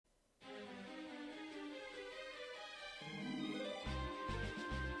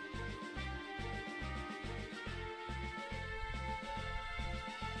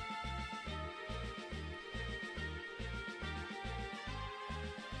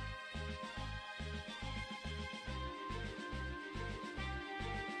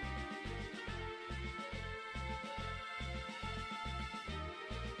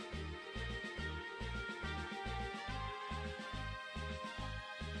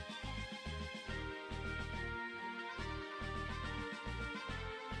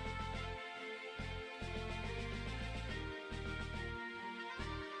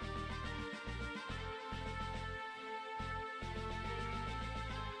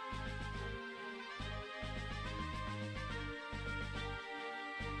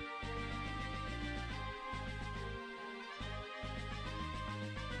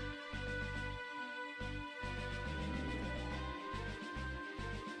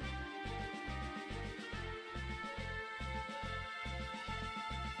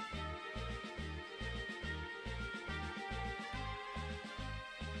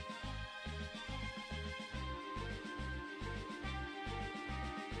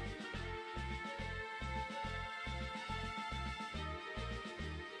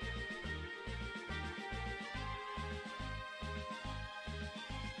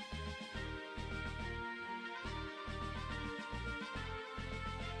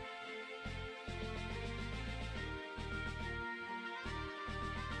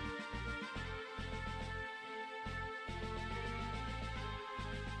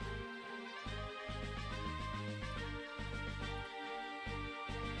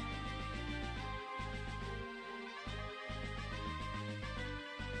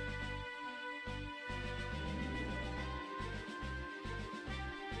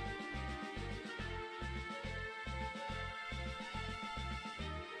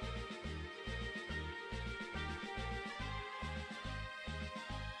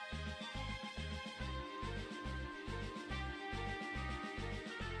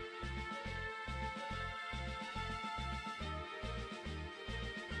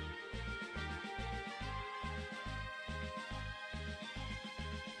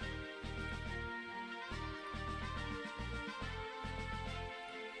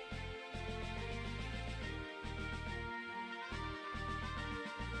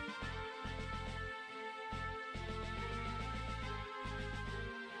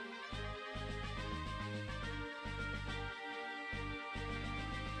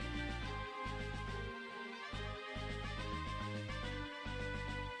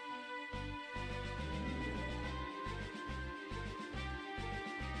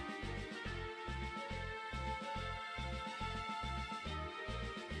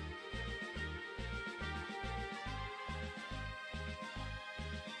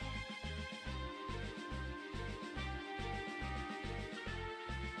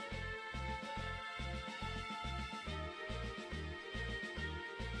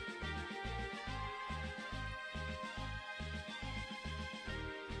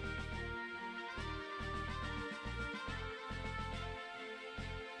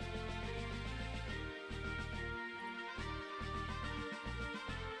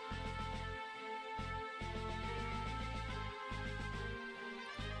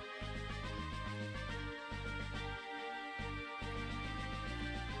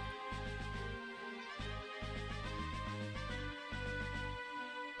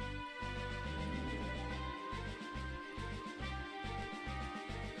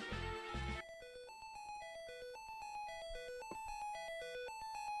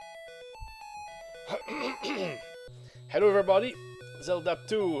Hello everybody, Zelda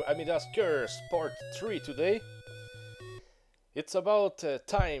 2 Amida's Curse Part 3 today. It's about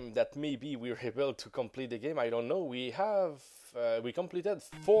time that maybe we're able to complete the game. I don't know. We completed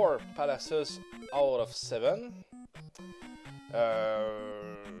 4 palaces out of 7.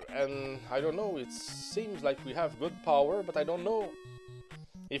 And I don't know, it seems like we have good power, but I don't know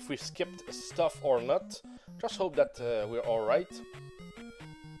if we skipped stuff or not. Just hope that we're alright.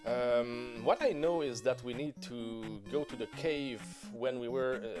 What I know is that we need to go to the cave when we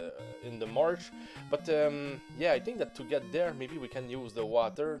were in the march, but yeah, I think that to get there maybe we can use the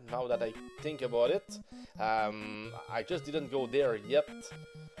water, now that I think about it. I just didn't go there yet.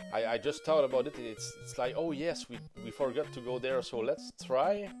 I just thought about it. It's like, oh yes, we forgot to go there, so let's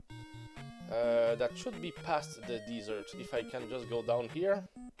try. That should be past the desert. If I can just go down here,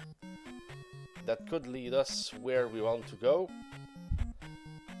 that could lead us where we want to go.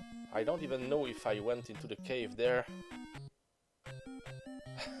 I don't even know if I went into the cave there.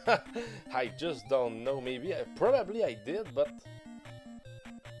 I just don't know. Maybe, probably I did, but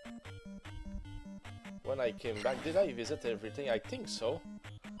when I came back, did I visit everything? I think so.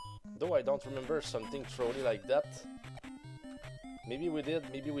 Though I don't remember something truly like that. Maybe we did,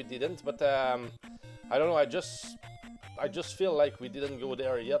 maybe we didn't, but I don't know. I just feel like we didn't go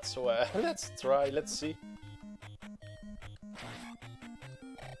there yet. So let's try. Let's see.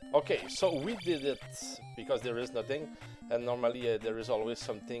 Okay, so we did it because there is nothing, and normally there is always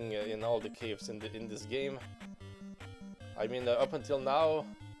something in all the caves in this game. I mean, up until now,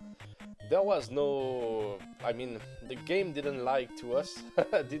 there was no. I mean, the game didn't lie to us.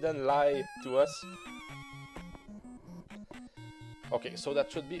 Didn't lie to us. Okay, so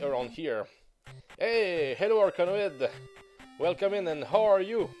that should be around here. Hey, hello Arcanoid. Welcome in, and how are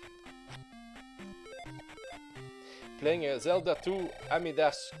you? Playing Zelda 2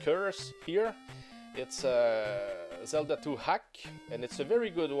 Amida's Curse here. It's Zelda 2 hack, and it's a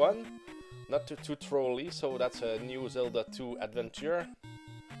very good one. Not too trolly, so that's a new Zelda 2 adventure.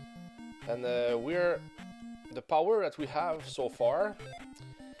 And the power that we have so far.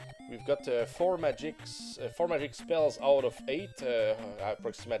 We've got 4 magic spells out of 8,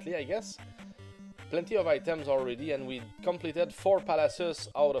 approximately, I guess. Plenty of items already, and we completed 4 palaces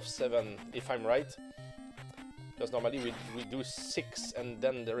out of 7, if I'm right. Because normally we do 6 and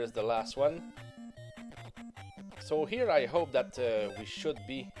then there is the last one. So here I hope that we should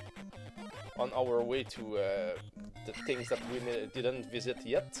be on our way to the things that we didn't visit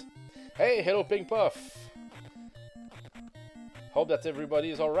yet. Hey, hello Pink Puff! Hope that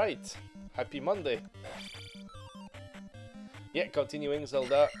everybody is alright. Happy Monday! Yeah, continuing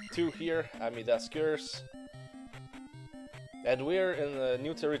Zelda 2 here, Amida's Curse. And we're in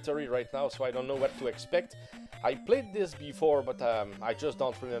new territory right now, so I don't know what to expect. I played this before, but I just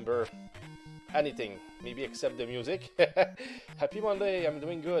don't remember anything, maybe except the music. Happy Monday, I'm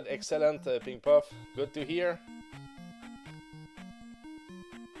doing good, excellent, Pink Puff, good to hear.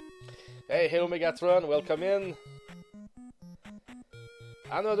 Hey, hello Megatron, welcome in.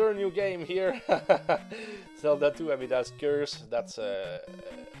 Another new game here, Zelda 2 Amida's Curse, that's a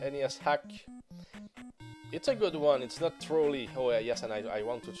NES hack. It's a good one, it's not trolly. Oh yes, and I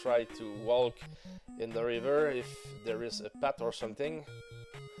want to try to walk in the river if there is a path or something.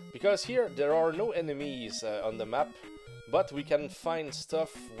 Because here there are no enemies on the map, but we can find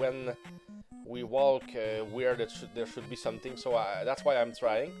stuff when we walk where there should be something, so that's why I'm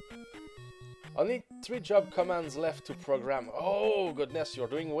trying. Only 3 job commands left to program. Oh goodness, you're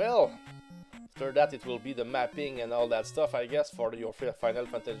doing well! After that it will be the mapping and all that stuff, I guess, for your Final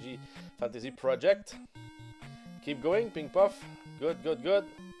Fantasy project. Keep going, Pink Puff. Good, good, good.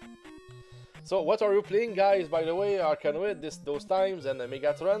 So, what are you playing, guys? By the way, Arcanoid, those times, and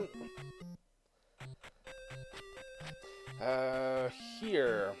Megatron.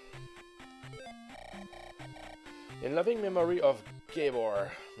 Here. In loving memory of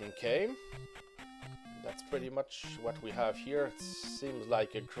Gabor. Okay. That's pretty much what we have here. It seems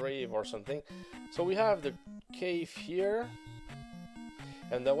like a grave or something. So we have the cave here.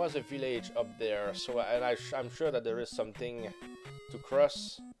 And there was a village up there, so I'm sure that there is something to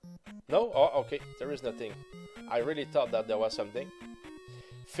cross. No? Oh, okay, there is nothing. I really thought that there was something.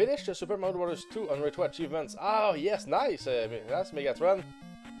 Finish the Super Mario Bros. 2 on retro achievements. Oh, yes, nice! That's Megatron.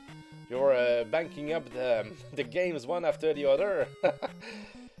 You're banking up the games one after the other.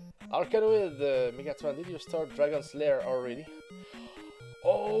 Arcanoid, Megatron, did you start Dragon's Lair already?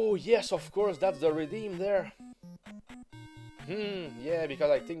 Oh, yes, of course, that's the redeem there. Yeah, because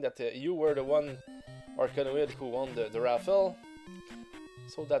I think that you were the one, Arcanoid, who won the raffle.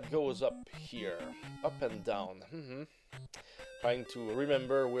 So that goes up here, up and down. Trying to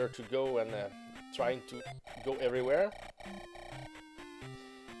remember where to go and trying to go everywhere.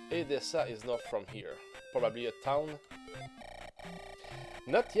 Edessa is not from here. Probably a town.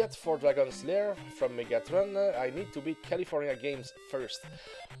 Not yet for Dragon's Lair from Megatron. I need to beat California games first.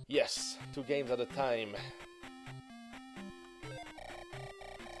 Yes, 2 games at a time.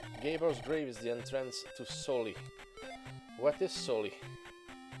 Gaber's Grave is the entrance to Soli. What is Soli?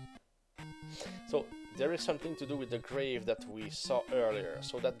 So, there is something to do with the grave that we saw earlier.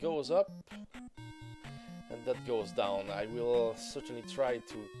 So that goes up, and that goes down. I will certainly try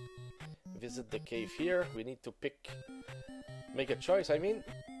to visit the cave here. We need to make a choice, I mean.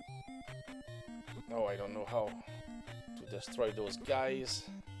 Oh, I don't know how to destroy those guys.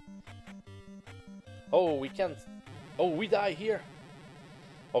 Oh, we can't. Oh, we die here.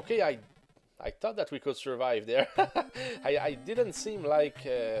 Okay, I thought that we could survive there. I didn't seem like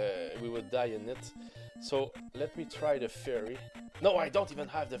we would die in it. So let me try the ferry. No, I don't even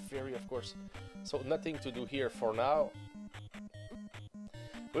have the ferry, of course. So nothing to do here for now.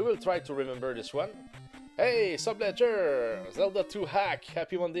 We will try to remember this one. Hey, Subledger! Zelda 2 hack!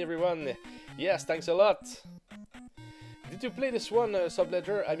 Happy Monday, everyone! Yes, thanks a lot! Did you play this one,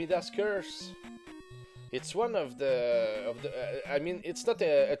 Subledger, Amida's Curse? It's one of the I mean, it's not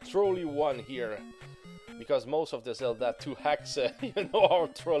a trolley one here, because most of the Zelda 2 hacks, you know how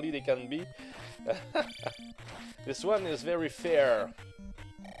trolly they can be. This one is very fair.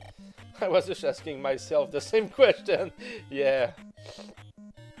 I was just asking myself the same question. Yeah.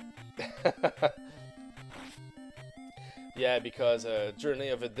 Yeah, because Journey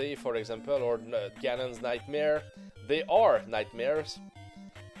of a Day, for example, or Ganon's Nightmare, they are nightmares.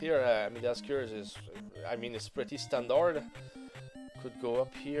 Here, Amida's Curse is, I mean, it's pretty standard. Could go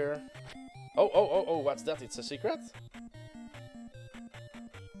up here. Oh, what's that? It's a secret?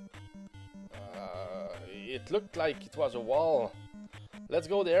 It looked like it was a wall. Let's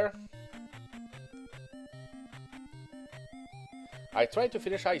go there. I tried to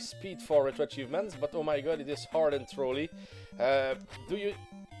finish high speed for retro achievements, but oh my god, it is hard and trolly. Do you,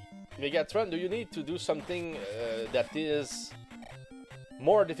 Megatron, do you need to do something that is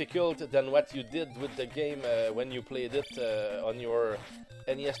more difficult than what you did with the game when you played it on your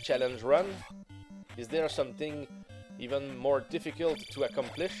NES challenge run? Is there something even more difficult to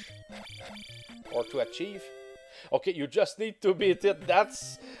accomplish or to achieve? Okay, you just need to beat it. That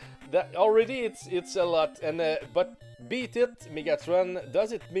already it's a lot. And but beat it, Megatron.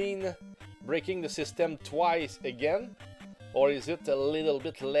 Does it mean breaking the system twice again, or is it a little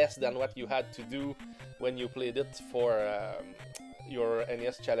bit less than what you had to do when you played it for your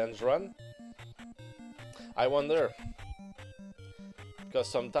NES challenge run? I wonder, because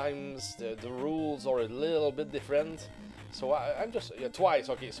sometimes the rules are a little bit different. So I'm just twice.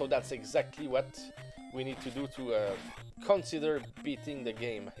 Okay, so that's exactly what we need to do to consider beating the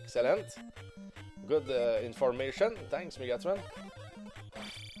game. Excellent, good information. Thanks, Megatron.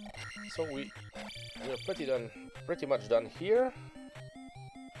 So we're pretty much done here.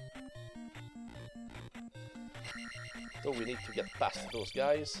 So we need to get past those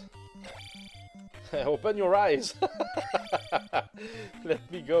guys. Open your eyes.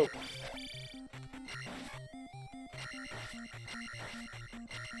 Let me go.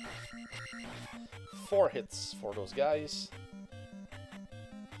 Four hits for those guys.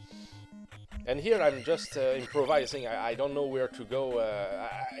 And here I'm just improvising. I don't know where to go.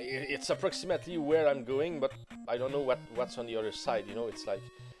 It's approximately where I'm going, but I don't know what's on the other side. You know, it's like...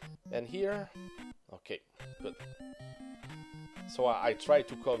 And here... Okay, good. So I try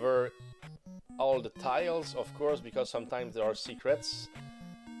to cover all the tiles, of course, because sometimes there are secrets.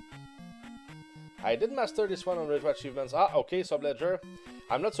 I did master this one on retro achievements. Ah, okay, Subledger.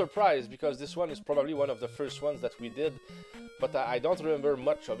 I'm not surprised, because this one is probably one of the first ones that we did, but I don't remember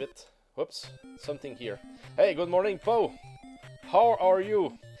much of it. Whoops, something here. Hey, good morning, Poe. How are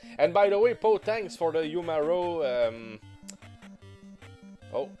you? And by the way, Poe, thanks for the Umaro...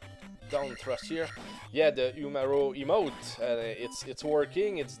 Oh, down thrust here. Yeah, the Umaro emote. It's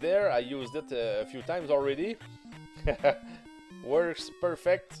working, it's there. I used it a few times already. Works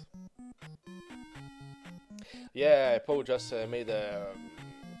perfect. Yeah, Poe just made a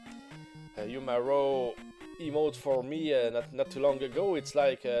Umaro emote for me not too long ago. It's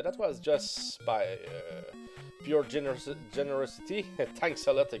like that was just by pure generosity. Thanks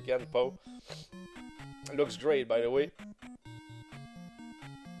a lot again, Poe. Looks great, by the way.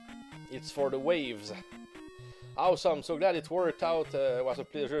 It's for the waves. Awesome, so glad it worked out. It was a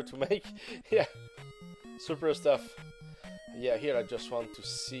pleasure to make. Yeah, super stuff. Yeah, here I just want to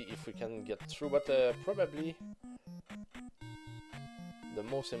see if we can get through, but probably the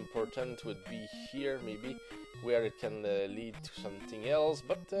most important would be here, maybe, where it can lead to something else,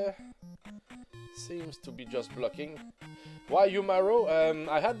 but seems to be just blocking. Why Yumaro?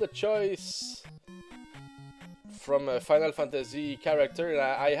 I had the choice from a Final Fantasy character, and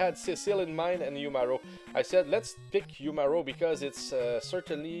I had Cecil in mind and Yumaro. I said, let's pick Yumaro because it's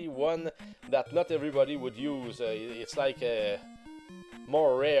certainly one that not everybody would use. It's like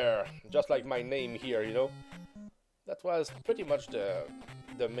more rare, just like my name here, you know. That was pretty much the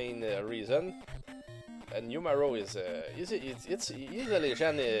main reason. And Yumaro is a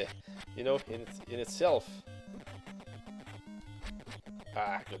legend, you know, in itself.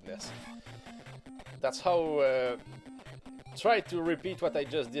 Ah, goodness. That's how. Try to repeat what I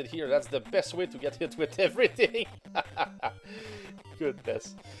just did here. That's the best way to get hit with everything.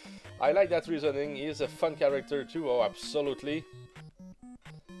 Goodness. I like that reasoning. He's a fun character too. Oh, absolutely.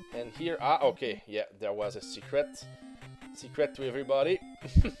 And here, okay, yeah, there was a secret. Secret to everybody.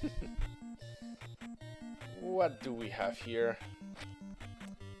 What do we have here?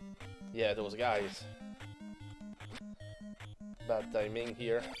 Yeah, those guys. Bad timing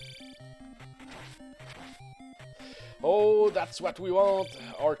here. Oh, that's what we want.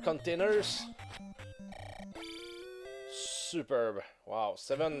 Our containers. Superb. Wow,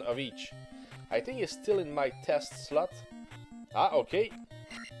 7 of each. I think it's still in my test slot. Okay.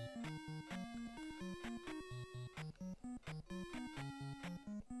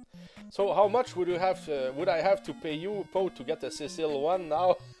 So how much would I have to pay you, Po, to get a Cecil one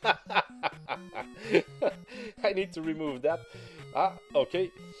now? I need to remove that.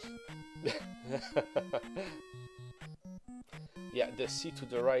 Okay. Yeah, the C to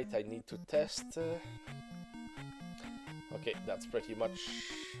the right I need to test. Okay, that's pretty much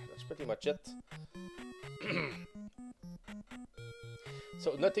it.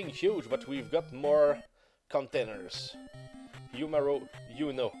 So nothing huge, but we've got more containers. Yumaro,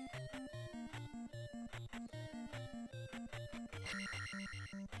 you know.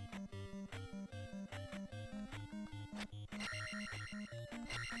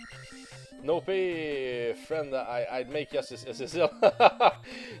 No pay, friend. I'd make yes a Cecil.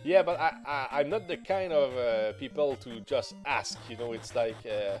 Yeah, but I'm not the kind of people to just ask. You know, it's like.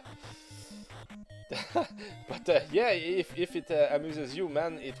 But yeah, if it amuses you,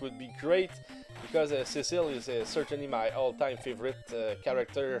 man, it would be great because Cecil is certainly my all-time favorite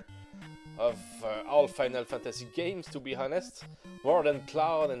character of all Final Fantasy games. To be honest, more than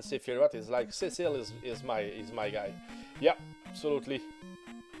Cloud and Sephiroth, is like Cecil is my guy. Yeah, absolutely.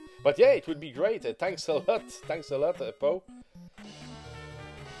 But yeah, it would be great. Thanks a lot, Po.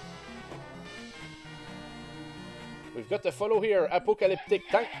 We've got a follow here, Apocalyptic.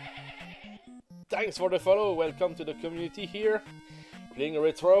 Thanks for the follow. Welcome to the community here. Playing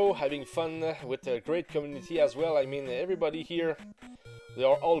retro, having fun with a great community as well. I mean, everybody here, they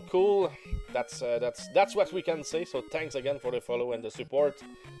are all cool. That's what we can say. So thanks again for the follow and the support.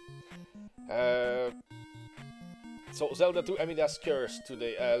 So Zelda 2 Amida's Curse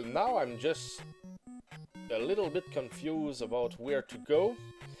today. Now I'm just a little bit confused about where to go.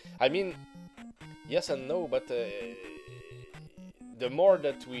 I mean, yes and no, but the more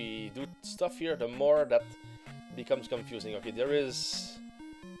that we do stuff here, the more that becomes confusing. Okay, there is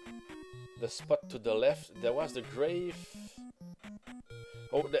the spot to the left. There was the grave.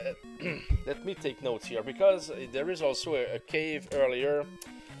 Oh, let me take notes here, because there is also a cave earlier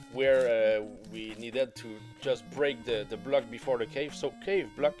where we needed to just break the block before the cave. So cave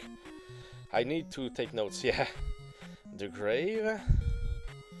block, I need to take notes. Yeah, the grave.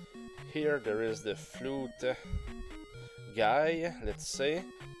 Here there is the flute guy, let's say.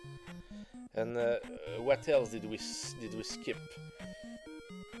 And what else did we skip?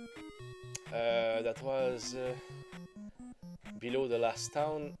 That was below the last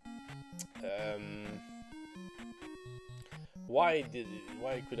town. Why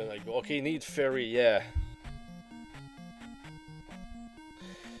couldn't I go? Okay, need ferry, yeah.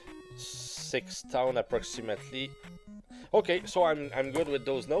 6th town approximately. Okay, so I'm good with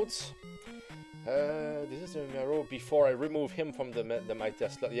those notes. This is the Mero before I remove him from my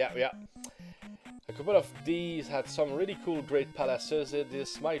Tesla. Yeah. A couple of these had some really cool great palaces.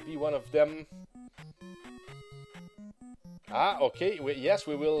 This might be one of them. Okay. Yes,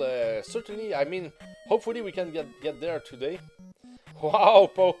 we will certainly. I mean, hopefully we can get there today. Wow,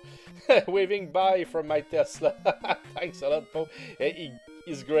 Po, waving bye from my Tesla. Thanks a lot, Po.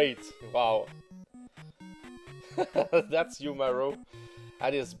 He's great. Wow. That's Yumaro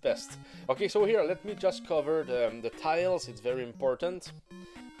at his best. Okay, so here, let me just cover the tiles. It's very important.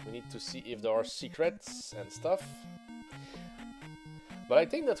 We need to see if there are secrets and stuff. But I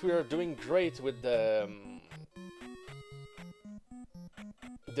think that we are doing great with the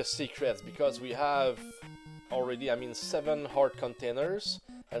secrets, because we have already, I mean, 7 hard containers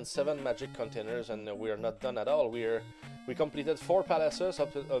and 7 magic containers, and we're not done at all. We completed 4 palaces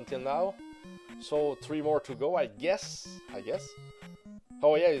up until now, so 3 more to go, I guess.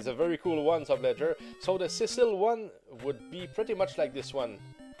 Oh yeah, it's a very cool one, Subledger. So the Sicil one would be pretty much like this one.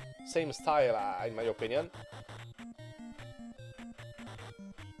 Same style, in my opinion.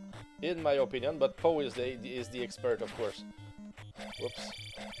 But Poe is the expert, of course. Whoops.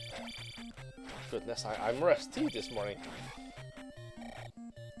 Goodness, I'm rusty this morning.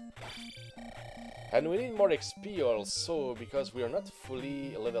 And we need more XP also, because we are not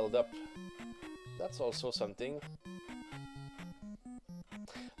fully leveled up. That's also something.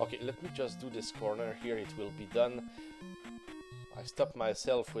 Okay, let me just do this corner here, it will be done. I stopped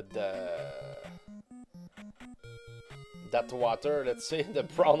myself with that water, let's say, the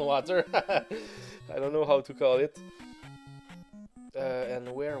brown water. I don't know how to call it.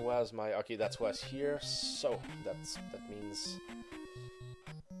 And where was my... Okay, that was here, so that means...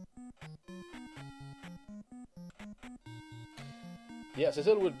 Yes,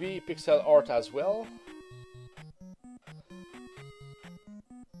 it would be pixel art as well.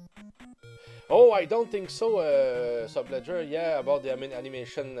 Oh, I don't think so, Subledger. Yeah, about the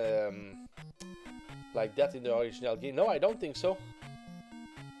animation like that in the original game. No, I don't think so.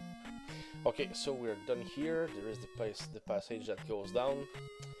 Okay, so we're done here. There is the passage that goes down.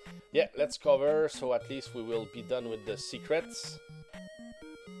 Yeah, let's cover, so at least we will be done with the secrets.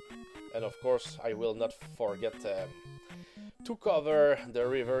 And of course, I will not forget to cover the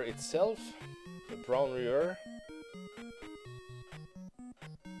river itself, the Brown River.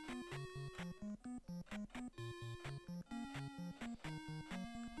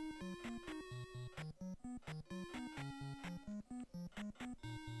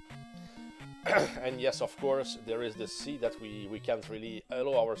 And yes, of course, there is the sea that we can't really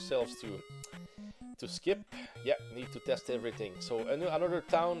allow ourselves to skip. Yeah, need to test everything. So another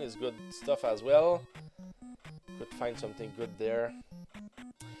town is good stuff as well. Could find something good there.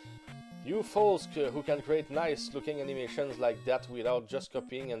 You folks who can create nice looking animations like that without just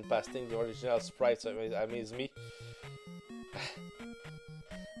copying and pasting the original sprites amaze me.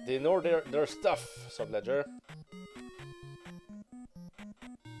 They know their stuff, Subledger.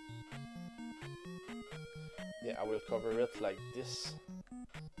 Yeah, I will cover it like this.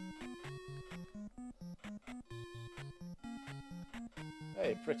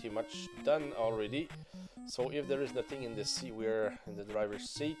 Hey, pretty much done already. So if there is nothing in the sea, we're in the driver's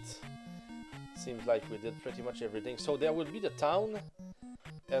seat. Seems like we did pretty much everything. So there will be the town,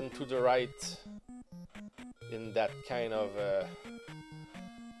 and to the right, in that kind of,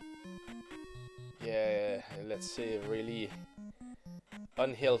 yeah, let's say really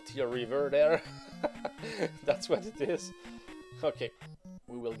unhealthy river there. That's what it is. Okay,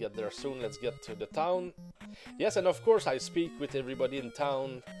 we will get there soon. Let's get to the town. Yes, and of course I speak with everybody in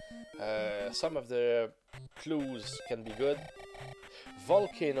town. Some of the clues can be good.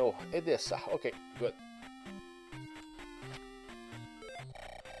 Volcano, Edessa. Okay, good.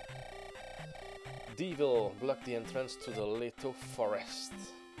 Devil, block the entrance to the Leto forest.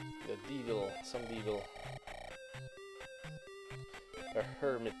 The devil, some devil. A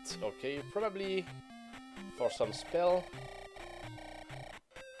hermit, okay, probably for some spell.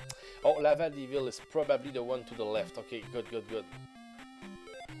 Oh, Lava Devil is probably the one to the left. Okay, good, good, good.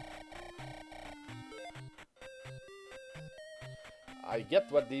 I get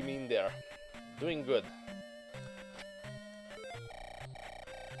what they mean there. Doing good.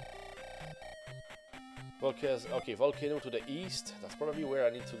 Okay, Volcano to the east. That's probably where I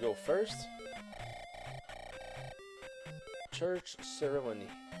need to go first. Church ceremony.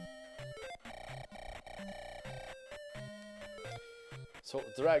 So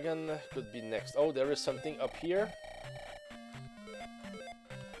dragon could be next. Oh, there is something up here.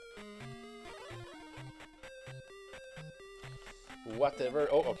 Whatever.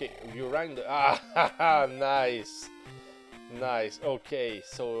 Oh, okay. You rang the... Ah, nice. Nice. Okay,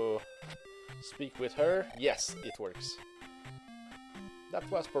 so speak with her. Yes, it works. That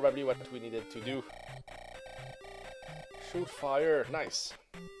was probably what we needed to do. Shoot fire. Nice.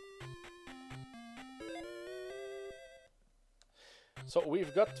 So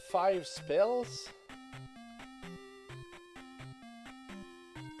we've got 5 spells.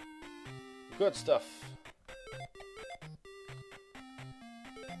 Good stuff.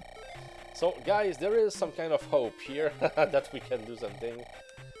 So guys, there is some kind of hope here that we can do something.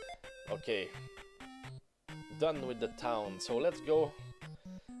 Okay. Done with the town. So let's go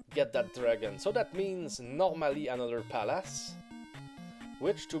get that dragon. So that means normally another palace,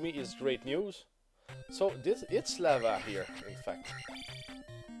 which to me is great news. So it's lava here, in fact.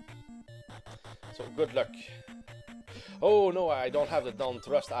 So good luck. Oh no, I don't have the down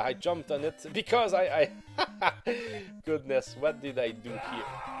thrust. I jumped on it because I Goodness, what did I do here?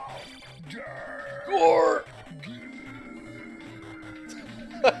 Gore!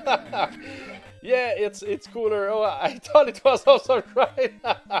 Yeah, it's cooler. Oh, I thought it was also right.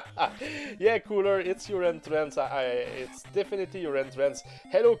 Yeah, cooler, it's your entrance. It's definitely your entrance.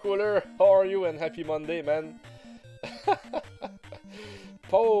 Hello, cooler. How are you? And happy Monday, man.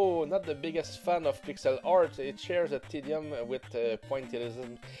 Poe, not the biggest fan of pixel art. It shares a tedium with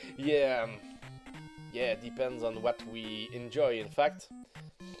pointillism. Yeah, yeah, depends on what we enjoy. In fact.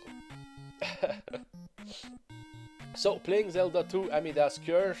 So, playing Zelda 2 Amida's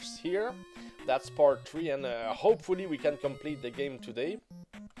Curse here. That's part 3, and hopefully we can complete the game today.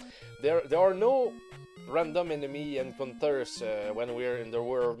 There are no random enemy encounters when we're in the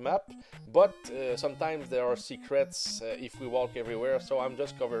world map, but sometimes there are secrets if we walk everywhere, so I'm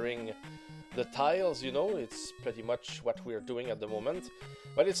just covering the tiles, you know. It's pretty much what we're doing at the moment.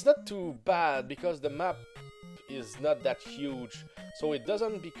 But it's not too bad, because the map is not that huge, so it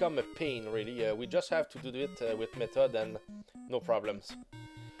doesn't become a pain, really. We just have to do it with method and no problems.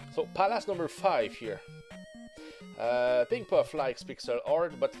 So, Palace number 5 here. Pink Puff likes pixel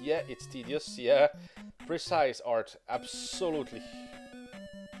art, but yeah, it's tedious, yeah. Precise art, absolutely.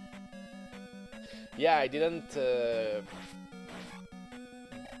 Yeah, I didn't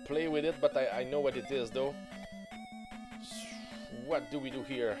play with it, but I know what it is, though. What do we do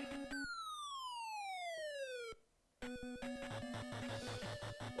here?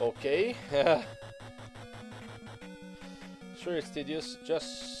 Okay. Sure, it's tedious.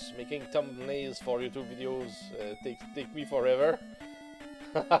 Just making thumbnails for YouTube videos take me forever.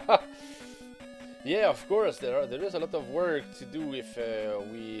 Yeah, of course, there is a lot of work to do if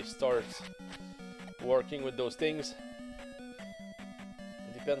we start working with those things.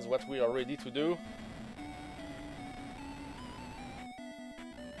 It depends what we are ready to do.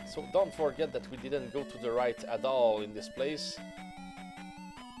 So don't forget that we didn't go to the right at all in this place.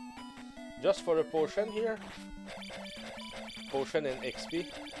 Just for a potion here. Potion and XP.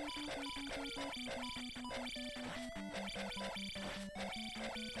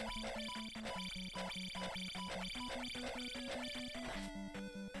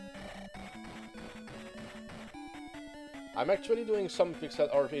 I'm actually doing some pixel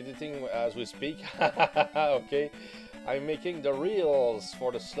art editing as we speak. Okay, I'm making the reels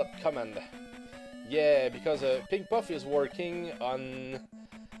for the slot command. Yeah, because Pink Puff is working on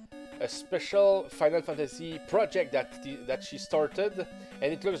a special Final Fantasy project that she started,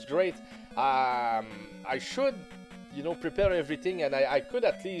 and it looks great. I should, you know, prepare everything, and I could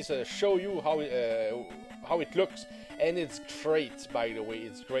at least show you how it looks, and it's great, by the way.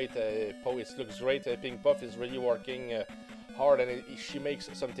 It's great. Poe, it looks great. Pink Puff is really working hard, and she makes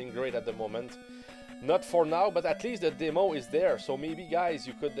something great at the moment. Not for now, but at least the demo is there. So maybe, guys,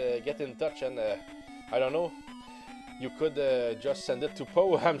 you could get in touch, and I don't know. You could just send it to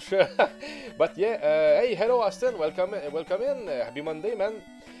Poe, I'm sure. But yeah, hey, hello Austin, welcome in. Happy Monday, man.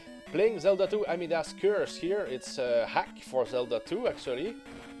 Playing Zelda 2 Amida's Curse here. It's a hack for Zelda 2, actually.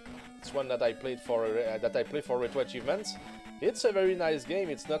 It's one that I played for Retro Achievements. It's a very nice game.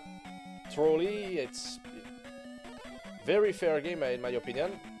 It's not trolly. It's very fair game, in my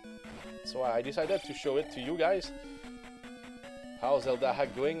opinion. So I decided to show it to you guys. How's Zelda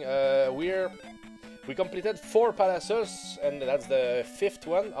hack going? We completed 4 palaces, and that's the 5th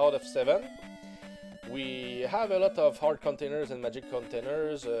one out of 7. We have a lot of hard containers and magic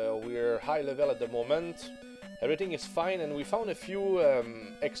containers. We're high level at the moment. Everything is fine, and we found a few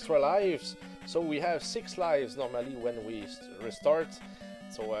extra lives. So we have 6 lives normally when we restart.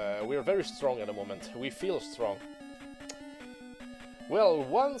 So we're very strong at the moment. We feel strong. Well,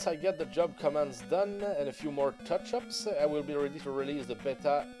 once I get the job commands done and a few more touch-ups, I will be ready to release the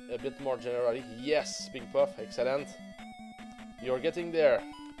beta a bit more generally. Yes, Pink Puff, excellent. You're getting there.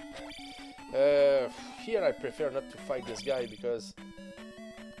 Here I prefer not to fight this guy because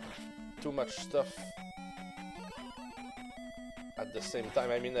too much stuff at the same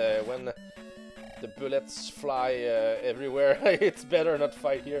time. I mean, when the bullets fly everywhere, it's better not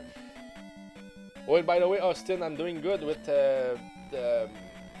fight here. Oh, and by the way, Austin, I'm doing good with the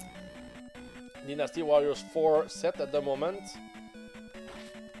Dynasty Warriors 4 set at the moment.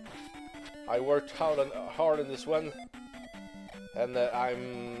 I worked hard on this one, and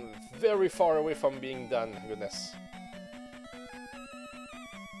I'm very far away from being done. Goodness.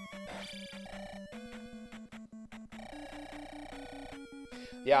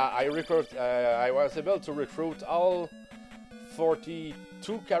 Yeah, I was able to recruit all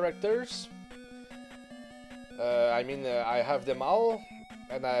 42 characters. I mean, I have them all.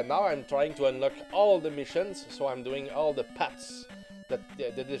 And now I'm trying to unlock all the missions, so I'm doing all the paths,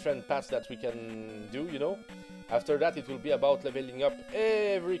 the different paths that we can do, you know. After that, it will be about leveling up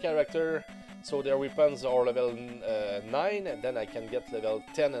every character, so their weapons are level 9, and then I can get level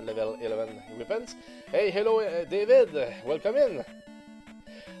 10 and level 11 weapons. Hey, hello, David, welcome in.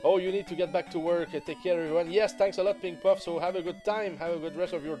 Oh, you need to get back to work. Take care, everyone. Yes, thanks a lot, Pink Puff. So have a good time. Have a good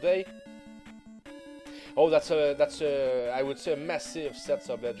rest of your day. Oh, that's I would say a massive set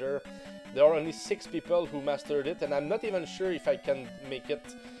of ledger. There are only 6 people who mastered it, and I'm not even sure if I can make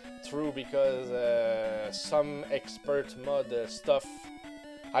it through because some expert mod stuff.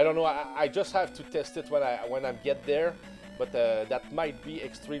 I don't know. I just have to test it when I get there, but that might be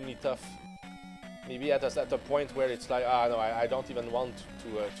extremely tough. Maybe at a point where it's like, no, I don't even want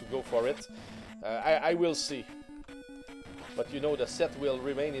to go for it. I will see. But you know, the set will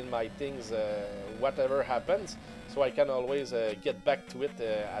remain in my things, whatever happens, so I can always get back to it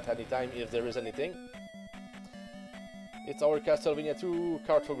at any time if there is anything. It's our Castlevania 2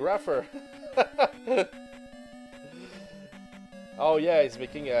 cartographer. Oh yeah, he's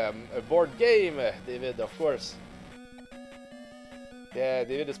making a board game, David, of course. Yeah,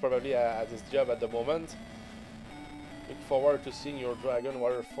 David is probably at his job at the moment. Look forward to seeing your Dragon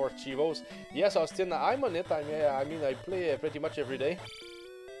Warrior 4 Chivos. Yes, Austin, I'm on it. I mean, I play pretty much every day.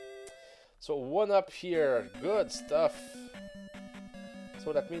 So 1 up here, good stuff.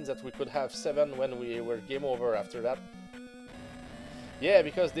 So that means that we could have 7 when we were game over after that. Yeah,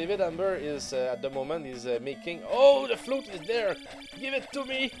 because David Amber is at the moment is making. Oh, the flute is there! Give it to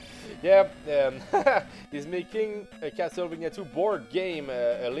me! Yeah, he's making a Castlevania 2 board game,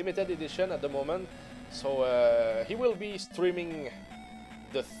 a limited edition at the moment. So he will be streaming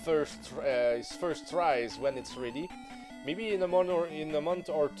the his first tries when it's ready. Maybe in a month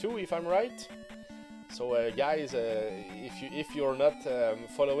or 2, if I'm right. So guys, if you're not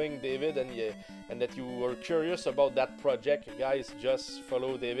following David and that you were curious about that project, guys, just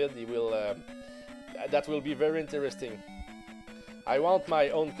follow David. He will that will be very interesting. I want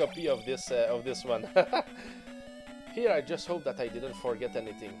my own copy of this one. Here, I just hope that I didn't forget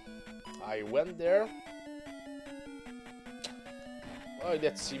anything. I went there. Oh,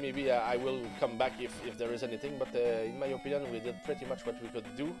 let's see, maybe I will come back if there is anything, but in my opinion we did pretty much what we could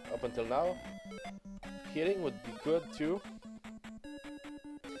do up until now. Healing would be good too.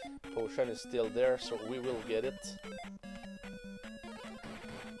 Potion is still there, so we will get it.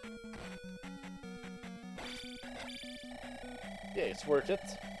 Yeah, it's worth it.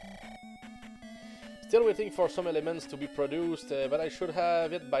 Still waiting for some elements to be produced, but I should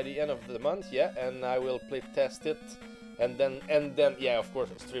have it by the end of the month, yeah, and I will play test it, and then, yeah, of course,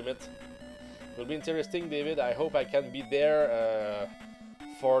 stream it. Will be interesting, David. I hope I can be there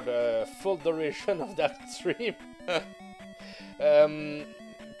for the full duration of that stream.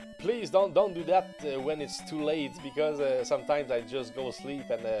 Please don't do that when it's too late, because sometimes I just go sleep,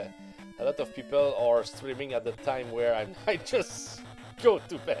 and a lot of people are streaming at the time where I just go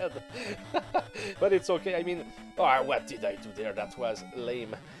to bed. But it's okay. I mean, oh, what did I do there? That was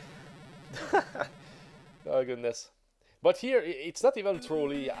lame. Oh goodness. But here it's not even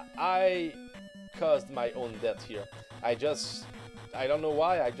truly. I caused my own death here. I don't know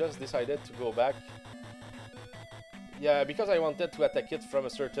why. I just decided to go back. Yeah, because I wanted to attack it from a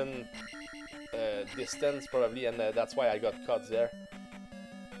certain distance probably, and that's why I got caught there.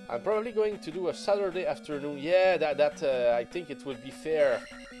 I'm probably going to do a Saturday afternoon. Yeah, that I think it will be fair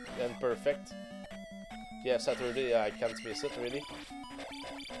and perfect. Yeah, Saturday, I can't miss it really.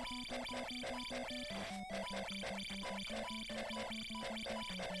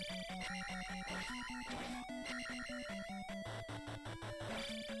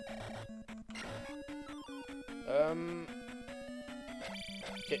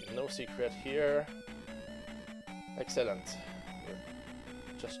 Okay, no secret here. Excellent.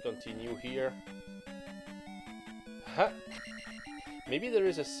 Just continue here. Huh? Maybe there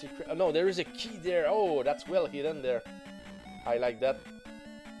is a secret. Oh, no, there is a key there. Oh, that's well hidden there. I like that.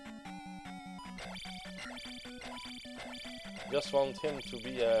 Just want him to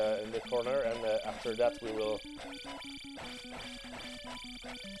be in the corner, and after that we will.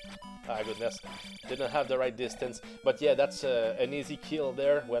 Ah, goodness, didn't have the right distance. But yeah, that's an easy kill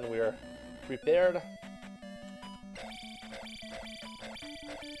there when we're prepared.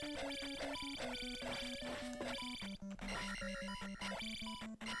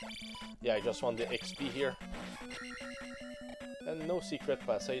 Yeah, I just want the XP here. And no secret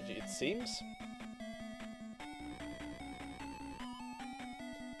passage, it seems.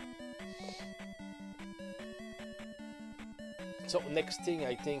 So next thing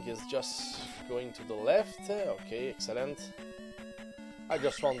I think is just going to the left. Okay, excellent. I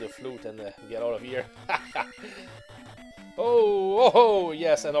just found the flute and get out of here. Oh,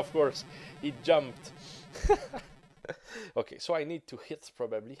 yes, and of course, he jumped. Okay, so I need to hit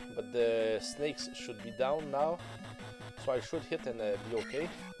probably, but the snakes should be down now. So I should hit and be okay.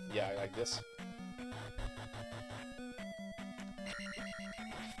 Yeah, I like this.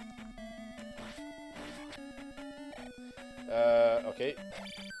 Okay.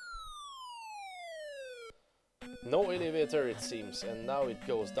 No elevator it seems, and now it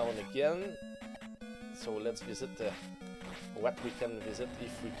goes down again. So let's visit what we can visit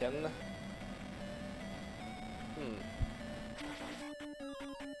if we can.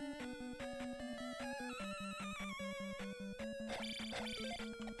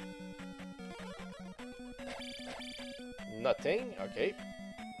 Nothing, okay.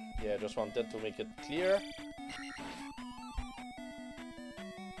 Yeah, just wanted to make it clear.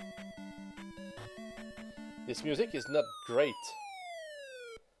 This music is not great.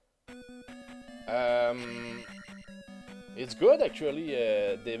 It's good actually,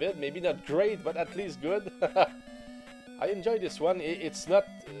 David. Maybe not great, but at least good. I enjoy this one. It's not...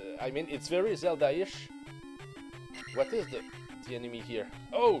 I mean, it's very Zelda-ish. What is the enemy here?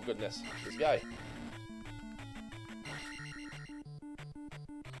 Oh, goodness. This guy.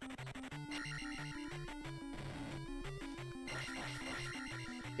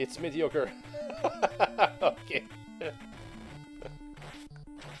 It's mediocre. Okay.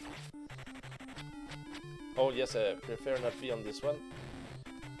 Oh yes, prefer not be on this one.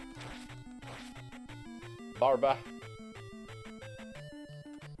 Barba.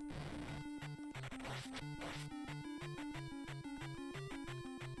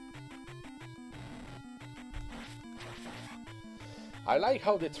 I like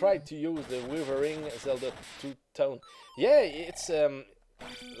how they tried to use the Withering Zelda 2 tone. Yeah, it's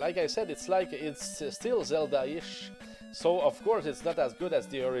like I said, it's like it's still Zelda-ish. So of course it's not as good as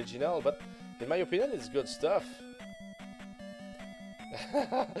the original, but in my opinion it's good stuff.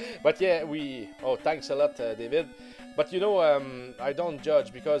 But yeah, oh, thanks a lot, David. But you know, I don't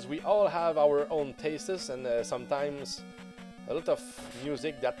judge because we all have our own tastes, and sometimes a lot of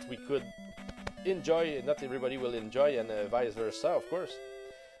music that we could enjoy, not everybody will enjoy, and vice versa, of course.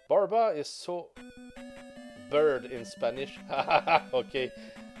 Barba is so... bird in Spanish. Okay.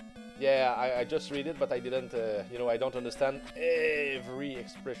 Yeah, I just read it, but I didn't, you know, I don't understand every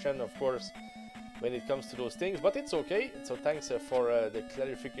expression, of course, when it comes to those things, but it's okay. So thanks for the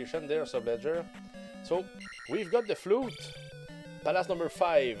clarification there, Subledger. So, we've got the flute. Palace number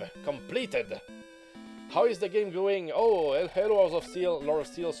 5, completed. How is the game going? Oh, hello, Lord of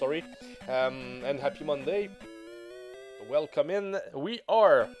Steel, sorry. And happy Monday. Welcome in. We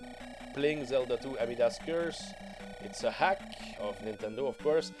are playing Zelda 2 Amida's Curse. It's a hack of Nintendo, of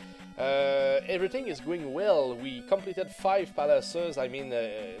course. Everything is going well. We completed 5 palaces. I mean,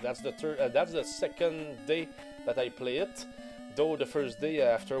 that's the second day that I play it. Though the first day,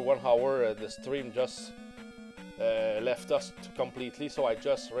 after 1 hour, the stream just left us completely, so I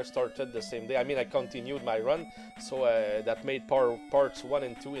just restarted the same day. I mean, I continued my run, so that made parts 1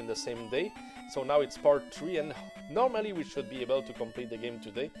 and 2 in the same day. So now it's part 3, and normally we should be able to complete the game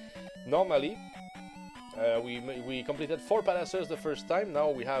today. Normally, we completed 4 palaces the first time. Now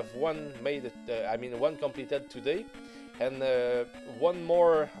we have one completed today, and 1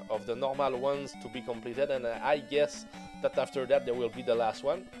 more of the normal ones to be completed. And I guess that after that there will be the last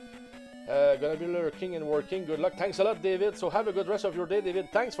one. Gonna be lurking and working. Good luck. Thanks a lot, David. So have a good rest of your day, David.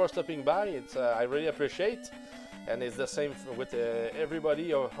 Thanks for stopping by. It's I really appreciate, and it's the same with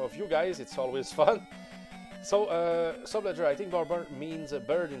everybody of you guys. It's always fun. So, Subledger, I think Barber means a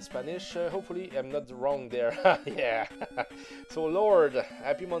bird in Spanish. Hopefully I'm not wrong there. Yeah. So, Lord,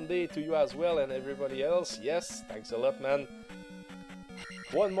 happy Monday to you as well, and everybody else. Yes, thanks a lot, man.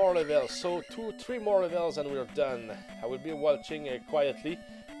 1 more level. So, 3 more levels and we're done. I will be watching quietly.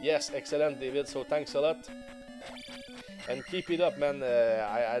 Yes, excellent, David. So, thanks a lot. And keep it up, man.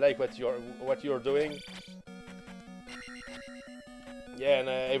 I like what you're doing. Yeah, and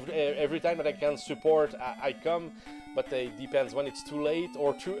every time that I can support, I come, but it depends when it's too late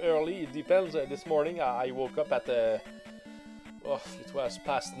or too early. It depends. This morning I woke up at it was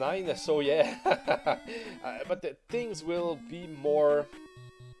past 9, so yeah. But things will be more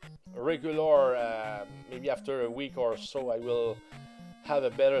regular. Maybe after a week or so, I will have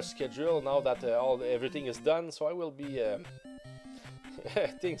a better schedule now that everything is done. So I will be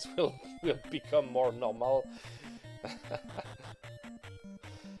things will become more normal.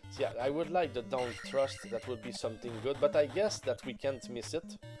 Yeah, I would like the down thrust. That would be something good, but I guess that we can't miss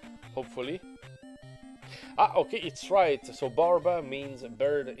it, hopefully. Ah, okay, it's right. So Barba means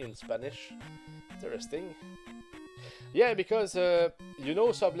bird in Spanish. Interesting. Yeah, because you know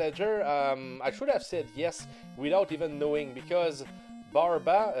Subledger, I should have said yes without even knowing, because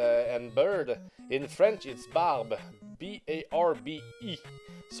barba and bird in French it's barbe, B-A-R-B-E.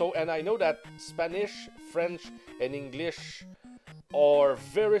 So, and I know that Spanish, French, and English are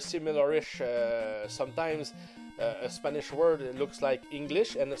very similarish. Sometimes a Spanish word looks like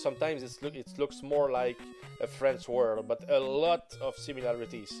English, and sometimes it looks more like a French word, but a lot of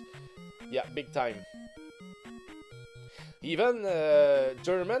similarities. Yeah, big time. Even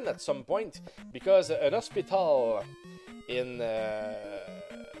German at some point, because an hospital in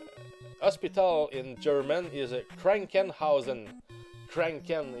German is a Krankenhausen.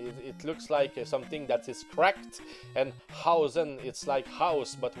 Kranken, it looks like something that is cracked, and Hausen, it's like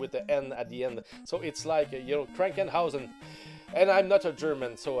house, but with the N at the end. So it's like, you know, Krankenhausen. And I'm not a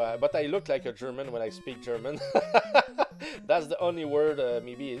German, so but I look like a German when I speak German. That's the only word,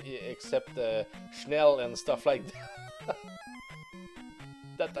 maybe except Schnell and stuff like that,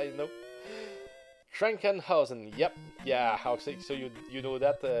 that I know. Krankenhausen, yep, yeah. How so you know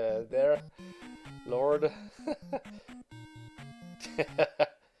that there, Lord.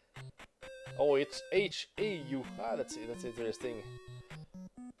 Oh, it's H-A-U. Ah, that's interesting.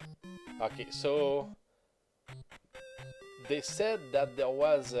 Okay, so they said that there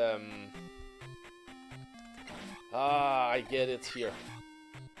was I get it here.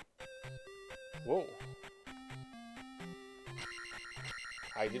 Whoa,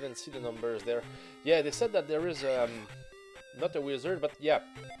 I didn't see the numbers there. Yeah, they said that there is not a wizard, but yeah,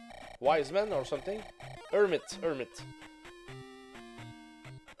 wise man or something. Hermit.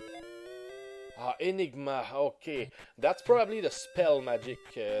 Ah, Enigma, okay. That's probably the spell magic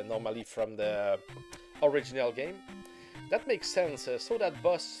normally from the original game. That makes sense. So that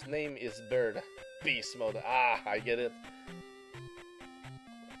boss name is Bird. Beast mode. Ah, I get it.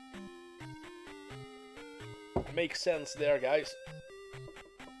 Makes sense there, guys.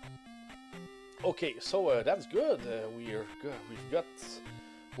 Okay, so that's good. We've got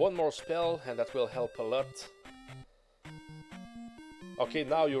one more spell, and that will help a lot. Okay,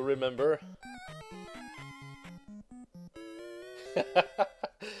 now you remember.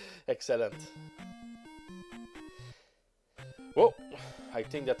 Excellent. Well, I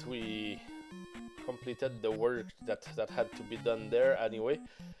think that we completed the work that had to be done there anyway.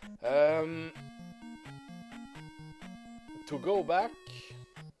 To go back,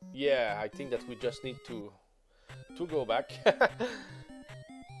 yeah, I think that we just need to go back.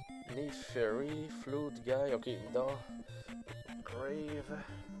 Need fairy, flute guy, okay, no, grave.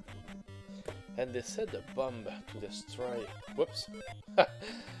 And they said a bomb to destroy. Whoops.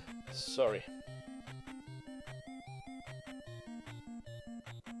 Sorry.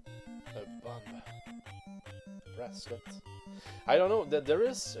 A bomb. Bracelet. I don't know, that there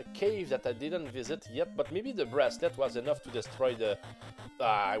is a cave that I didn't visit yet, but maybe the bracelet was enough to destroy the...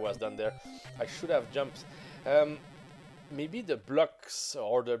 Ah, I was done there. I should have jumped. Maybe the blocks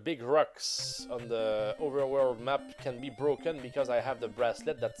or the big rocks on the overworld map can be broken because I have the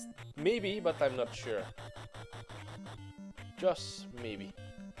bracelet. That's maybe, but I'm not sure. Just maybe.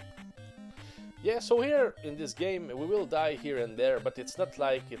 Yeah, so here in this game we will die here and there, but it's not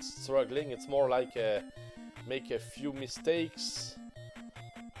like it's struggling. It's more like make a few mistakes,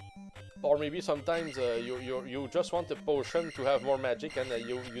 or maybe sometimes you just want a potion to have more magic, and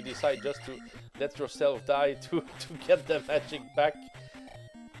you decide just to let yourself die to get the magic back.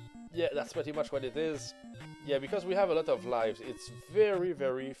 Yeah, that's pretty much what it is. Yeah, because we have a lot of lives, it's very,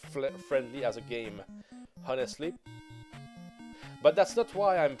 very friendly as a game, honestly. But that's not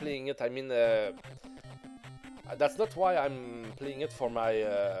why I'm playing it. I mean, that's not why I'm playing it for my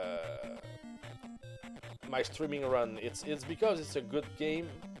my streaming run. It's because it's a good game.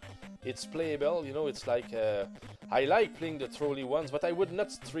 It's playable, you know. It's like I like playing the trolley ones, but I would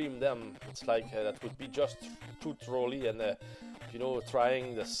not stream them. It's like that would be just too trolly, and you know,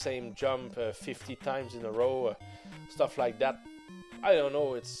 trying the same jump 50 times in a row, stuff like that. I don't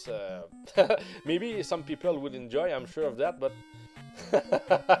know. It's maybe some people would enjoy. I'm sure of that, but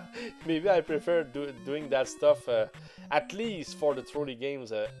maybe I prefer doing that stuff at least for the trolley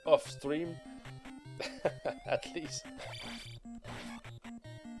games off stream. At least.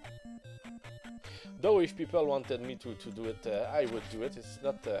 Though if people wanted me to do it, I would do it. It's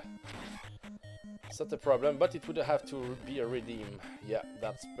not a problem, but it would have to be a redeem. Yeah,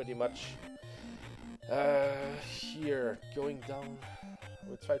 that's pretty much here. Going down,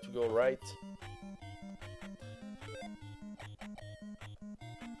 we'll try to go right.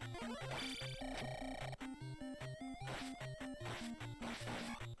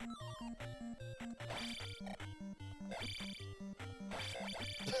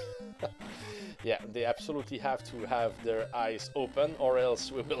 Yeah, they absolutely have to have their eyes open, or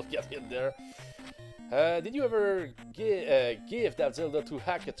else we will get hit there. Did you ever give that Zelda 2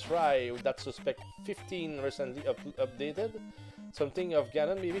 hack a try with that Suspect 15 recently updated? Something of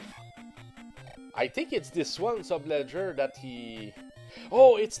Ganon, maybe? I think it's this one Subledger that he...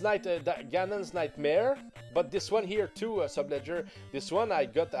 Oh, it's Ganon's Nightmare, but this one here too, Subledger. This one I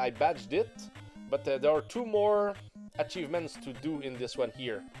badged it, but there are 2 more achievements to do in this one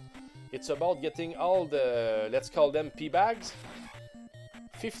here. It's about getting all the, let's call them P-bags.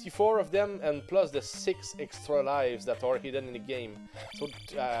 54 of them, and plus the 6 extra lives that are hidden in the game. So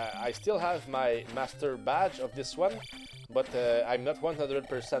I still have my master badge of this one, but I'm not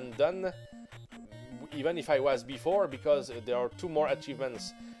 100% done, even if I was before, because there are 2 more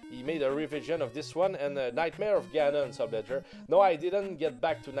achievements. He made a revision of this one, and Nightmare of Ganon Subledger. No, I didn't get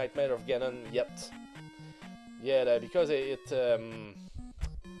back to Nightmare of Ganon yet. Yeah, because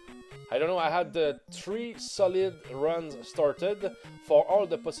I don't know, I had 3 solid runs started for all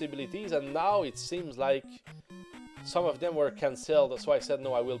the possibilities, and now it seems like some of them were cancelled, so I said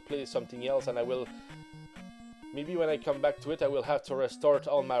no, I will play something else, and I will... Maybe when I come back to it, I will have to restart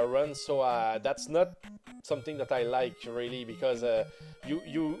all my runs, so that's not something that I like, really, because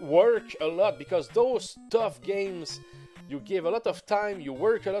you work a lot, because those tough games, you give a lot of time, you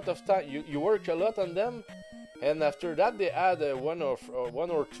work a lot of time, you work a lot on them, and after that they add one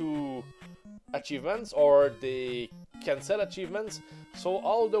or two achievements, or they cancel achievements, so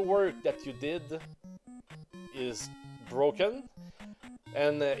all the work that you did is broken.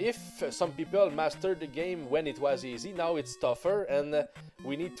 And if some people mastered the game when it was easy, now it's tougher, and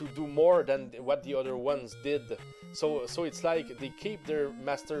we need to do more than what the other ones did. So it's like they keep their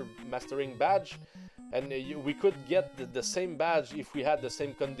mastering badge, and we could get the same badge if we had the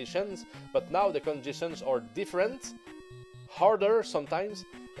same conditions, but now the conditions are different, harder sometimes,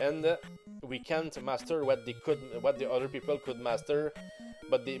 and we can't master what the other people could master,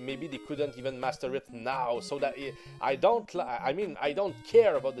 but maybe they couldn't even master it now. So that I don't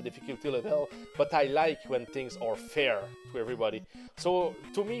care about the difficulty level, but I like when things are fair to everybody. So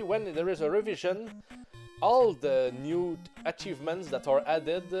to me, when there is a revision, all the new achievements that are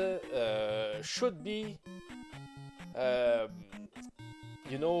added should be,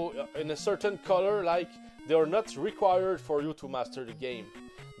 you know, in a certain color, like they are not required for you to master the game.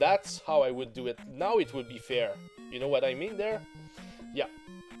 That's how I would do it. Now it would be fair. You know what I mean there? Yeah,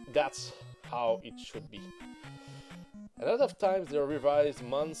 that's how it should be. A lot of times they're revised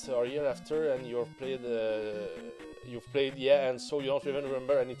months or year after, and you've played, yeah, and so you don't even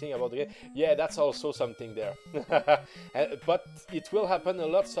remember anything about the game. Yeah, that's also something there. But it will happen a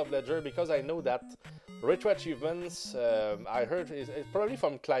lot, Subledger, because I know that retro achievements, I heard it's probably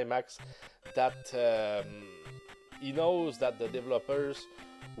from Climax, that he knows that the developers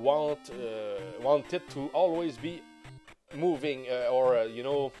want it to always be moving, you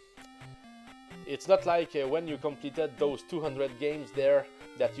know, it's not like when you completed those 200 games there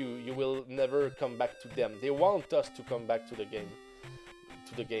that you will never come back to them. They want us to come back to the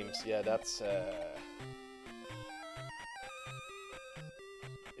games. Yeah, that's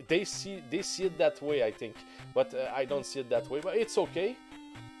they see it that way, I think, but I don't see it that way. But it's okay.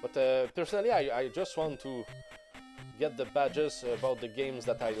 But personally, I just want to get the badges about the games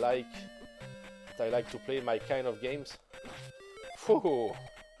that I like to play, my kind of games. Whew.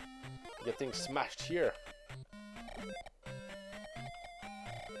 Getting smashed here.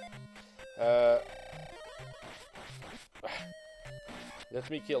 Let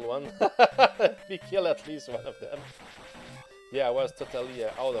me kill one. Let me kill at least one of them. Yeah, I was totally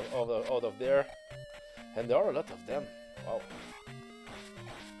out of there, and there are a lot of them. Wow.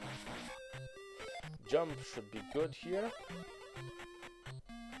 Jump should be good here.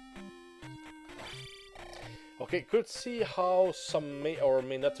 Okay, could see how some may or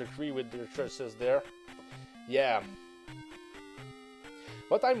may not agree with their choices there. Yeah.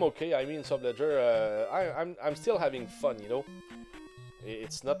 But I'm okay. I mean, Subledger, I'm still having fun, you know.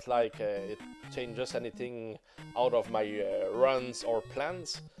 It's not like it changes anything out of my runs or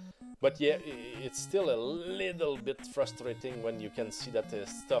plans. But yeah, it's still a little bit frustrating when you can see that the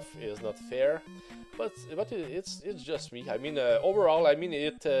stuff is not fair. But it's just me. I mean, overall, I mean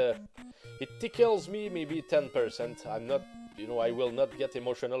it tickles me maybe 10%. I'm not, you know, I will not get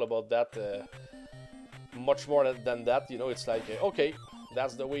emotional about that much more than that. You know, it's like okay,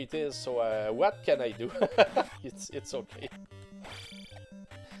 that's the way it is. So what can I do? it's okay.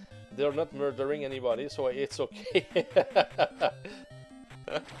 They're not murdering anybody, so it's okay.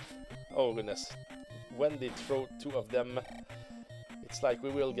 Oh goodness, when they throw 2 of them, it's like we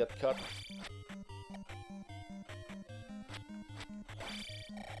will get caught.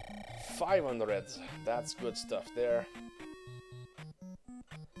 500. That's good stuff there.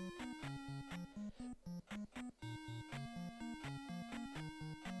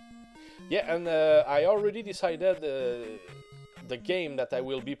 Yeah, and I already decided the game that I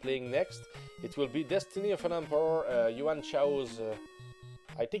will be playing next. It will be Destiny of an Emperor, Yuan Chao's,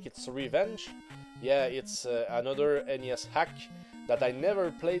 I think it's Revenge. Yeah, it's another NES hack that I never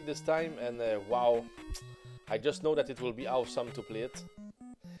played this time, and wow, I just know that it will be awesome to play it.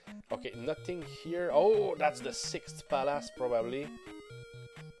 Okay, nothing here. Oh, that's the 6th palace, probably.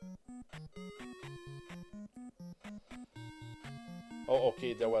 Oh,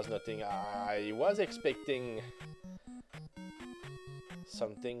 okay, there was nothing. I was expecting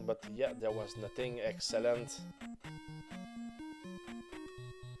something, but yeah, there was nothing. Excellent.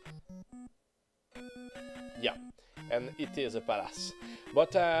 Yeah, and it is a palace.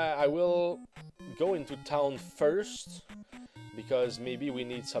 But I will go into town first, because maybe we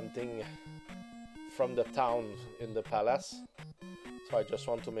need something from the town in the palace. So I just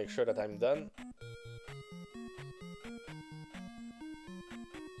want to make sure that I'm done.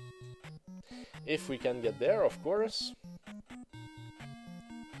 If we can get there, of course.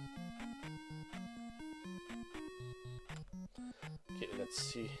 Okay, let's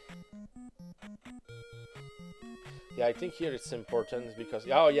see. Yeah, I think here it's important because...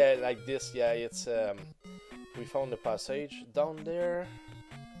 Oh yeah, like this, yeah, it's... we found a passage down there.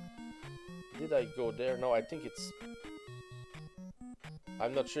 Did I go there? No, I think it's...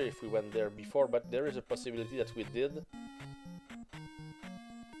 I'm not sure if we went there before, but there is a possibility that we did.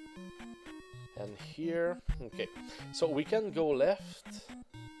 And here, okay, so we can go left.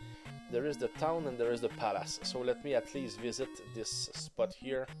 There is the town and there is the palace. So let me at least visit this spot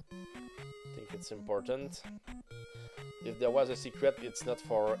here. I think it's important. If there was a secret, it's not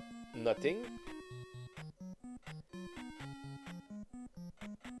for nothing.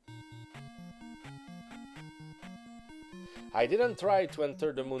 I didn't try to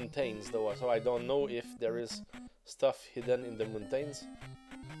enter the mountains though, so I don't know if there is stuff hidden in the mountains.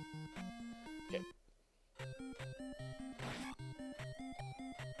 Okay.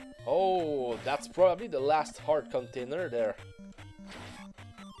 Oh, that's probably the last heart container there.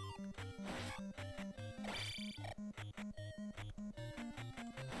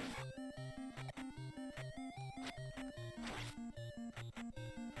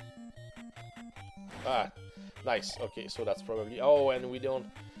 Ah, nice. Okay, so that's probably... Oh, and we don't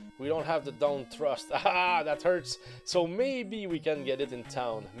have the down thrust. Ah, that hurts. So maybe we can get it in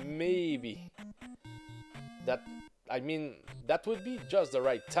town. Maybe. That, I mean, that would be just the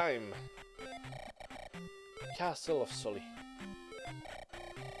right time. Castle of Sully.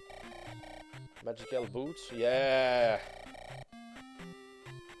 Magical boots. Yeah.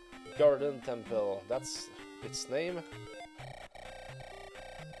 Garden Temple. That's its name.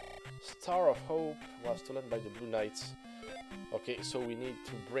 Star of Hope was stolen by the Blue Knights. Okay, so we need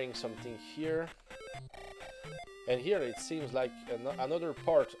to bring something here. And here it seems like another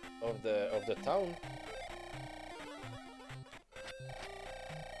part of the town.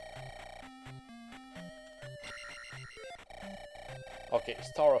 Okay,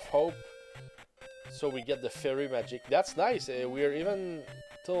 Star of Hope. So we get the fairy magic. That's nice. We're even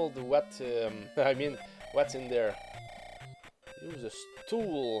told what I mean, what's in there. Use a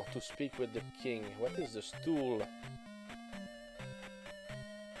stool to speak with the king. What is the stool?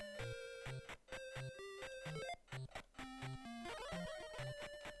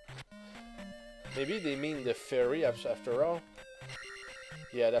 Maybe they mean the fairy after all.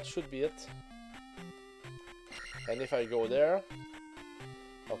 Yeah, that should be it. And if I go there...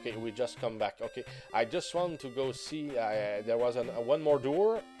 Okay, we just come back. Okay, I just want to go see... there was one more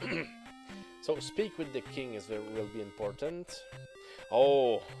door. So speak with the king will be important.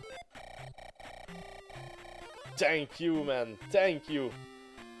 Oh. Thank you, man. Thank you.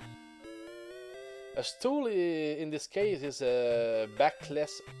 A stool in this case is a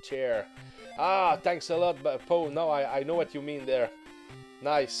backless chair. Ah, thanks a lot, Poe. Now I know what you mean there.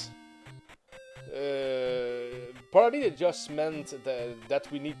 Nice. Probably it just meant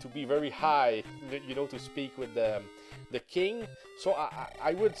that we need to be very high, you know, to speak with the king. So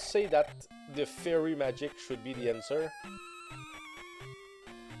I would say that the fairy magic should be the answer.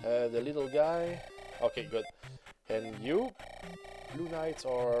 The little guy. Okay, good. And you? Blue Knights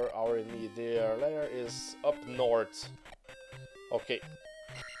are in their lair is up north. Okay.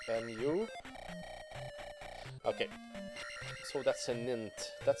 And you? Okay. So that's a hint.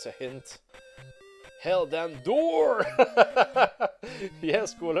 That's a hint. Hell damn door!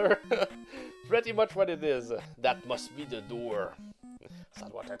 Yes, cooler. Pretty much what it is. That must be the door. Ça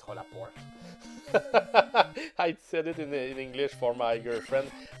doit être la porte. I said it in English for my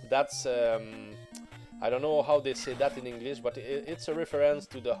girlfriend. That's I don't know how they say that in English, but it's a reference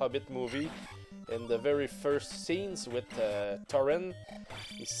to the Hobbit movie. In the very first scenes with Thorin,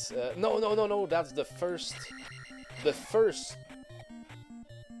 no, that's the first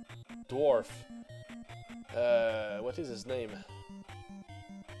dwarf. What is his name?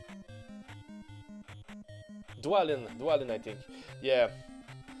 Dwalin, I think. Yeah.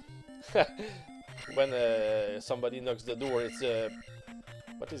 When somebody knocks the door, it's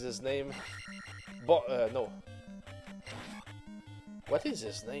what is his name? No. What is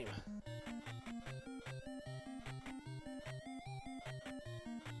his name?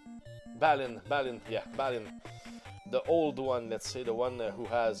 Balin, yeah, Balin. The old one, let's say, the one who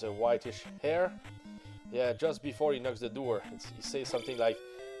has whitish hair. Yeah, just before he knocks the door, he says something like,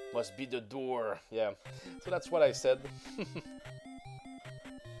 "Must be the door." Yeah, so that's what I said.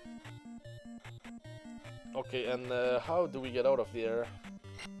 Okay, and how do we get out of there?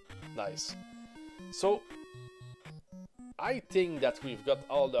 Nice. So, I think that we've got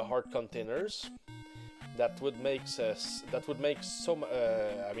all the heart containers. That would make so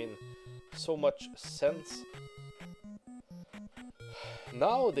much sense.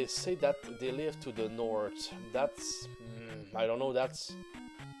 Now they say that they live to the north. That's I don't know. That's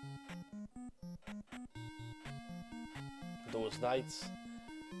those knights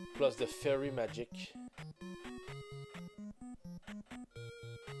plus the fairy magic.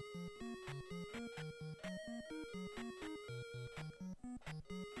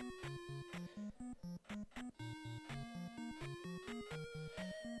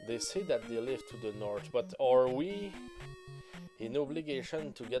 They say that they live to the north, but are we in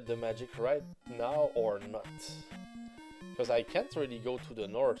obligation to get the magic right now or not? Because I can't really go to the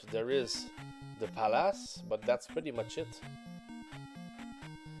north. There is the palace, but that's pretty much it.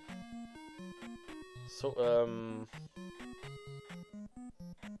 So,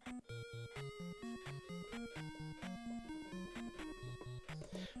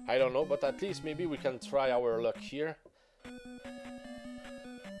 I don't know, but at least maybe we can try our luck here.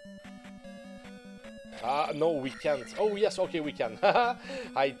 No, we can't. Oh, yes, okay, we can.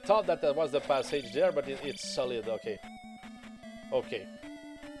 I thought that there was the passage there, but it's solid, okay. Okay.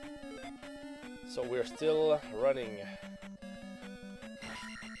 So we're still running.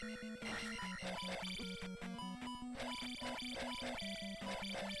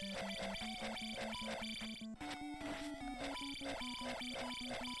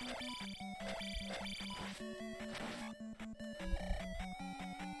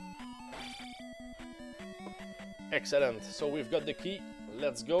 Excellent, so we've got the key,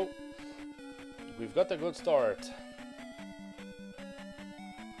 let's go. We've got a good start.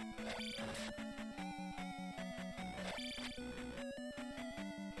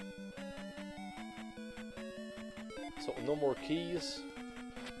 So no more keys.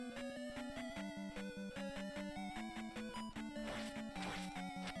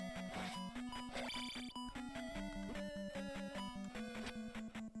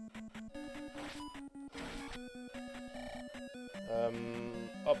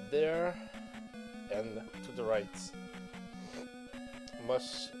 Up there and to the right.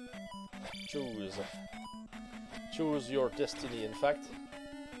 Must choose your destiny, in fact.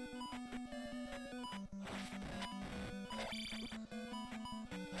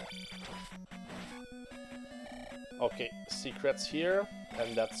 Okay, secrets here,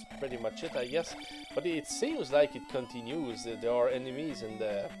 and that's pretty much it, I guess. But it seems like it continues. There are enemies in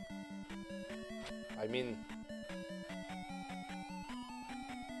the... I mean...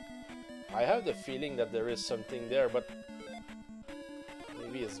 I have the feeling that there is something there, but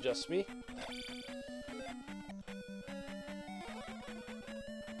maybe it's just me.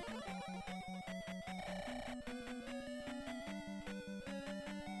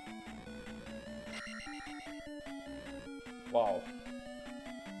 Wow.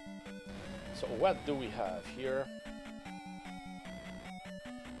 So what do we have here?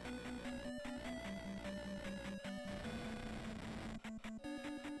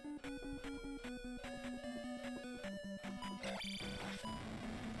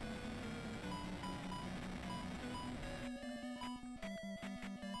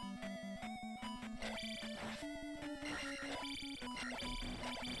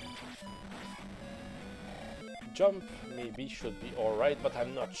 Jump maybe should be alright, but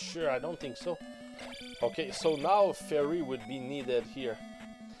I'm not sure. I don't think so. Okay, so now fairy would be needed here.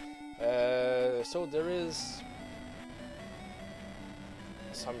 So there is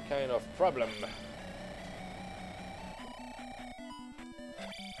some kind of problem.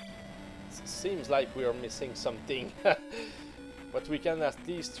 Seems like we are missing something. But we can at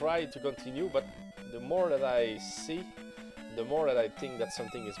least try to continue, but the more that I see, the more that I think that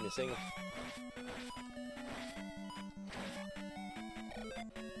something is missing.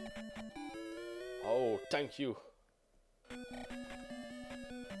 Oh, thank you.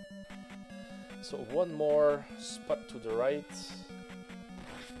 So one more spot to the right.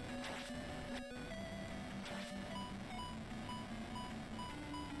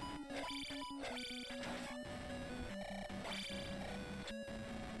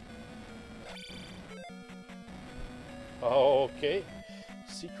 Okay,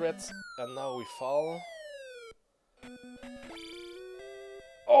 secrets, and now we fall.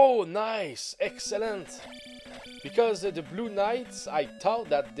 Oh, nice, excellent. Because the Blue Knights, I thought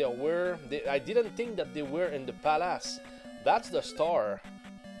that they were. I didn't think that they were in the palace. That's the star,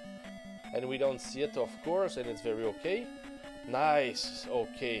 and we don't see it, of course, and it's very okay. Nice,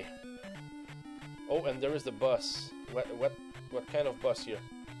 okay. Oh, and there is the boss. What kind of boss here?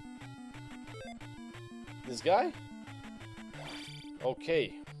 This guy?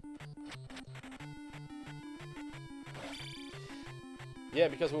 Okay. Yeah,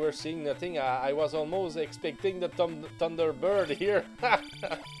 because we were seeing nothing, I was almost expecting the Thunderbird here.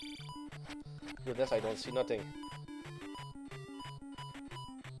 Goodness, I don't see nothing.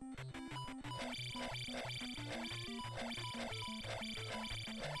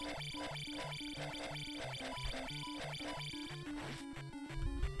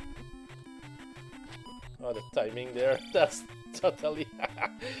 Oh, the timing there, that's totally...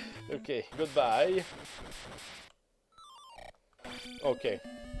 Okay, goodbye. Okay.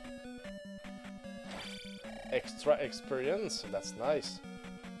 Extra experience, that's nice.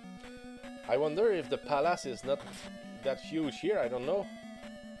 I wonder if the palace is not that huge here, I don't know.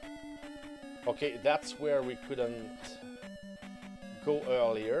 Okay, that's where we couldn't go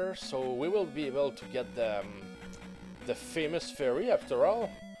earlier, so we will be able to get the famous ferry after all.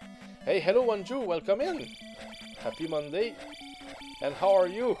 Hey, hello Wanju, welcome in! Happy Monday! And how are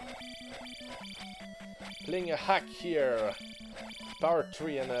you? Playing a hack here. Part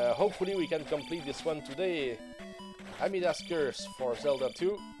 3, and hopefully we can complete this one today. Amida's Curse for Zelda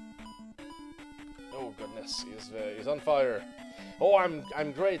 2. Oh goodness, he's on fire. Oh,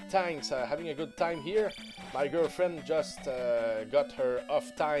 I'm great, thanks. Having a good time here. My girlfriend just got her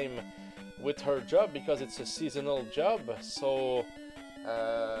off time with her job because it's a seasonal job. So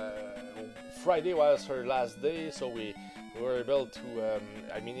Friday was her last day, so we were able to,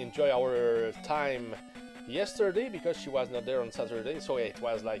 enjoy our time yesterday because she was not there on Saturday. So yeah, it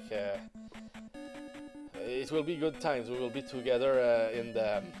was like it will be good times. We will be together in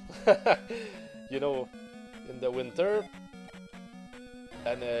the you know, in the winter,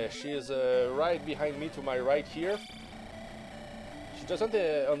 and she is right behind me to my right here. She doesn't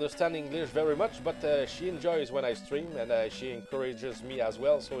understand English very much, but she enjoys when I stream, and she encourages me as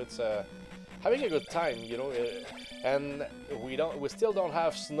well, so it's having a good time, you know. And we still don't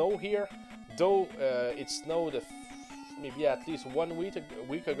have snow here, though it snowed maybe at least 1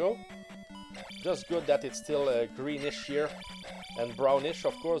 week ago. Just good that it's still greenish here and brownish,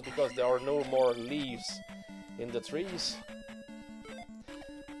 of course, because there are no more leaves in the trees.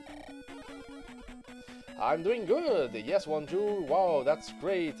 I'm doing good. Yes, Wanju. Wow, that's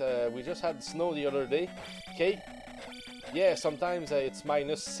great. We just had snow the other day. Okay. Yeah, sometimes it's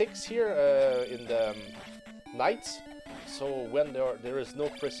 -6 here in the nights. So when there is no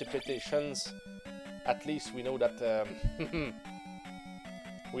precipitations, at least we know that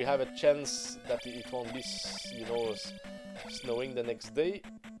we have a chance that it won't be, you know, snowing the next day.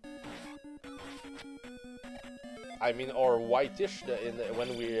 I mean, or whitish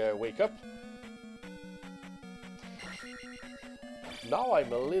when we wake up. Now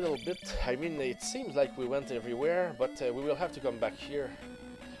I'm a little bit, I mean, it seems like we went everywhere, but we will have to come back here.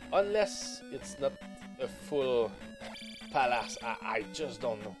 Unless it's not a full palace, I just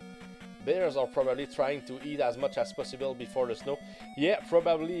don't know. Bears are probably trying to eat as much as possible before the snow. Yeah,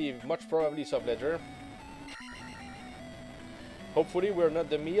 probably, much probably Subledger. Hopefully we're not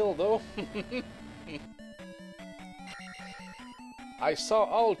the meal though. I saw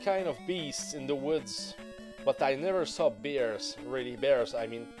all kind of beasts in the woods, but I never saw bears, really bears, I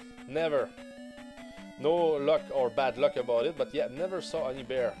mean, never. No luck or bad luck about it, but yeah, never saw any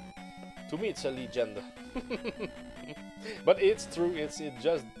bear. To me it's a legend. But it's true, it's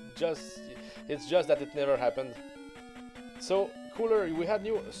just that it never happened. So, cooler, we had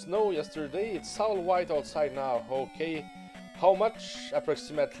new snow yesterday, it's all white outside now, okay. How much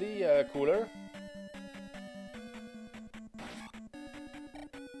approximately, cooler?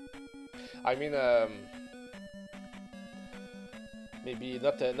 I mean, maybe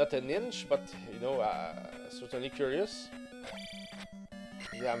not an inch, but you know, certainly curious.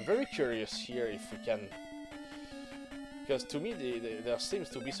 Yeah, I'm very curious here if we can... Because to me, there seems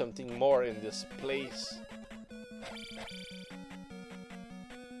to be something more in this place.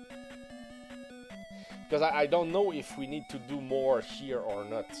 Because I don't know if we need to do more here or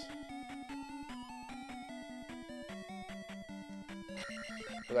not.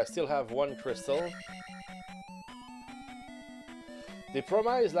 But I still have one crystal. They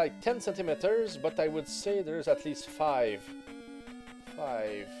promise like 10 centimeters, but I would say there's at least 5.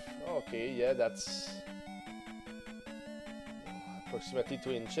 5. Okay, yeah, that's approximately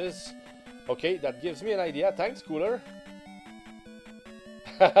 2 inches. Okay, that gives me an idea. Thanks, Cooler.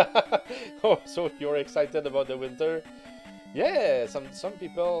 Oh, so you're excited about the winter? Yeah, some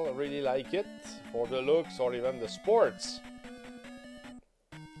people really like it for the looks or even the sports.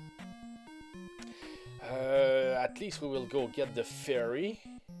 At least we will go get the fairy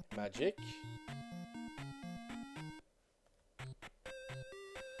magic.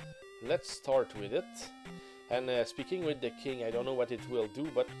 Let's start with it. And speaking with the king, I don't know what it will do,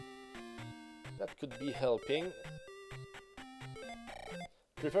 but that could be helping.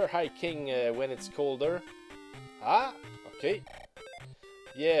 Prefer hiking when it's colder. Ah, okay.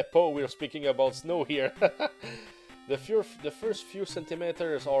 Yeah, Poe, we're speaking about snow here. The first few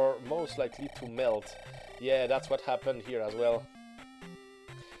centimeters are most likely to melt. Yeah, that's what happened here as well.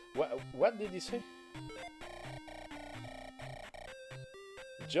 What did he say?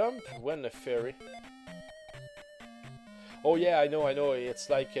 Jump when a fairy. Oh yeah, I know. It's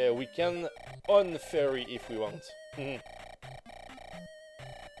like we can unfairy if we want.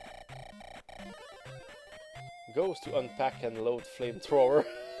 Goes to unpack and load flamethrower.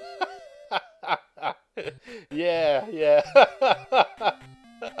 Yeah.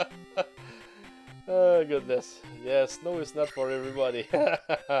 Oh goodness. Yeah, snow is not for everybody.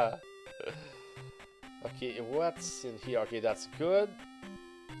 Okay, what's in here? Okay, that's good.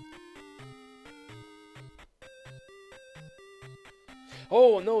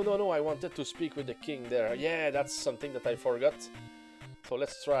 Oh, no, I wanted to speak with the king there. Yeah, that's something that I forgot. So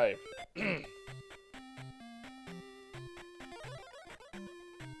let's try. Okay,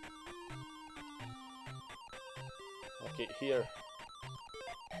 here.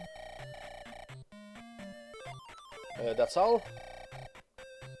 That's all.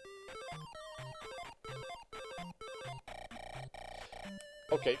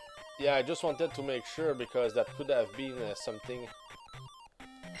 Okay. Yeah, I just wanted to make sure because that could have been something...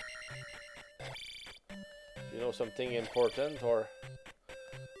 You know, something important or...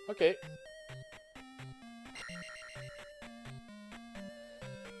 Okay.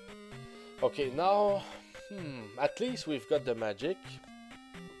 Okay, now... at least we've got the magic.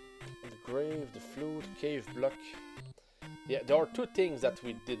 The grave, the flute, cave block. Yeah, there are 2 things that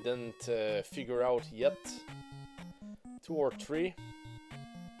we didn't figure out yet. 2 or 3.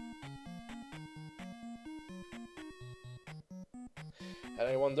 And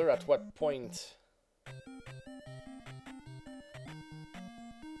I wonder at what point...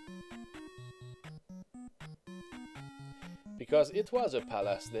 Because it was a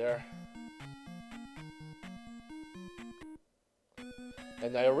palace there.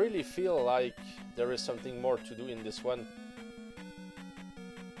 And I really feel like there is something more to do in this one.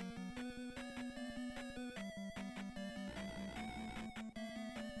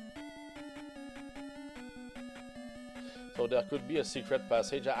 So there could be a secret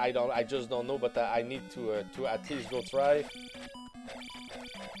passage. I just don't know, but I need to at least go try.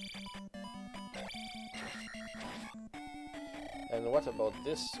 And what about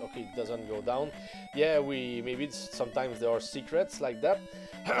this? Okay, it doesn't go down. Yeah, maybe sometimes there are secrets like that.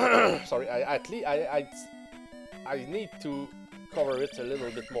 Sorry, I need to cover it a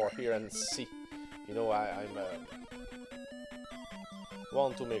little bit more here and see. You know, I'm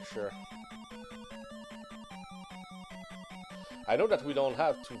want to make sure. I know that we don't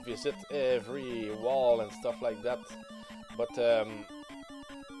have to visit every wall and stuff like that, but a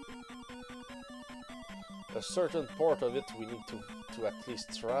certain part of it we need to at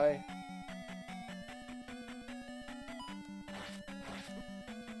least try.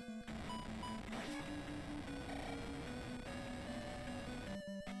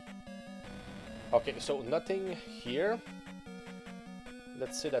 Okay, so nothing here.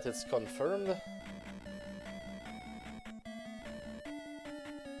 Let's say that it's confirmed.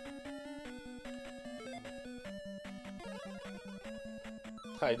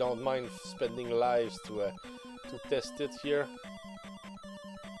 I don't mind spending lives to test it here.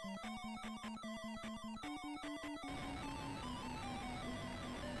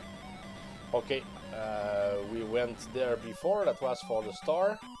 Okay, we went there before, that was for the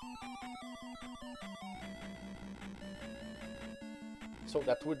star. So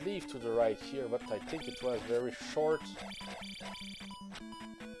that would lead to the right here, but I think it was very short.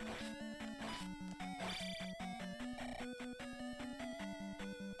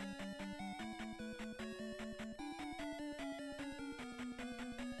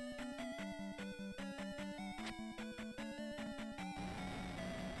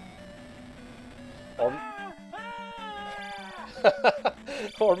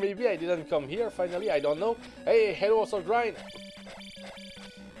 Or maybe I didn't come here finally, I don't know. Hey, hello, so grind.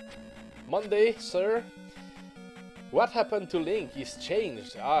 Monday, sir. What happened to Link? He's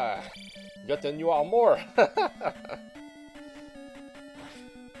changed. Ah, got a new armor.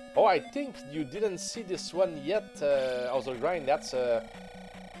 Oh, I think you didn't see this one yet, also grind. That's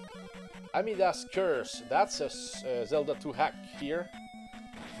Amida's Curse. That's a Zelda 2 hack here.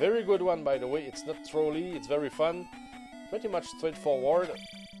 Very good one, by the way. It's not trolly, it's very fun. Pretty much straightforward.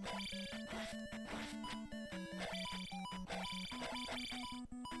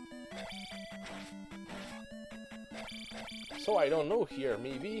 So I don't know here,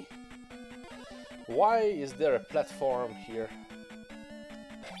 maybe. Why is there a platform here?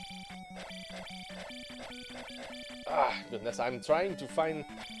 Ah, goodness, I'm trying to find...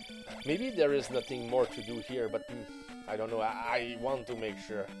 Maybe there is nothing more to do here, but I don't know. I want to make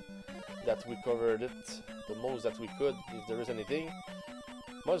sure that we covered it the most that we could, if there is anything.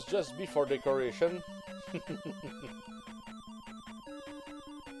 Must just be for decoration.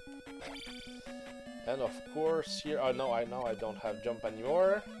 And of course here, oh no, I don't have jump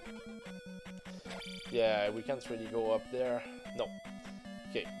anymore. Yeah, we can't really go up there. No.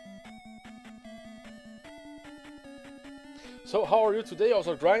 Okay. So how are you today,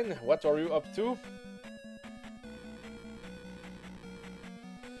 also grind? What are you up to?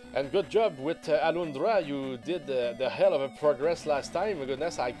 And good job with Alundra, you did the hell of a progress last time. My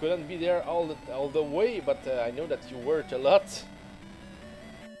goodness, I couldn't be there all the way, but I know that you worked a lot.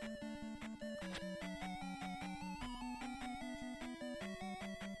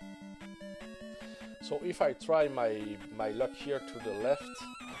 So if I try my luck here to the left.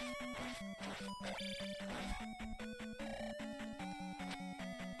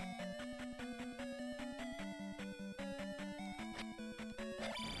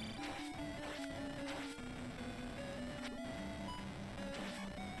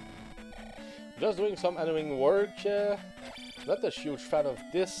 Just doing some annoying work. Not a huge fan of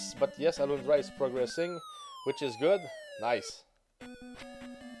this, but yes, Alundra is progressing, which is good. Nice.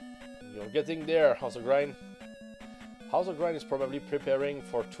 You're getting there, House of Grind. House of Grind is probably preparing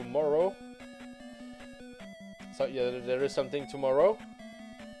for tomorrow. So yeah, there is something tomorrow.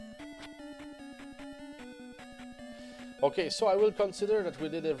 Okay, so I will consider that we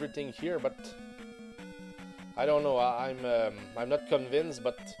did everything here, but I don't know. I'm not convinced,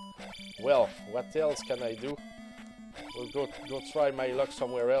 but well, what else can I do? We'll go try my luck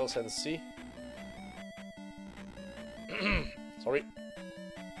somewhere else and see. Sorry.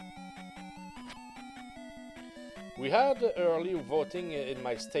 We had early voting in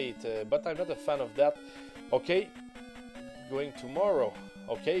my state, but I'm not a fan of that. Okay, going tomorrow.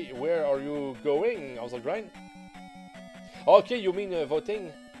 Okay, where are you going, House of Grind? Okay, you mean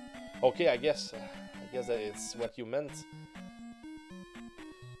voting? Okay, I guess that it's what you meant.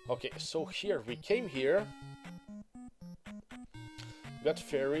 Okay, so here, we came here. Got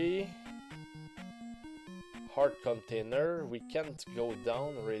ferry. Hard container. We can't go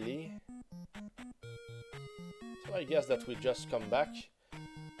down, really. So I guess that we just come back.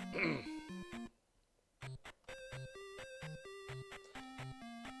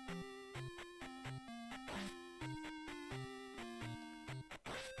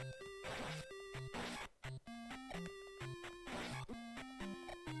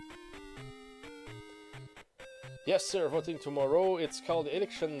 Yes, sir, voting tomorrow. It's called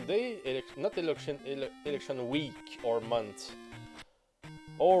election day, not election week or month.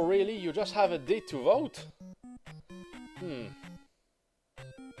 Oh, really? You just have a day to vote?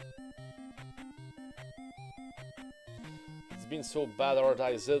 It's been so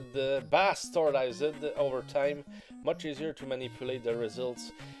bastardized over time. Much easier to manipulate the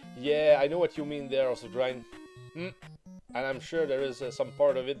results. Yeah, I know what you mean there, also grind. And I'm sure there is some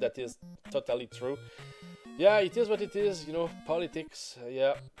part of it that is totally true. Yeah, it is what it is, you know, politics,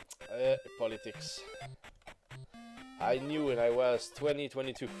 yeah, politics. I knew when I was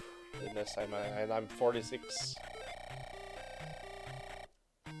 22, goodness, and I'm 46.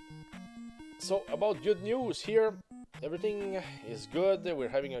 So, about good news here, everything is good, we're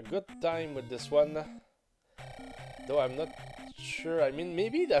having a good time with this one. Though I'm not sure, I mean,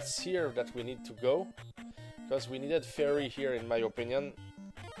 maybe that's here that we need to go, because we needed ferry here in my opinion.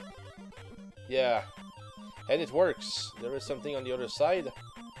 Yeah. And it works. There is something on the other side.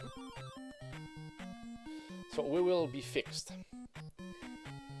 So we will be fixed.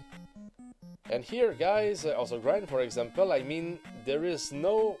 And here, guys, also grind, for example, I mean, there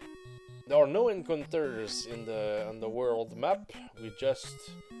are no encounters on the world map. We just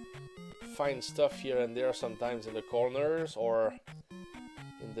find stuff here and there, sometimes in the corners or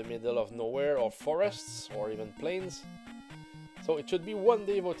in the middle of nowhere, or forests, or even plains. So it should be one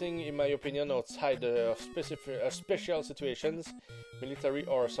day voting, in my opinion, outside of special situations, military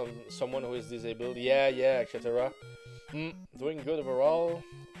or someone who is disabled. Yeah, etc. Doing good overall.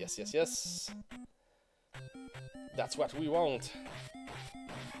 Yes. That's what we want.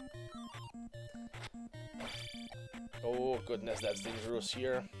 Oh goodness, that's dangerous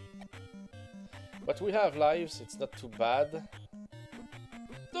here. But we have lives, it's not too bad.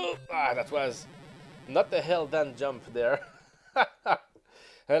 Oh, that was not a hell done jump there.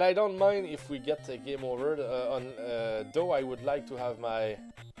 And I don't mind if we get a game over. Though I would like to have my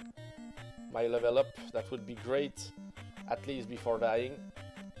level up. That would be great, at least before dying.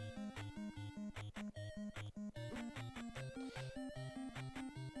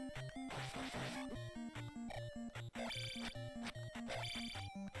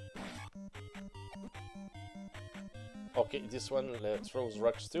 Okay, this one throws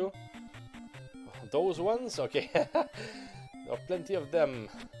rocks too. Those ones? Okay. There are plenty of them.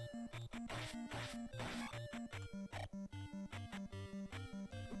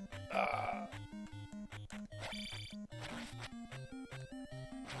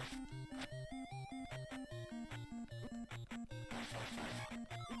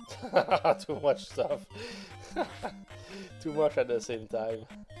 Too much stuff. Too much at the same time.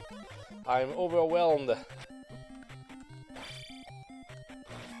 I'm overwhelmed.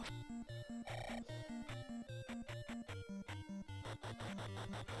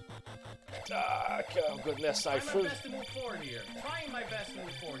 Oh goodness, I feel... Trying my best to move forward here. Trying my best to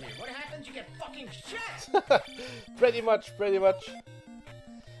move forward here. What happens? You get fucking shit! Pretty much.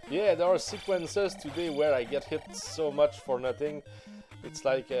 Yeah, there are sequences today where I get hit so much for nothing. It's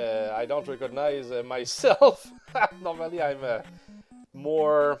like I don't recognize myself. Normally I'm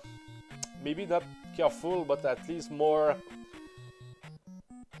more... maybe not careful, but at least more...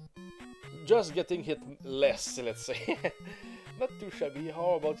 just getting hit less, let's say. Not too shabby.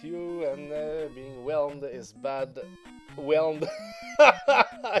 How about you? And being whelmed is bad. Whelmed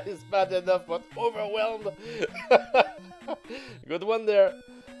is bad enough, but overwhelmed. Good one there.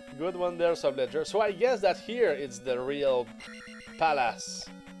 Good one there, Subledger. So I guess that here it's the real palace.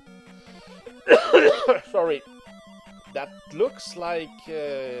 Sorry. That looks like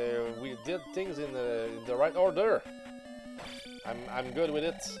we did things in the right order. I'm good with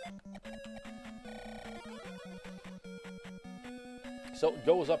it. So it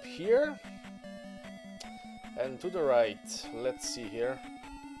goes up here and to the right. Let's see here.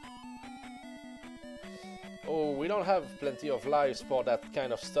 Oh, we don't have plenty of lives for that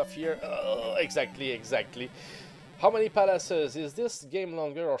kind of stuff here. Exactly. How many palaces? Is this game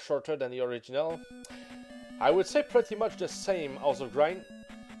longer or shorter than the original? I would say pretty much the same. Also grind.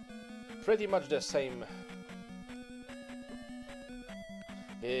 Pretty much the same.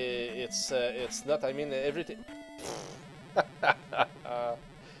 It's not. I mean everything.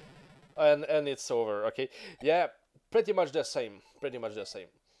 And it's over. Okay, yeah, pretty much the same.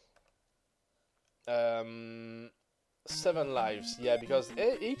 7 lives. Yeah, because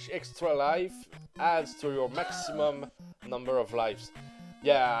each extra life adds to your maximum number of lives.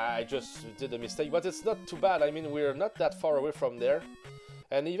 Yeah, I just did a mistake, but it's not too bad. I mean, we're not that far away from there,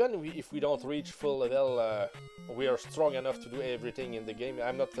 and even if we don't reach full level, we are strong enough to do everything in the game.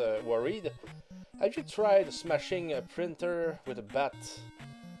 I'm not worried. Have you tried smashing a printer with a bat?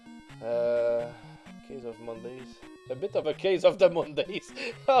 Case of Mondays. A bit of a case of the Mondays.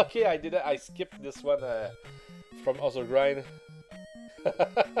 Okay, I did it. I skipped this one from Other Grind.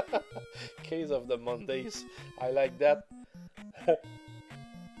 Case of the Mondays. I like that.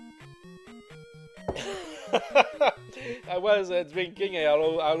 I was drinking. I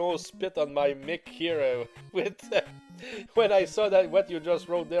almost spit on my mic here with. When I saw that what you just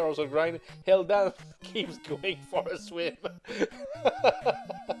wrote there, also grind, held down, keeps going for a swim.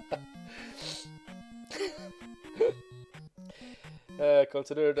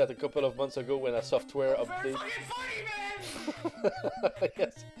 Consider that a couple of months ago when a software update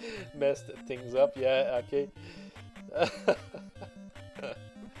yes, messed things up. Yeah, okay.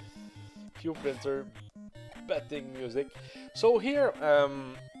 Q printer, betting music. So here,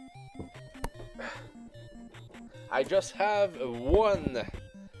 I just have one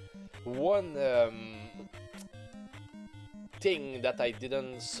thing that I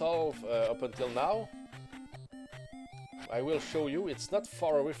didn't solve up until now. I will show you. It's not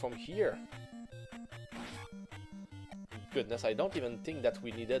far away from here. Goodness, I don't even think that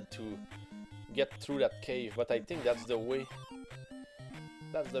we needed to get through that cave, but I think that's the way.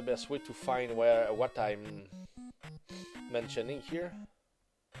 That's the best way to find what I'm mentioning here.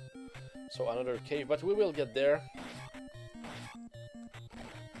 So another cave, but we will get there.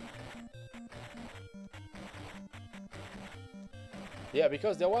 Yeah,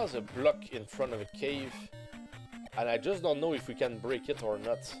 because there was a block in front of a cave, and I just don't know if we can break it or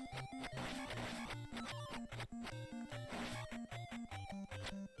not.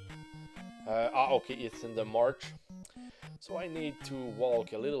 Okay, it's in the march. So I need to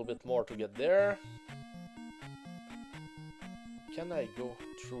walk a little bit more to get there. Can I go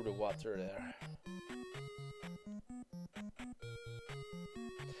through the water there?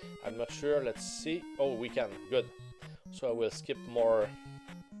 I'm not sure, let's see. Oh, we can, good. So I will skip more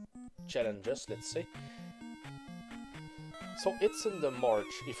challenges, let's say. So it's in the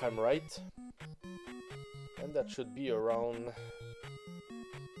march, if I'm right. And that should be around...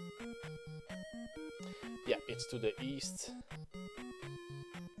 Yeah, it's to the east.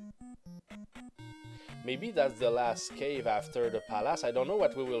 Maybe that's the last cave after the palace. I don't know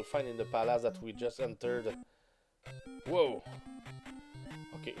what we will find in the palace that we just entered. Whoa!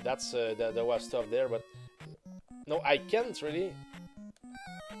 Okay, that's there was stuff there, but no, I can't really.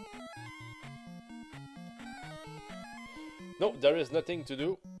 No, there is nothing to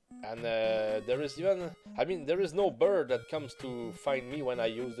do, and there is even. I mean, there is no bird that comes to find me when I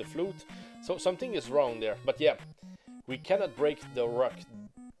use the flute. So something is wrong there. But yeah, we cannot break the rock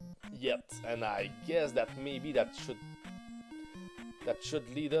yet, and I guess that maybe that should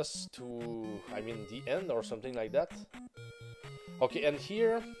lead us to, I mean, the end or something like that. Okay, and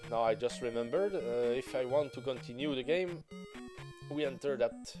here, now I just remembered, if I want to continue the game, we enter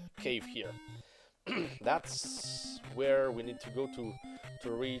that cave here. That's where we need to go to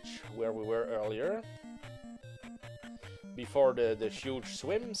reach where we were earlier. Before the huge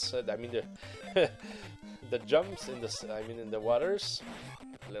swims, I mean the the jumps in the waters.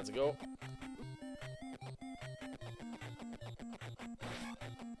 Let's go.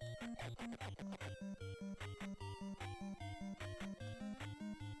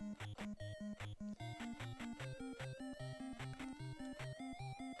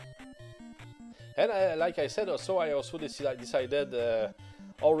 And like I said, also I also decided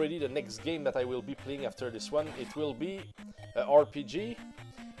already the next game that I will be playing after this one. It will be a RPG,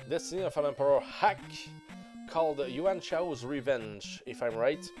 Destiny of an Emperor hack, called Yuan Shao's Revenge, if I'm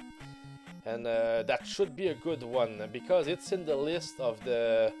right. And that should be a good one, because it's in the list of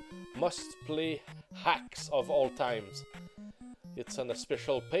the must-play hacks of all times. It's on a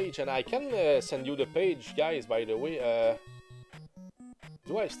special page, and I can send you the page, guys, by the way.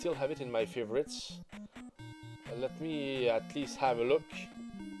 Do I still have it in my favorites? Let me at least have a look.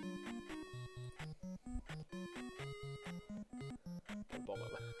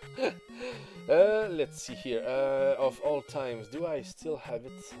 Let's see here. Of all times, do I still have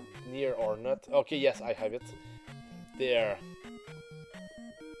it near or not? Okay, yes, I have it. There.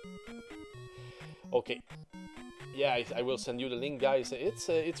 Okay. Yeah, I will send you the link, guys.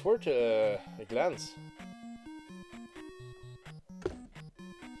 It's worth a glance.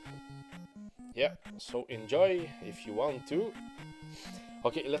 Yeah, so enjoy if you want to.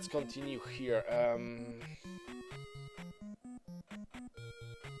 Okay, let's continue here.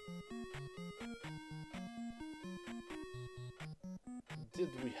 Did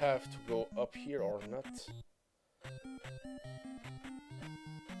we have to go up here or not?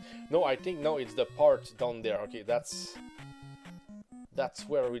 No, I think no, it's the part down there. Okay, that's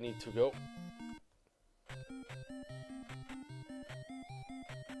where we need to go.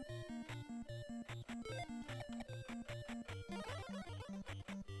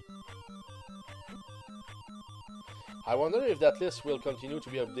 I wonder if that list will continue to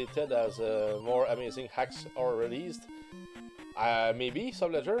be updated as more amazing hacks are released. Maybe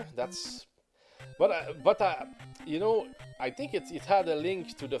Subledger. That's, but you know, I think it had a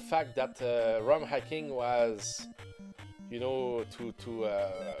link to the fact that ROM hacking was, you know, to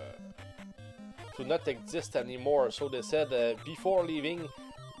not exist anymore. So they said before leaving,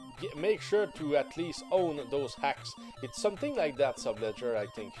 make sure to at least own those hacks. It's something like that, Subledger, I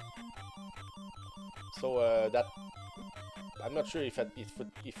think. So that. I'm not sure if it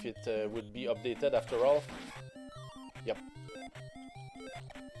would be updated after all. Yep.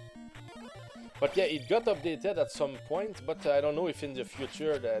 But yeah, it got updated at some point, but I don't know if in the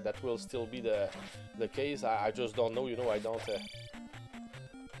future that will still be the case. I just don't know, you know, I don't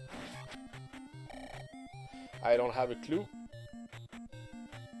have a clue.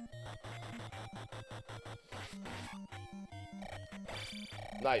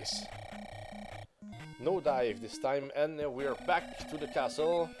 Nice. No dive this time, and we're back to the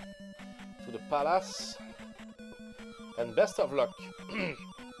castle, to the palace, and best of luck.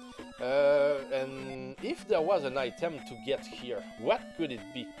 And if there was an item to get here, what could it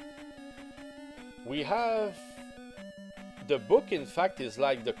be? We have... The book, in fact, is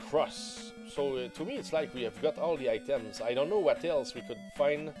like the cross. So to me, it's like we have got all the items. I don't know what else we could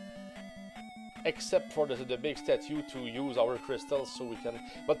find, except for the big statue to use our crystals so we can...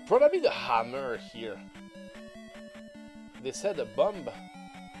 But probably the hammer here. They said a bomb,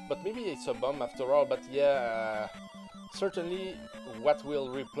 but maybe it's a bomb after all. But yeah, certainly what will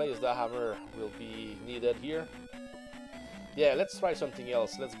replace the hammer will be needed here. Yeah, let's try something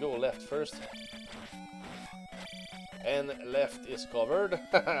else. Let's go left first. And left is covered.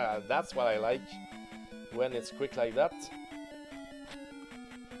 That's what I like when it's quick like that.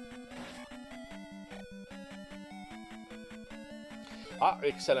 Ah,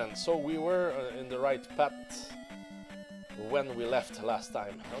 excellent. So we were in the right path when we left last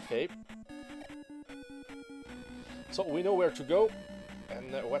time. Okay. So we know where to go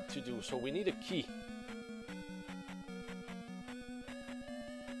and what to do. So we need a key.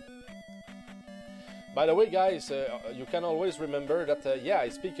 By the way, guys, you can always remember that, yeah, I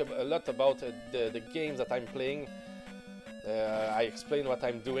speak a lot about the games that I'm playing. I explain what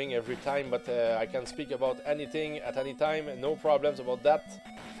I'm doing every time, but I can speak about anything at any time, no problems about that.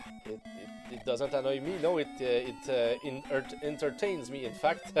 It doesn't annoy me, no, it entertains me, in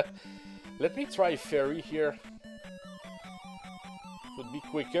fact. Let me try ferry here. Would be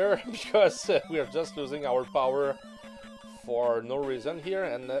quicker, because we are just losing our power for no reason here,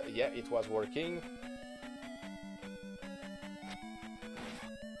 and yeah, it was working.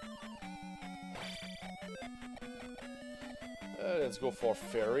 Let's go for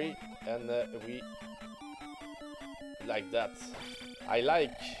ferry, and we like that. I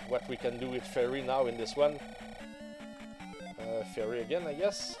like what we can do with ferry now in this one. Ferry again, I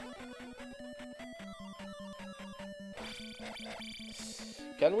guess.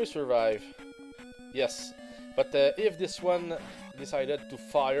 Can we survive? Yes, but if this one decided to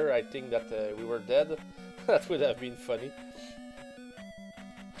fire, I think that we were dead. That would have been funny.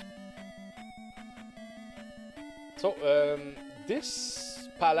 So, this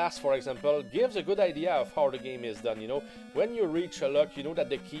palace, for example, gives a good idea of how the game is done, you know. When you reach a lock, you know that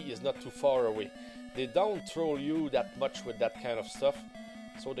the key is not too far away. They don't troll you that much with that kind of stuff.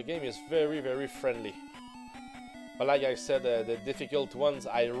 So the game is very, very friendly. But like I said, the difficult ones,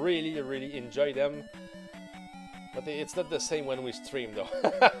 I really, really enjoy them. But it's not the same when we stream, though.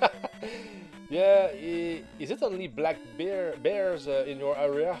 Yeah, is it only black bears in your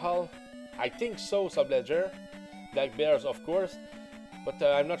area, Hal? I think so, Subledger. Black bears, of course, but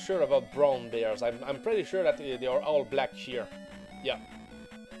I'm not sure about brown bears. I'm pretty sure that they are all black here. Yeah.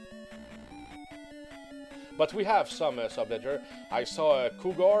 But we have some Subledger. I saw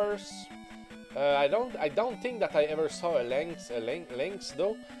cougars. I don't think that I ever saw a lynx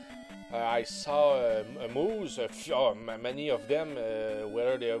though. I saw a moose. Many of them,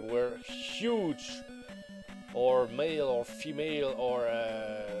 whether they were huge, or male or female or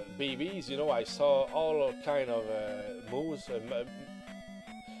babies, you know. I saw all kind of moose.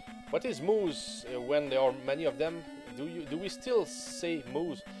 What is moose when there are many of them? Do we still say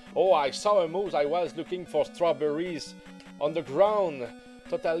moose? Oh, I saw a moose. I was looking for strawberries on the ground,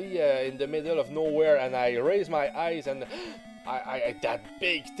 totally in the middle of nowhere, and I raised my eyes, and I that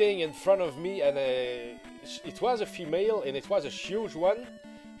big thing in front of me, and it was a female, and it was a huge one.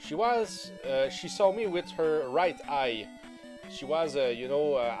 She saw me with her right eye. She was, you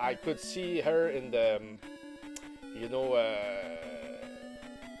know, I could see her in the, you know,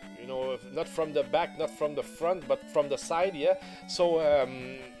 not from the back, not from the front, but from the side, yeah. So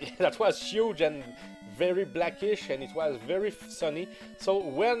that was huge and very blackish, and it was very sunny. So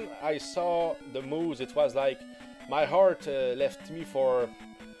when I saw the moose, it was like my heart left me for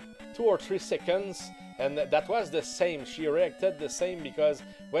 2 or 3 seconds. And that was the same. She reacted the same, because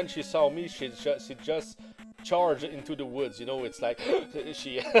when she saw me, she just charged into the woods. You know, it's like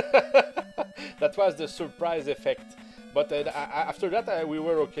she. That was the surprise effect. But after that, we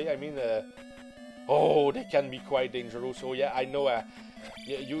were okay. I mean, oh, they can be quite dangerous. So yeah, I know.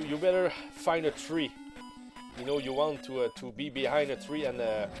 You better find a tree. You know, you want to be behind a tree and.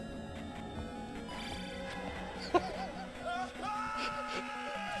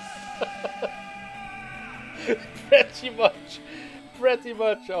 Pretty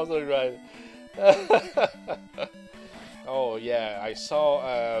much, also right. Oh yeah, I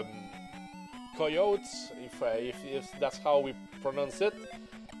saw coyotes, if that's how we pronounce it.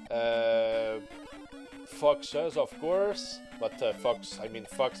 foxes, of course, but fox, I mean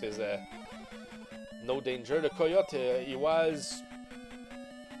fox is no danger. The coyote, he was...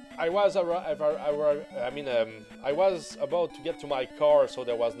 I was about to get to my car, so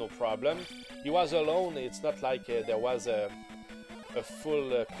there was no problem. He was alone. It's not like there was a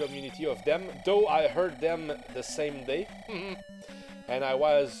full community of them, though I heard them the same day. And I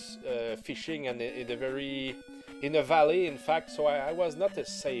was fishing and in a valley, in fact, so I was not as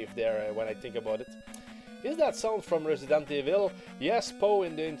safe there when I think about it. Is that sound from Resident Evil? Yes, Poe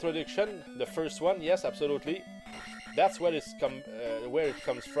in the introduction, the first one, yes, absolutely. That's where it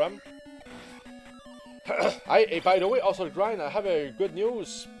comes from. By the way, also Grind, I have a good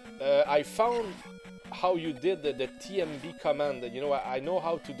news. I found how you did the TMB command. You know, I know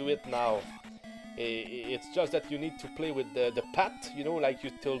how to do it now. It's just that you need to play with the pat, you know, like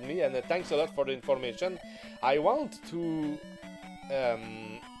you told me, and thanks a lot for the information. I want to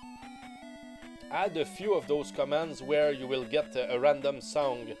add a few of those commands where you will get a random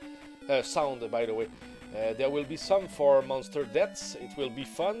sound, by the way. There will be some for monster deaths. It will be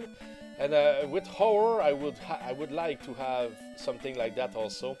fun, and with horror, I would like to have something like that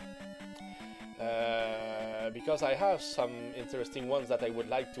also, because I have some interesting ones that I would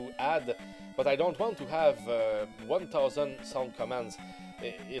like to add, but I don't want to have 1000 sound commands.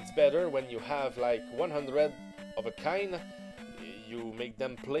 It's better when you have like 100 of a kind. You make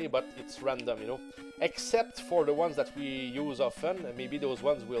them play, but it's random, you know. Except for the ones that we use often, maybe those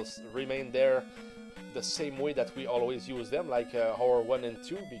ones will remain there the same way that we always use them, like Horror 1 and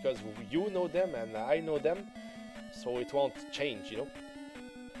 2, because you know them and I know them, so it won't change, you know.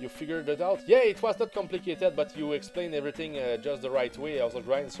 You figured it out? Yeah, it was not complicated, but you explained everything just the right way, also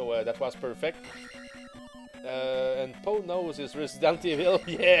Grind, so that was perfect. And Poe knows his Resident Evil.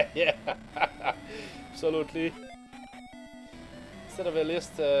 Yeah, absolutely. Instead of a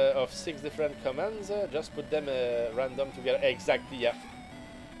list of 6 different commands, just put them random together. Exactly, yeah.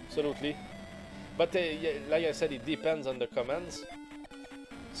 Absolutely. But yeah, like I said, it depends on the commands.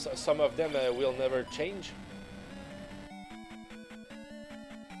 So, some of them will never change.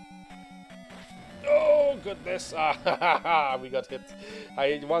 Oh, goodness! We got hit.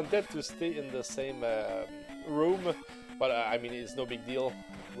 I wanted to stay in the same room, but I mean, it's no big deal.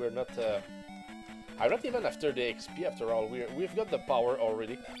 We're not... I'm not even after the XP after all. We've got the power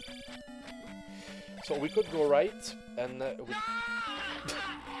already. So we could go right and...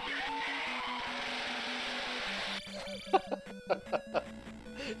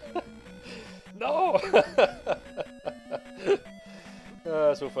 No!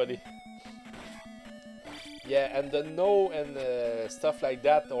 So funny. Yeah, and the no and stuff like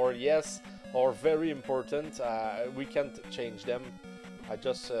that, or yes, are very important. We can't change them. I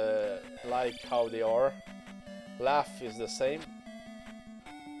just like how they are. Laugh is the same.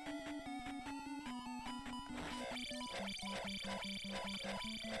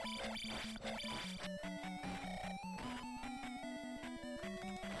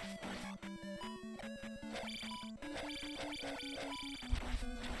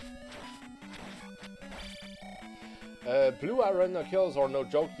 Blue iron knuckles are no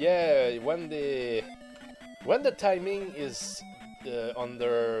joke. Yeah, when the timing is on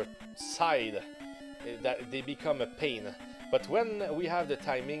their side, that they become a pain. But when we have the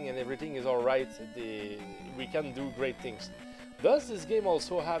timing and everything is alright, we can do great things. Does this game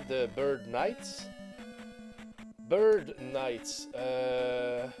also have the bird knights? Bird knights.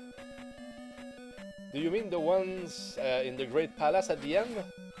 Do you mean the ones in the Great Palace at the end?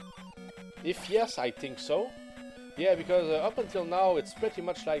 If yes, I think so. Yeah, because up until now it's pretty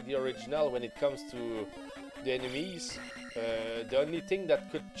much like the original when it comes to the enemies. The only thing that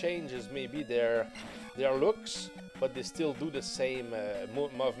could change is maybe their looks, but they still do the same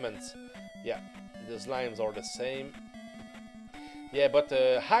movements. Yeah, the slimes are the same. Yeah, but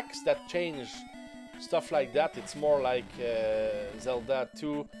hacks that change stuff like that, it's more like Zelda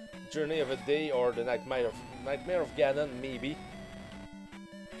 2, Journey of a Day, or the Nightmare of Ganon, maybe,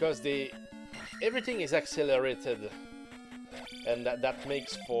 because everything is accelerated, and that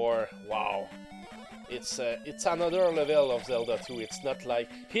makes for wow. It's another level of Zelda 2. It's not like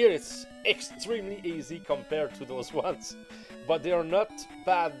here. It's extremely easy compared to those ones, but they are not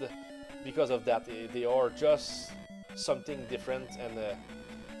bad because of that. They are just something different, and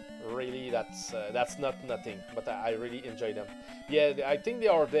really that's not nothing. But I really enjoy them. Yeah, I think they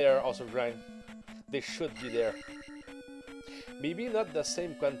are there also, Grind. They should be there. Maybe not the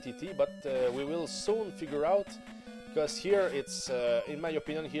same quantity, but we will soon figure out. Because here it's, in my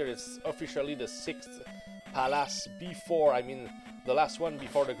opinion, here it's officially the 6th palace before, I mean, the last one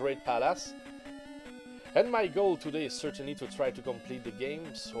before the Great Palace. And my goal today is certainly to try to complete the game,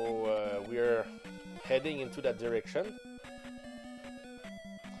 so we're heading into that direction.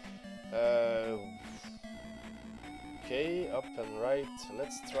 Okay, up and right.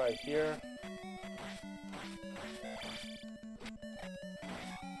 Let's try here.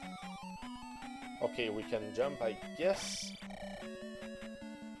 Okay, we can jump, I guess.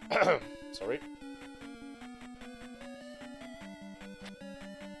 Sorry.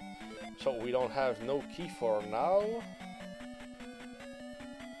 So we don't have no key for now.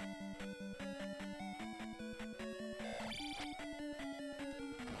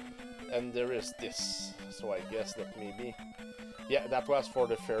 And there is this, so I guess that maybe... Yeah, that was for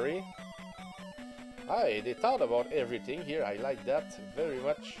the ferry. Aye, they thought about everything here, I like that very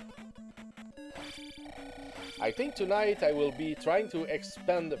much. I think tonight I will be trying to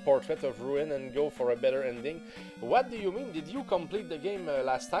expand the Portrait of Ruin and go for a better ending. What do you mean? Did you complete the game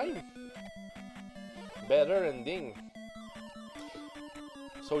last time? Better ending.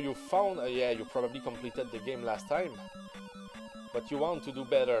 So you found... yeah, you probably completed the game last time. But you want to do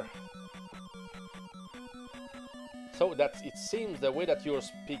better. So that it seems the way that you're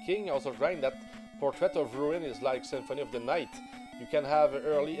speaking, also trying that Portrait of Ruin is like Symphony of the Night. You can have an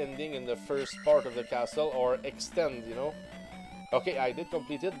early ending in the first part of the castle or extend, you know. Okay, I did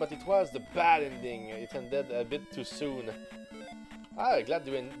complete it, but it was the bad ending. It ended a bit too soon. Ah, glad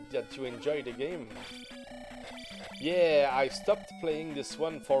that you enjoyed the game. Yeah, I stopped playing this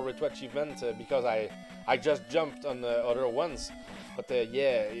one for Retro Achievement because I just jumped on other ones. But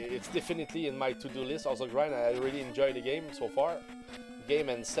yeah, it's definitely in my to-do list. Also grind, I really enjoy the game so far. Game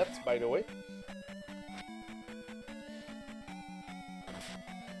and set, by the way.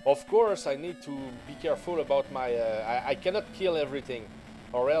 Of course, I need to be careful about my... I cannot kill everything,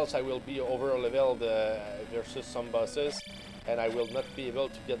 or else I will be over-leveled versus some bosses, and I will not be able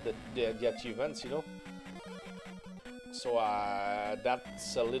to get the achievements, you know. So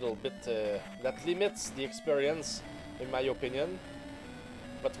that's a little bit... that limits the experience, in my opinion.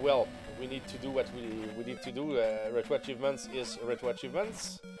 But well, we need to do what we need to do. Retro Achievements is Retro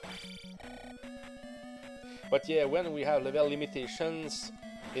Achievements. But yeah, when we have level limitations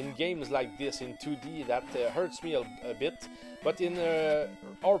in games like this in 2D, that hurts me a bit. But in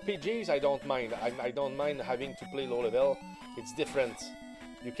RPGs, I don't mind. I don't mind having to play low level. It's different.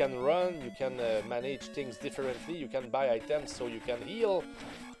 You can run, you can manage things differently, you can buy items so you can heal.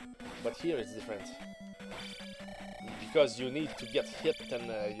 But here it's different. Because you need to get hit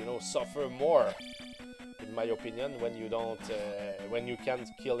and you know, suffer more, in my opinion, when you don't, when you can't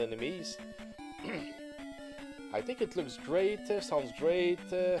kill enemies. I think it looks great, sounds great,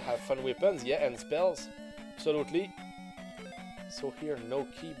 have fun weapons, yeah, and spells, absolutely. So here, no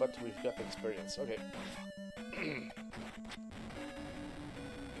key, but we've got experience, okay.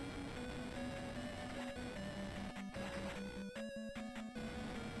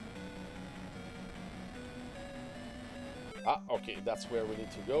 Ah, okay, that's where we need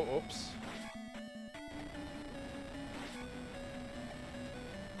to go. Oops.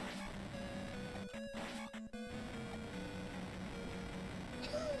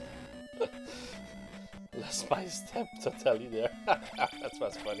 Lost my step totally there. That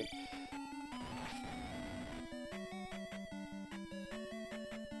was funny.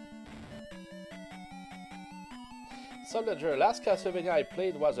 Zelda, last Castlevania I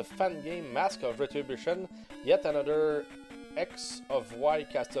played was a fan game, Mask of Retribution, yet another X of Y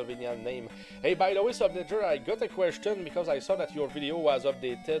Castlevania name. Hey, by the way, Subledger, I got a question because I saw that your video was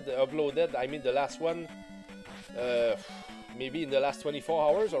uploaded, I mean the last one, maybe in the last 24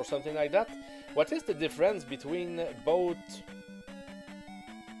 hours or something like that. What is the difference between both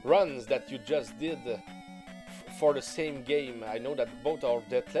runs that you just did for the same game? I know that both are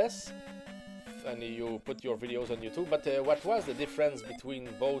deathless, and you put your videos on YouTube, but what was the difference between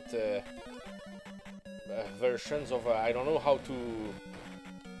both versions of... I don't know how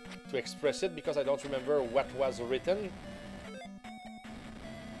to express it because I don't remember what was written.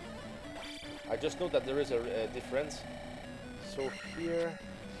 I just know that there is a difference. So here,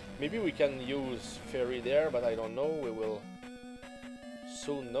 maybe we can use ferry there, but I don't know. We will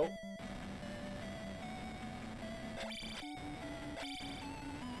soon know.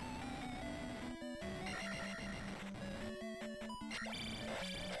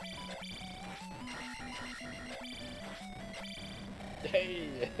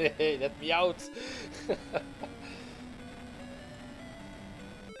 Hey, let me out!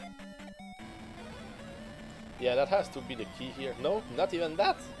 Yeah, that has to be the key here. No, not even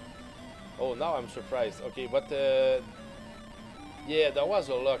that? Oh, now I'm surprised. Okay, but yeah, there was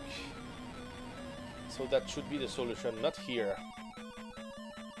a lock. So that should be the solution, not here.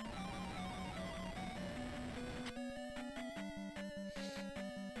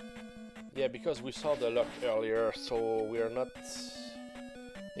 Yeah, because we saw the luck earlier, so we are not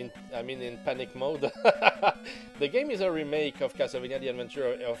in panic mode. The game is a remake of Castlevania The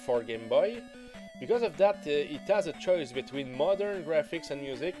Adventure for Game Boy. Because of that, it has a choice between modern graphics and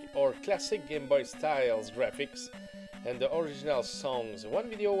music or classic Game Boy styles graphics and the original songs. One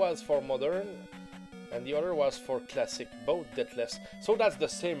video was for modern and the other was for classic, both deathless. So that's the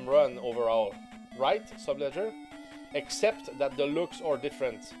same run overall, right, Subledger? Except that the looks are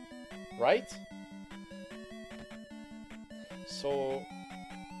different, right? So,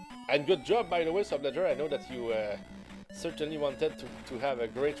 and good job, by the way, Subledger. I know that you certainly wanted to have a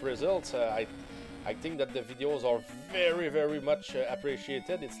great result. I think that the videos are very, very much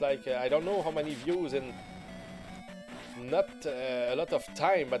appreciated. It's like, I don't know how many views in not a lot of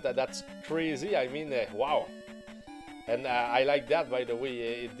time, but that's crazy. I mean, wow. And I like that, by the way.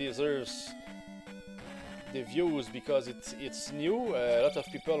 It deserves the views because it's new. A lot of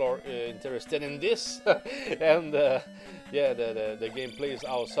people are interested in this. And yeah, the gameplay is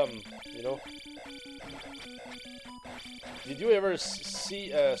awesome, you know. Did you ever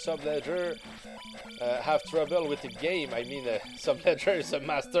see Subledger have trouble with the game? I mean, Subledger is a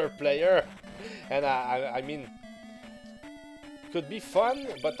master player, and I mean, could be fun,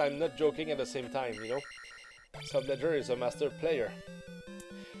 but I'm not joking at the same time, you know. Subledger is a master player.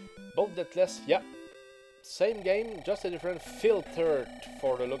 Both deathless, yeah. Same game, just a different filter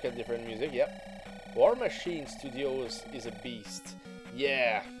for the look and different music, yeah. War Machine Studios is a beast,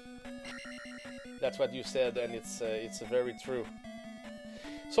 yeah. That's what you said, and it's very true.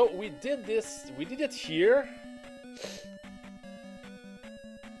 So we did this, we did it here,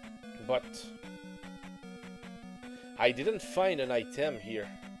 but I didn't find an item here.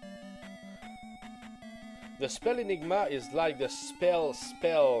 The spell enigma is like the spell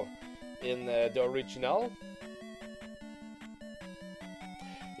in the original.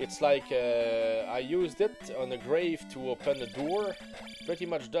 It's like I used it on a grave to open a door. Pretty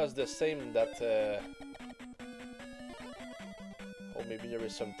much does the same that... oh, maybe there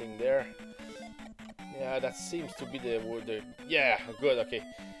is something there. Yeah, that seems to be the yeah, good, okay.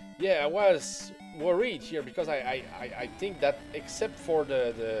 Yeah, I was worried here because I think that except for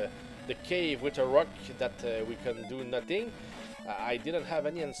the cave with a rock that we can do nothing, I didn't have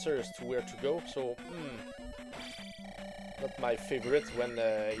any answers to where to go, so not my favorite when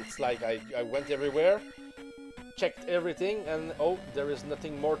it's like I went everywhere, checked everything, and oh, there is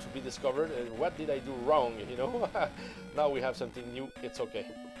nothing more to be discovered. What did I do wrong, you know? Now we have something new, it's okay.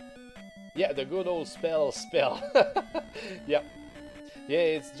 Yeah, the good old spell. Yeah.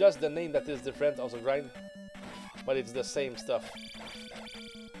 Yeah, it's just the name that is different, also grind, but it's the same stuff.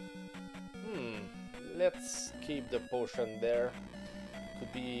 Let's keep the potion there.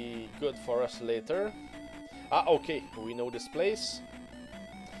 Could be good for us later. Ah, okay, we know this place.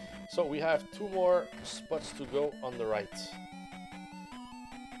 So we have 2 more spots to go on the right.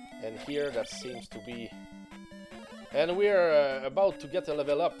 And here that seems to be... And we're about to get a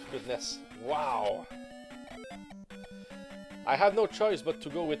level up, goodness. Wow! I have no choice but to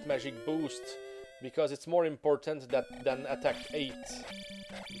go with Magic Boost, because it's more important than Attack 8.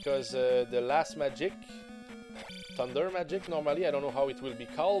 Because the last magic, Thunder Magic normally, I don't know how it will be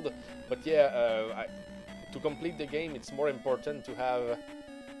called, but yeah, to complete the game it's more important to have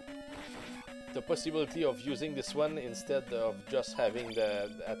the possibility of using this one instead of just having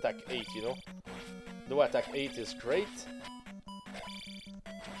the Attack 8, you know? Though Attack 8 is great.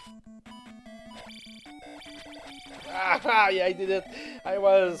 Ah, yeah, I did it! I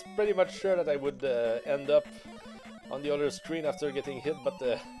was pretty much sure that I would end up on the other screen after getting hit, but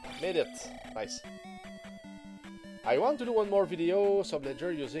made it. Nice. I want to do one more video,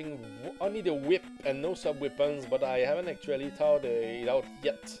 Subledger, using only the whip and no sub-weapons, but I haven't actually thought it out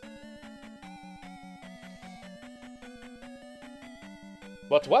yet.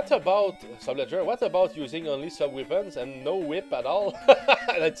 But what about, Subledger, what about using only sub-weapons and no whip at all?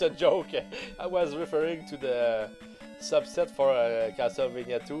 That's a joke. I was referring to the subset for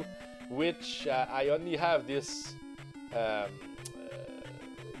Castlevania 2, which I only have this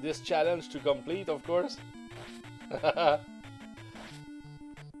this challenge to complete, of course.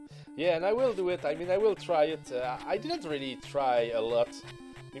 Yeah, and I will do it. I mean, I will try it. I didn't really try a lot.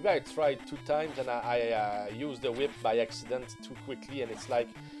 Maybe I tried 2 times and I used the whip by accident too quickly, and it's like,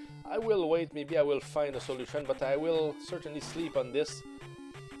 I will wait, maybe I will find a solution, but I will certainly sleep on this.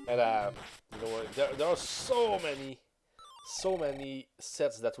 And you know, there are so many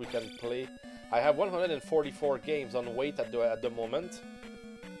sets that we can play. I have 144 games on wait at the moment,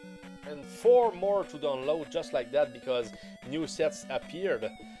 and 4 more to download just like that, because new sets appeared,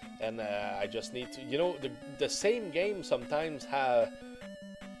 and I just need to, you know, the same game sometimes have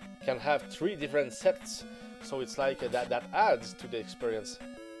can have 3 different sets, so it's like that adds to the experience.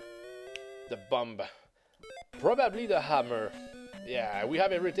 The bomb, probably the hammer. Yeah, we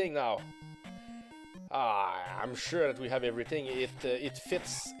have everything now. I'm sure that we have everything. It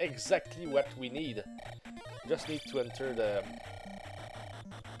fits exactly what we need. Just need to enter the...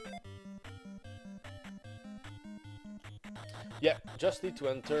 Yeah, just need to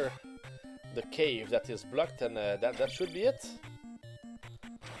enter the cave that is blocked, and that should be it.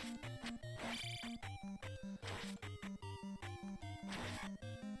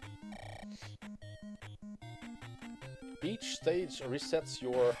 Each stage resets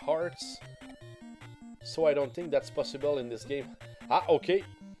your hearts, so I don't think that's possible in this game. Ah, okay.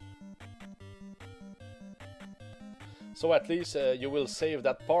 So at least you will save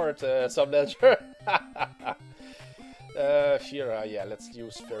that part, Subledger. Here, yeah, let's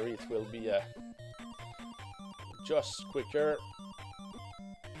use Fairy. It will be just quicker.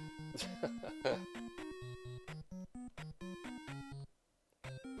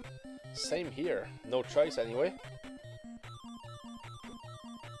 Same here. No choice anyway.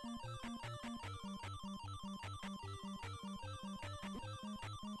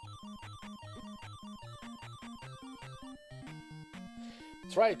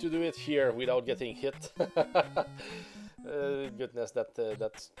 Try to do it here without getting hit. Goodness, that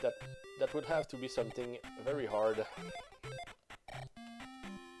would have to be something very hard.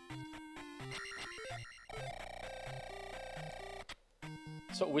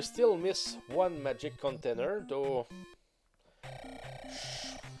 So we still miss 1 magic container, though.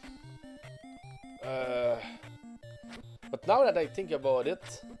 But now that I think about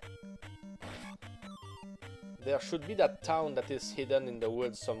it, there should be that town that is hidden in the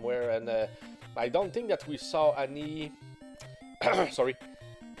woods somewhere, and I don't think that we saw any sorry,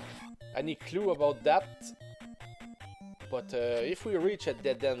 any clue about that. But if we reach a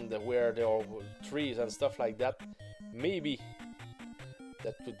dead end where there are trees and stuff like that, maybe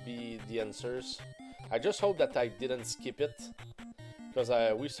that could be the answers. I just hope that I didn't skip it, because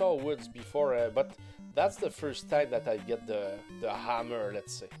we saw woods before, but that's the first time that I get the hammer,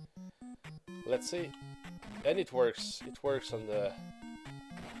 let's say. Let's see. And it works. It works on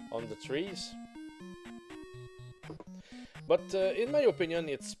the trees. But in my opinion,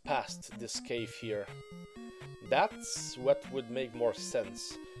 it's past this cave here. That's what would make more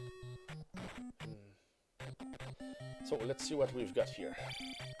sense. So let's see what we've got here.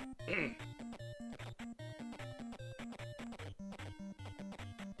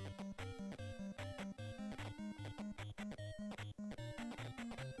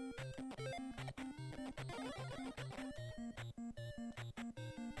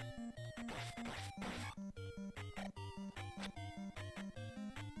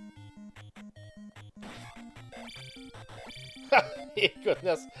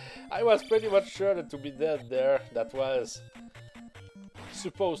 Goodness, I was pretty much sure that to be dead there. That was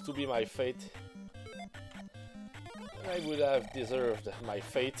supposed to be my fate. I would have deserved my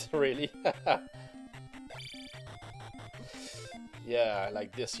fate, really. Yeah,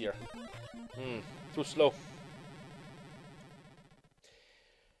 like this here. Too slow.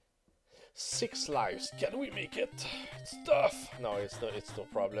 6 lives. Can we make it? It's tough. No, it's no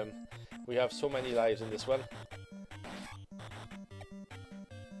problem. We have so many lives in this one.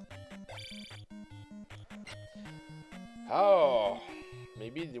 Oh,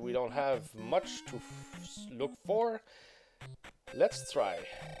 maybe we don't have much to look for. Let's try.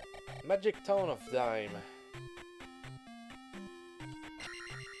 Magic Town of Dime.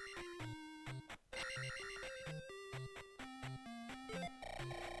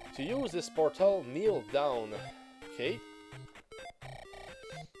 To use this portal, kneel down. Okay.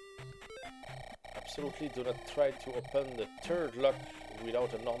 Absolutely do not try to open the 3rd lock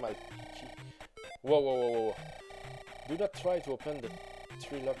without a normal key. Whoa, whoa, whoa, whoa. Do not try to open the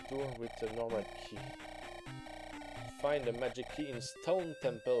 3-lock door with a normal key. Find the magic key in Stone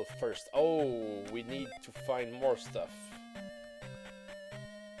Temple first. Oh, we need to find more stuff.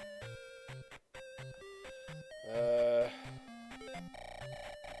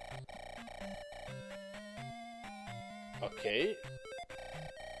 Okay.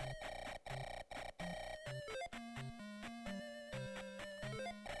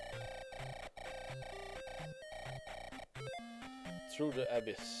 Through the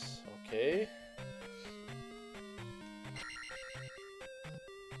abyss. Okay.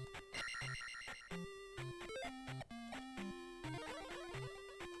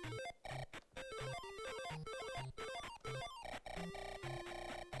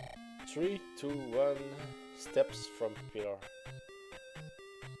 Three, 2, 1. Steps from pillar.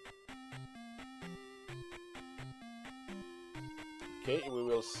 Okay, we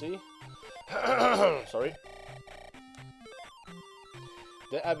will see. Sorry.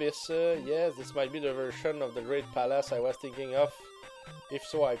 The Abyss, yes, this might be the version of the Great Palace I was thinking of. If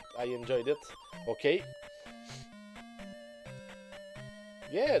so, I enjoyed it. Okay.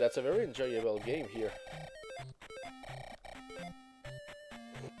 Yeah, that's a very enjoyable game here.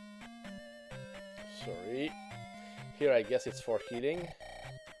 Sorry. Here I guess it's for healing.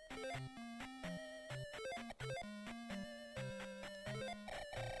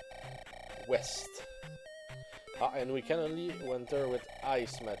 West. Ah, and we can only enter with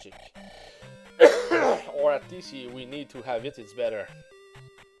ice magic. Or at least we need to have it, it's better.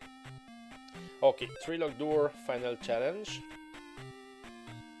 Okay, 3-lock door, final challenge.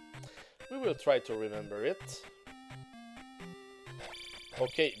 We will try to remember it.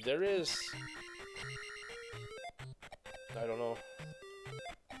 Okay, there is... I don't know.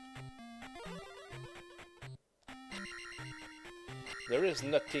 There is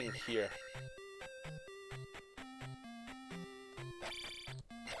nothing here.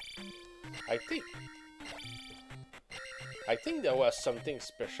 I think there was something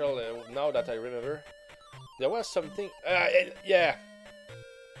special now that I remember. There was something... yeah!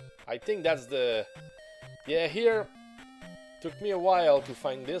 I think that's the... Yeah, here... Took me a while to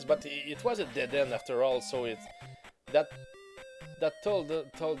find this, but it was a dead end after all, so it... That told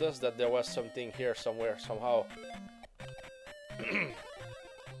us that there was something here somewhere, somehow.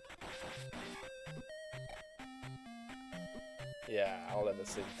 Yeah, all at the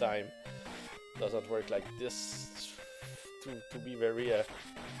same time. Doesn't work like this to be very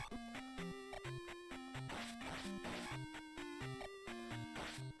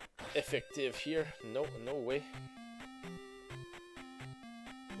effective here. No way.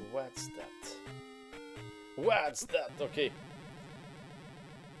 What's that? What's that? Okay.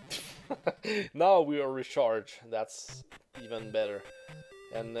 Now we are recharged. That's even better.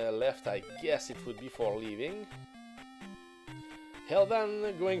 And left, I guess it would be for leaving.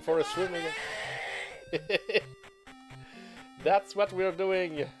 Helvan going for a swim again. That's what we're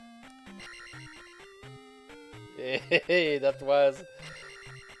doing. Hey, that was...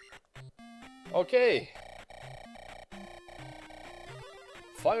 Okay.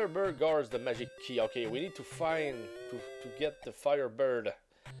 Firebird guards the magic key. Okay, we need to find... to get the Firebird.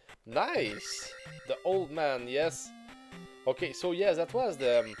 Nice! The old man, yes. Okay, so yes, that was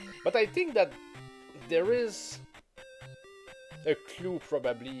the... But I think that there is a clue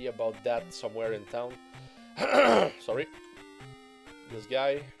probably about that somewhere in town. Sorry. This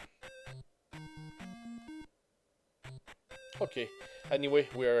guy. Okay, anyway,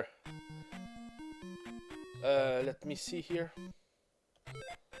 we're... let me see here.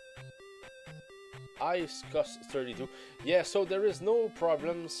 Ice cost 32. Yeah, so there is no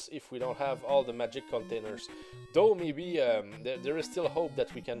problems if we don't have all the magic containers. Though maybe there is still hope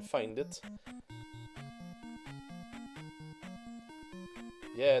that we can find it.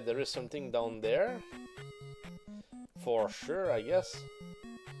 Yeah, there is something down there. For sure, I guess.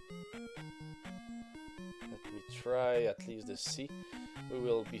 Let me try at least the C. We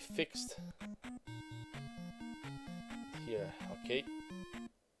will be fixed. Here, okay.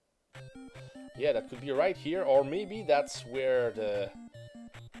 Yeah, that could be right here, or maybe that's where the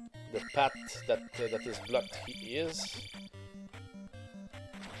path that is blocked is.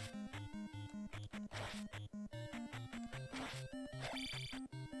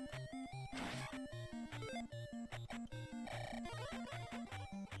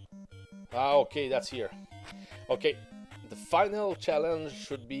 Ah, okay, that's here. Okay, the final challenge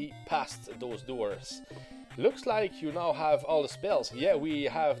should be past those doors. Looks like you now have all the spells. Yeah, we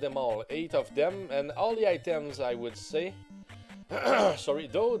have them all. 8 of them, and all the items, I would say. Sorry,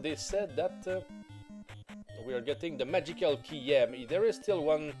 though they said that we are getting the magical key. Yeah, there is still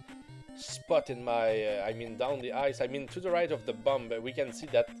one spot in my... I mean, down the ice. I mean, to the right of the bomb. We can see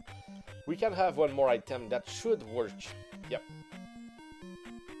that we can have one more item. That should work. Yep.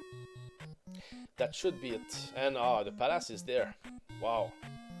 That should be it. And, the palace is there. Wow.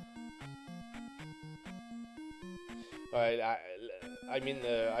 I mean,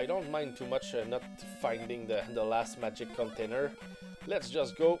 I don't mind too much not finding the last magic container. Let's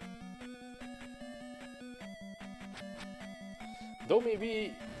just go. Though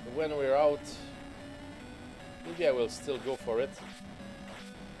maybe when we're out, maybe I will still go for it.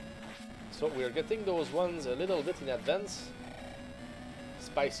 So we're getting those ones a little bit in advance.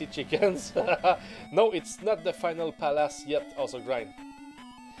 Spicy chickens. No, it's not the final palace yet, also grind.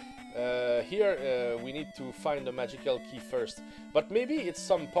 Here we need to find the magical key first, but maybe it's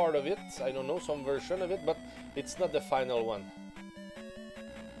some part of it, I don't know, some version of it, but it's not the final one.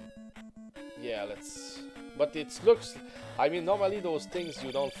 Yeah, let's But it looks, I mean, normally those things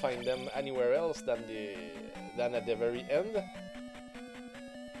you don't find them anywhere else than at the very end.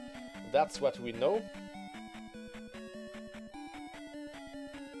 That's what we know.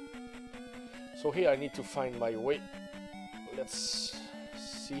 So here I need to find my way. Let's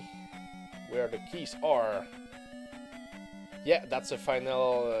see where the keys are. Yeah, that's a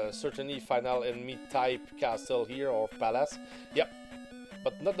final, certainly final enemy type castle here, or palace. Yep,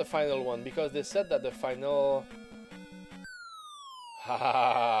 but not the final one, because they said that the final...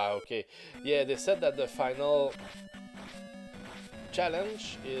 Haha, okay. Yeah, they said that the final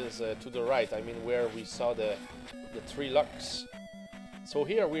challenge is to the right. I mean, where we saw the 3 locks. So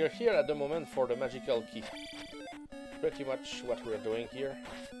here, we are here at the moment for the magical key. Pretty much what we're doing here.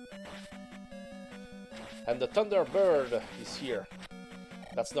 And the Thunderbird is here.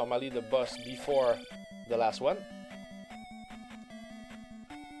 That's normally the boss before the last one.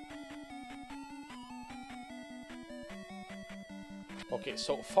 Okay,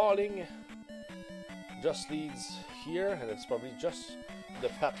 so falling just leads here, and it's probably just the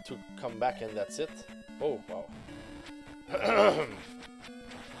path to come back, and that's it. Oh, wow.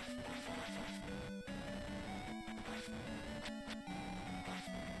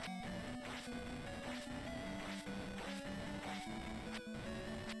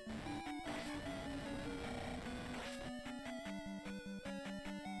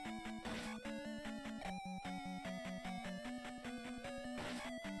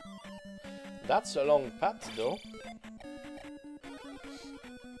 That's a long path, though.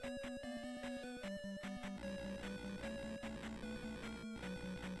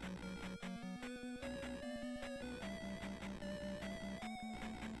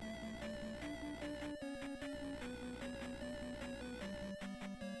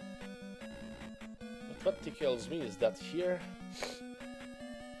 But what tickles me is that here,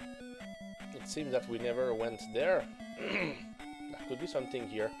 it seems that we never went there. There could be something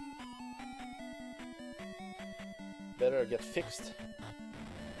here. Better get fixed.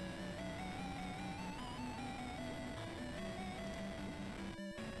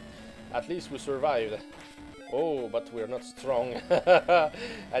 At least we survived. Oh, but we're not strong.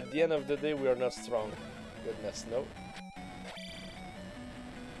 At the end of the day, we are not strong. Goodness, no.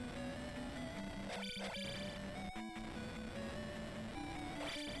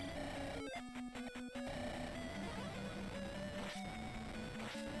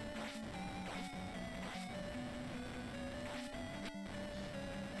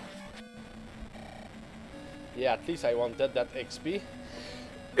 Yeah, at least I wanted that XP.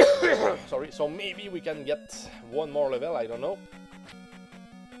 Sorry, so maybe we can get one more level, I don't know.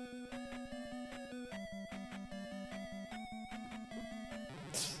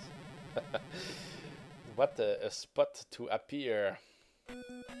 What a spot to appear.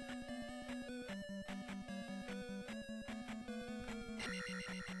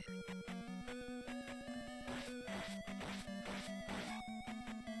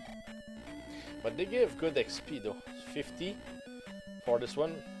 But they gave good XP though, 50 for this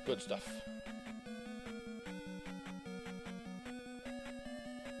one, good stuff.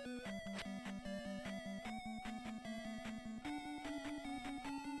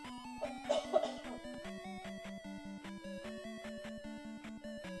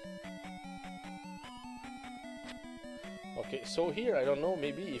 Okay, so here, I don't know,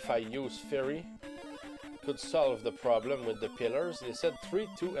 maybe if I use Fairy, could solve the problem with the pillars. They said 3,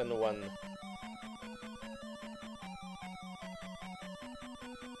 2, and 1.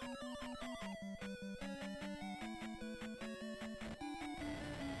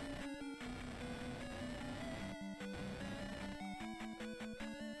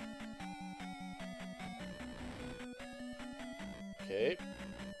 Okay.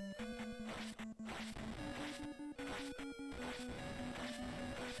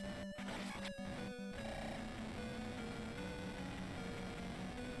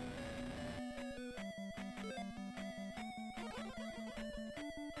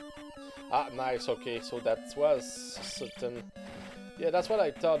 Ah, nice, okay, so that was certain... Yeah, that's what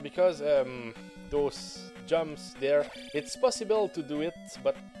I thought, because those jumps there, it's possible to do it,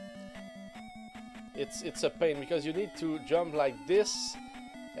 but it's a pain, because you need to jump like this,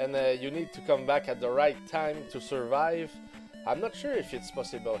 and you need to come back at the right time to survive. I'm not sure if it's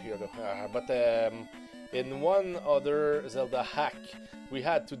possible here, though, but in one other Zelda hack, we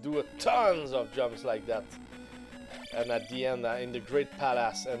had to do tons of jumps like that. And at the end, in the Great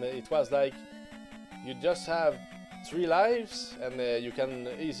Palace, and it was like, you just have 3 lives, and you can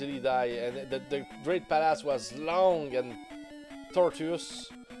easily die, and the Great Palace was long and tortuous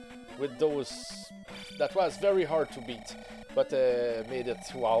with those, that was very hard to beat, but made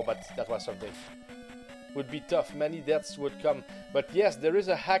it, wow, but that was something. would be tough. Many deaths would come. But yes, there is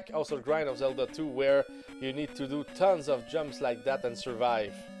a hack also grind of Zelda 2 where you need to do tons of jumps like that and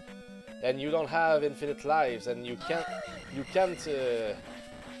survive. And you don't have infinite lives, and you can't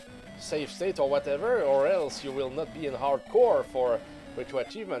save state or whatever, or else you will not be in hardcore for retro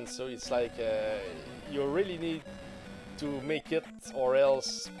achievements. So it's like you really need to make it, or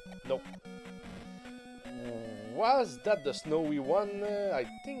else nope. Was that the snowy one? I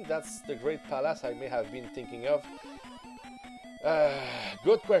think that's the Great Palace I may have been thinking of.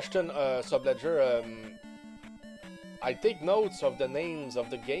 Good question, Subledger. I take notes of the names of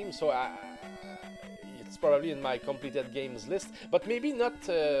the games, so it's probably in my completed games list, but maybe not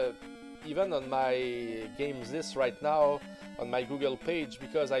even on my games list right now on my Google page,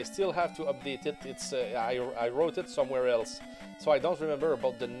 because I still have to update it. It's I wrote it somewhere else, so I don't remember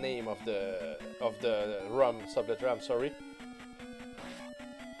about the name of the ROM, Subledger. I'm sorry.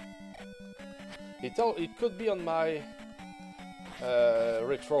 It could be on my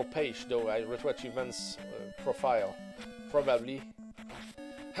retro page though, retro achievements profile, probably.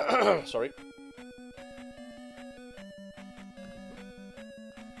 Sorry.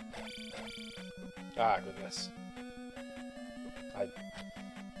 Ah, goodness.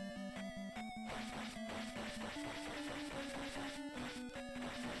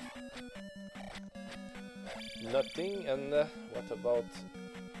 Nothing. And what about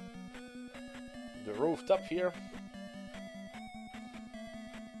the rooftop here?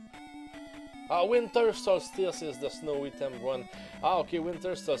 Ah, Winter Solstice is the snowy temp one. Ah, okay,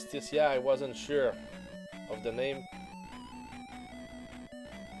 Winter Solstice. Yeah, I wasn't sure of the name.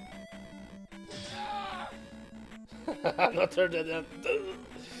 Another dead end.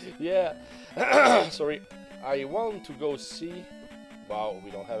 Yeah. Sorry. I want to go see. Wow,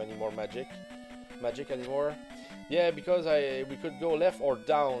 we don't have any more magic anymore. Yeah, because we could go left or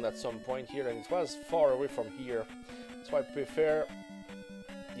down at some point here, and it was far away from here. So I prefer.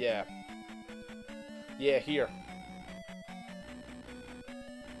 Yeah. Yeah, here.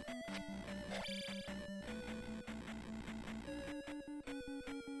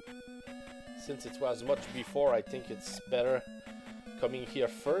 Since it was much before, I think it's better coming here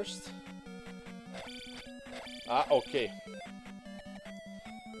first. Ah, okay.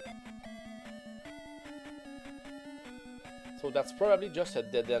 So that's probably just a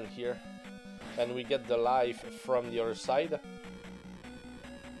dead end here. And we get the life from the other side.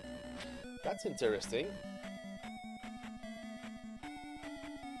 That's interesting.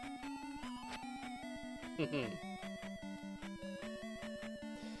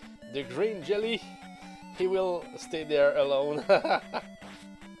 The green jelly, he will stay there alone.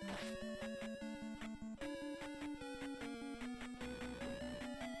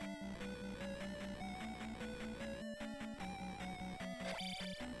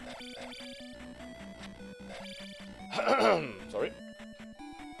 Sorry.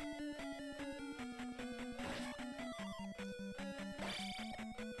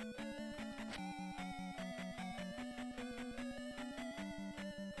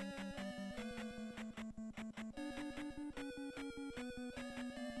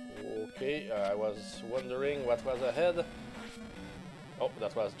 Okay, I was wondering what was ahead. Oh,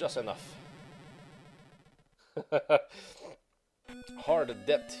 that was just enough. Hard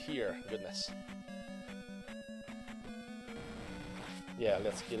depth here, goodness. Yeah,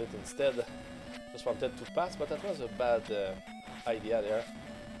 let's kill it instead. Just wanted to pass, but that was a bad idea there.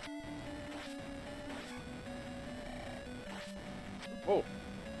 Oh!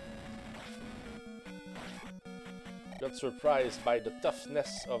 Got surprised by the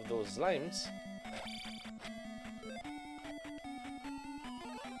toughness of those slimes.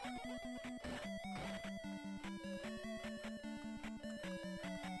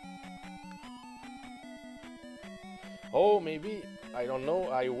 Oh, maybe, I don't know,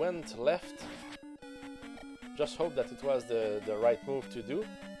 I went left. Just hope that it was the right move to do.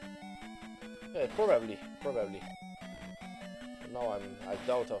 Yeah, probably. Now I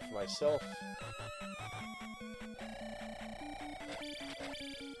doubt of myself.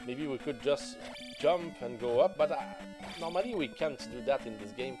 Maybe we could just jump and go up, but normally we can't do that in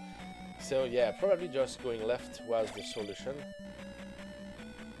this game. So yeah, probably just going left was the solution.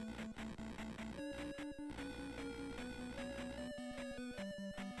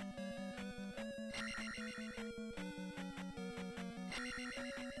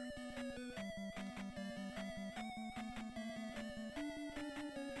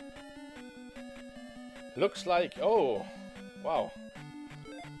 Looks like, oh, wow,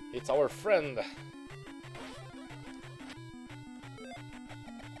 it's our friend.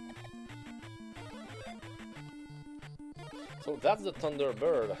 So that's the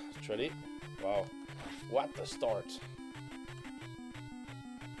Thunderbird, actually. Wow, What a start.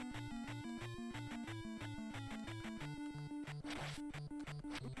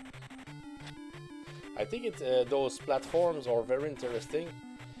 I think those platforms are very interesting.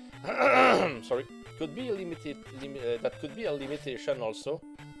 Sorry, could be a that could be a limitation also.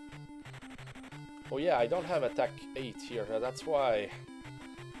 Oh yeah, I don't have attack 8 here, that's why.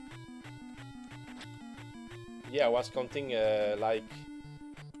 Yeah, I was counting like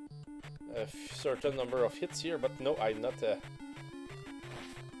a certain number of hits here, but no, I'm not.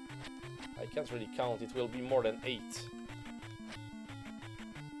 I can't really count. It will be more than 8.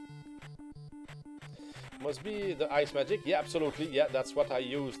 Must be the ice magic. Yeah, absolutely. Yeah, that's what I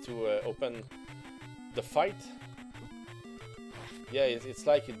use to open the fight. Yeah, it's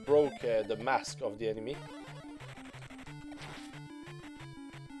like it broke the mask of the enemy.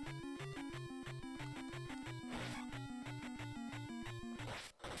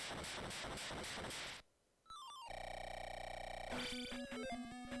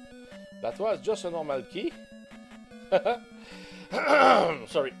 That was just a normal key.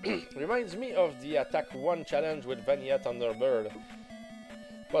 Sorry. Reminds me of the Attack 1 challenge with Vanilla Thunderbird.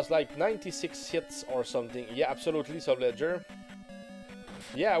 It was like 96 hits or something. Yeah, absolutely, Subledger.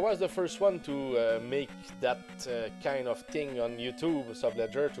 Yeah, I was the first one to make that kind of thing on YouTube,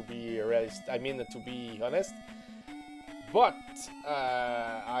 Subledger, to be realist. I mean, to be honest. But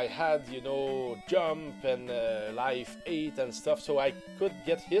I had, you know, jump and life 8 and stuff, so I could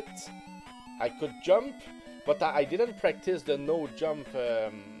get hit. I could jump, but I didn't practice the no jump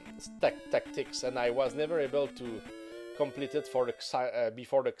tactics, and I was never able to complete it for the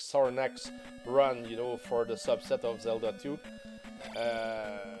before the Xarnax run, you know, for the subset of Zelda 2.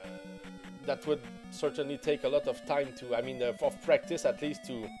 That would certainly take a lot of time to, I mean, of practice at least,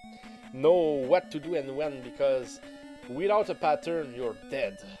 to know what to do and when, because without a pattern you're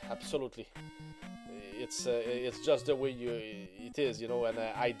dead, absolutely. It's just the way it is, you know, and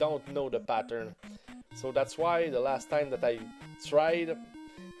I don't know the pattern, so that's why the last time that I tried, it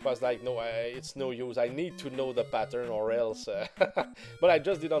was like, no, it's no use. I need to know the pattern or else. But I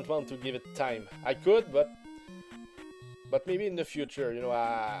just didn't want to give it time. I could, but maybe in the future, you know.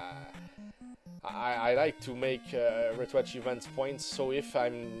 I like to make retro achievements points, so if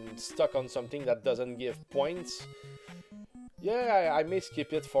I'm stuck on something that doesn't give points, yeah, I may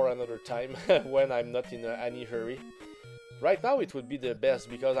skip it for another time when I'm not in any hurry. Right now it would be the best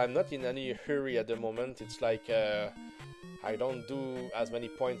because I'm not in any hurry at the moment. It's like I don't do as many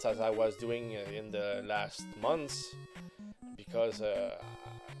points as I was doing in the last months because,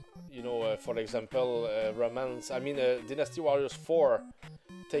 you know, for example, Dynasty Warriors 4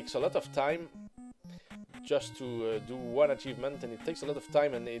 takes a lot of time just to do one achievement, and it takes a lot of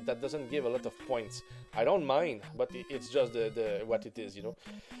time, and that doesn't give a lot of points. I don't mind, but it's just the what it is, you know.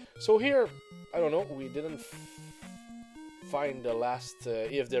 So here, I don't know, we didn't find the last,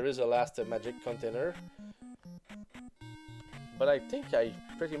 if there is a last magic container, but I think I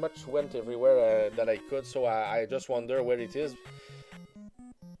pretty much went everywhere that I could, so I just wonder where it is,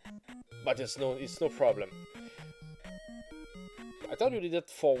 but it's no problem. I thought you did it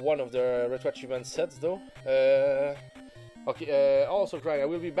for one of the retro achievement sets, though. Okay, also crying. I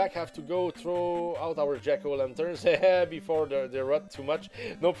will be back. Have to go throw out our jack-o'-lanterns before they rot too much.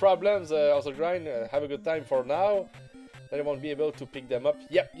 No problems. Also grind. Have a good time for now. Then I won't be able to pick them up.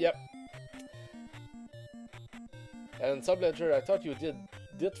 Yep. And Subledger, I thought you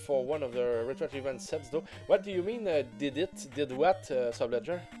did for one of the retro achievement sets, though. What do you mean? Did it? Did what,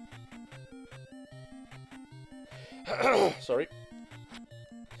 Subledger? Sorry.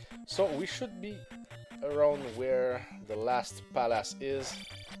 So we should be around where the last palace is.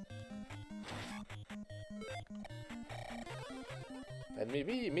 And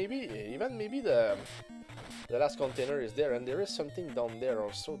maybe the last container is there, and there is something down there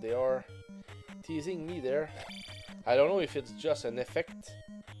also. They are teasing me there. I don't know if it's just an effect.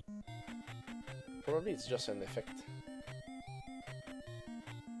 Probably it's just an effect.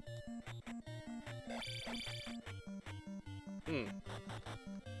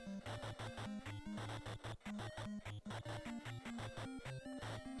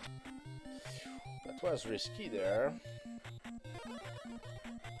 That was risky there.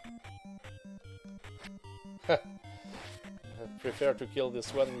 I prefer to kill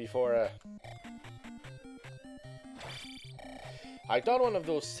this one before... I thought one of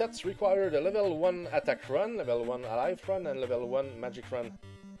those sets required a level 1 attack run, level 1 alive run, and level 1 magic run.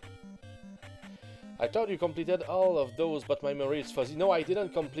 I thought you completed all of those, but my memory is fuzzy. No, I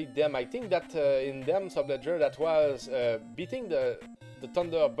didn't complete them. I think that in them, Subledger, that was beating the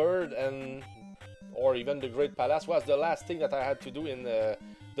Thunderbird and or even the Great Palace was the last thing that I had to do in the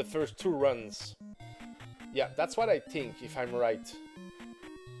first 2 runs. Yeah, that's what I think, if I'm right.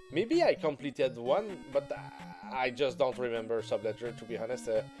 Maybe I completed one, but I just don't remember Subledger, to be honest.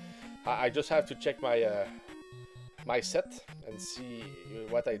 I just have to check my my set and see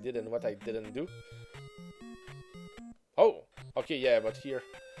what I did and what I didn't do. Oh, okay, yeah, but here,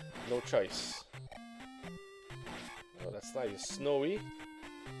 no choice. Oh, that's nice. Snowy.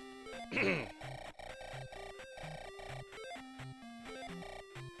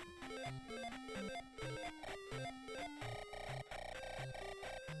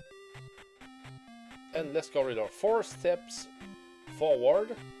 Endless corridor. 4 steps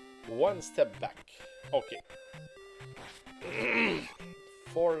forward, 1 step back. Okay.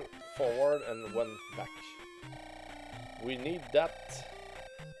 4 forward and 1 back. We need that.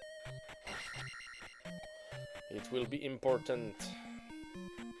 It will be important.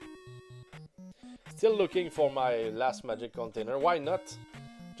 Still looking for my last magic container. Why not?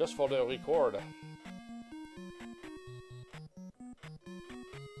 Just for the record.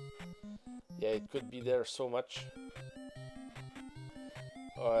 Yeah, it could be there so much.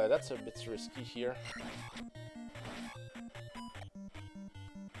 That's a bit risky here.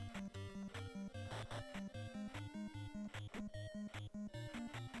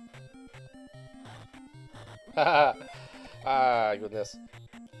 Ah, goodness.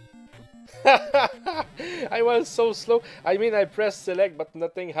 I was so slow. I mean, I pressed select, but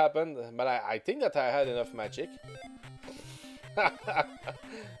nothing happened. But I think that I had enough magic.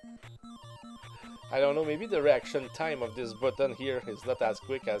 I don't know, maybe the reaction time of this button here is not as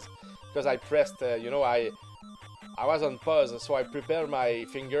quick as... Because I pressed, you know, I was on pause, so I prepared my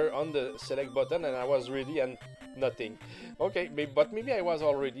finger on the select button and I was ready and nothing. Okay, but maybe I was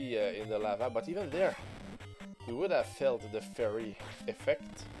already in the lava, but even there, we would have felt the fairy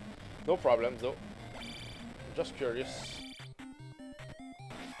effect. No problem though. Just curious.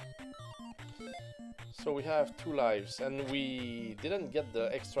 So we have 2 lives, and we didn't get the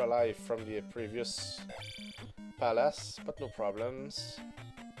extra life from the previous palace, but no problems.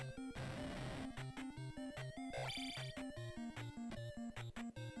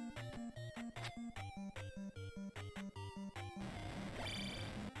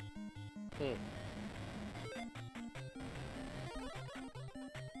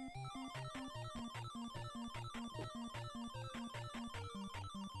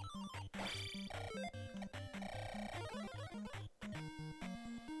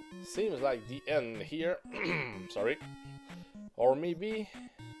 Seems like the end here. Sorry. Or maybe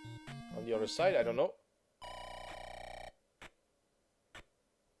on the other side, I don't know.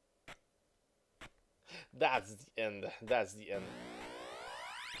 That's the end. That's the end.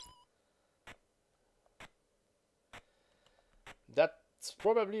 That's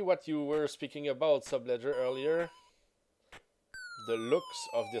probably what you were speaking about, Subledger, earlier. The looks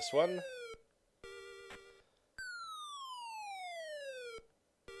of this one.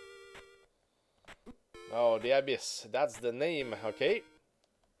 Oh, the Abyss. That's the name, okay.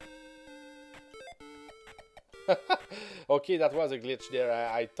 Okay, that was a glitch there.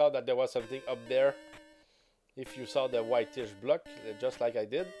 I thought that there was something up there. If you saw the whitish block, just like I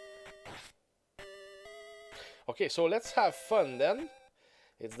did. Okay, so let's have fun then.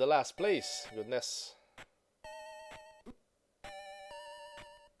 It's the last place. Goodness.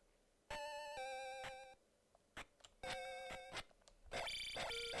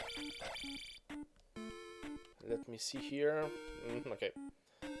 Let me see here. Okay.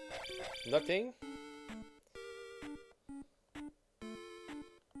 Nothing.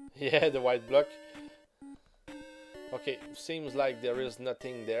 Yeah, the white block. Okay, seems like there is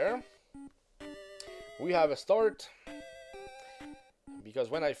nothing there. We have a start. Because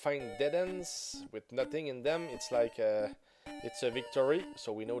when I find dead ends with nothing in them, it's like it's a victory.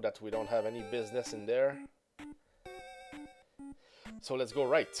 So we know that we don't have any business in there. So let's go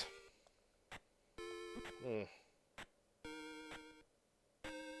right.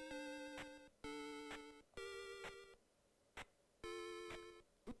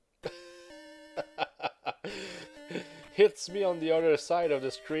 Hits me on the other side of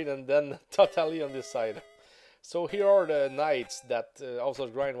the screen and then totally on this side. So here are the knights that also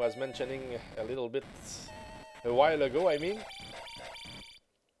Grind was mentioning a little bit a while ago, I mean.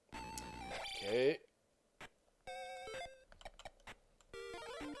 Okay.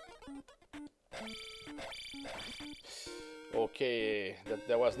 Okay,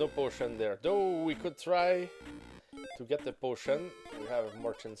 there was no potion there. Though we could try to get the potion. We have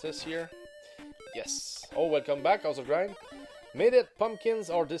more chances here. Yes. Oh, welcome back, House of Grind. Made it. Pumpkins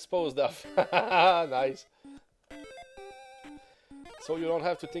are disposed of. Nice. So you don't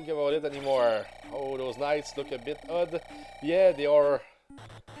have to think about it anymore. Oh, those knights look a bit odd. Yeah, they are.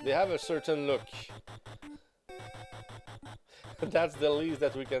 They have a certain look. That's the least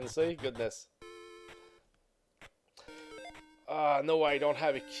that we can say. Goodness. No, I don't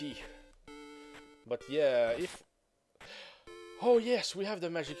have a key. But yeah, if... Oh yes, we have the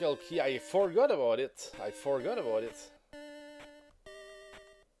magical key. I forgot about it. I forgot about it.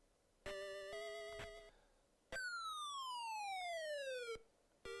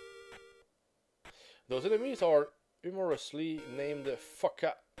 Those enemies are humorously named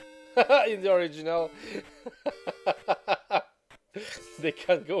Fucka in the original. They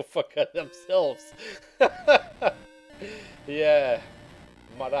can go fucka themselves. Yeah,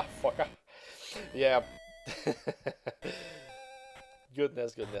 motherfucker. Yeah.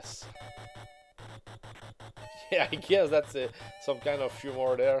 Goodness, goodness. Yeah, I guess that's some kind of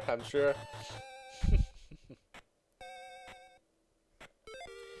humor there, I'm sure.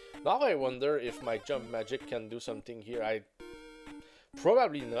 Now I wonder if my jump magic can do something here.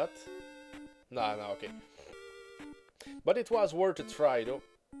 Probably not. No, okay. But it was worth a try, though.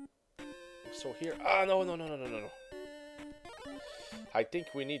 So here... no. I think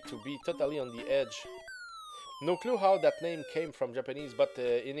we need to be totally on the edge. No clue how that name came from Japanese, but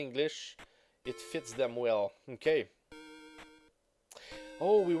in English, it fits them well. Okay.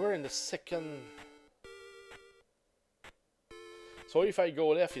 Oh, we were in the second... So if I go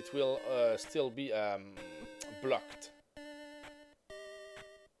left, it will still be blocked.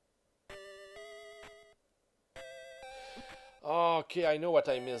 Okay, I know what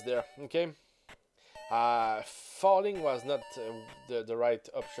I missed there. Okay. Falling was not the right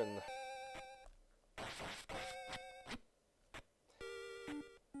option.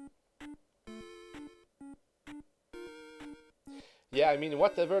 Yeah, I mean,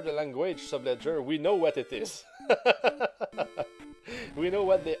 whatever the language, Subledger, we know what it is. We know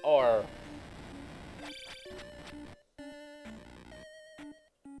what they are.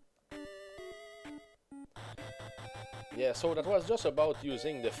 Yeah, so that was just about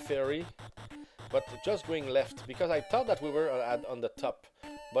using the ferry, but just going left, because I thought that we were on the top,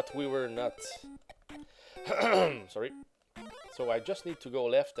 but we were not. Sorry. So I just need to go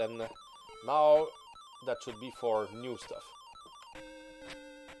left, and now that should be for new stuff.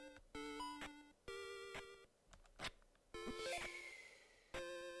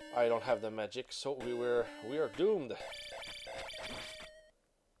 I don't have the magic, so we are doomed.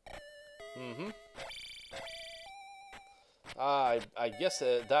 I guess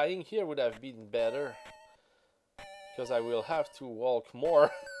dying here would have been better, because I will have to walk more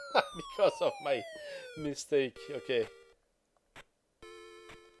because of my mistake. Okay.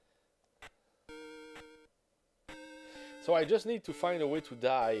 So I just need to find a way to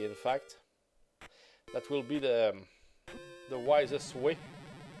die, in fact. That will be the wisest way.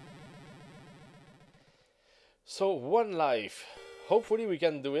 So, one life. Hopefully we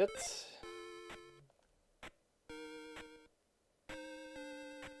can do it.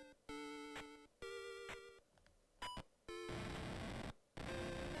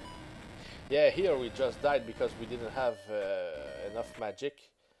 Yeah, here we just died because we didn't have enough magic.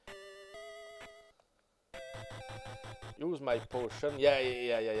 Use my potion.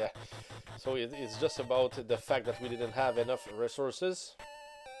 Yeah. So it's just about the fact that we didn't have enough resources.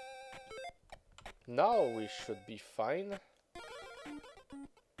 Now we should be fine.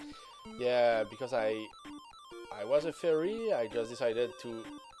 Yeah, because I was a fairy, I just decided to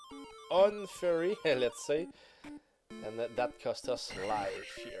unfairy, let's say, and that cost us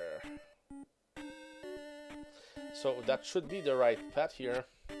life here. So that should be the right path here.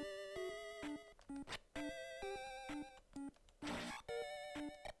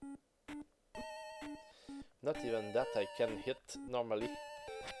 Not even that I can hit normally.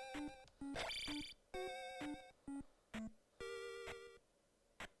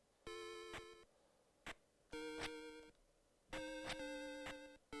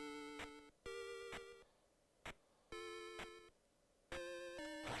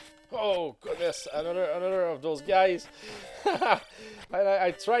 Oh goodness, another of those guys.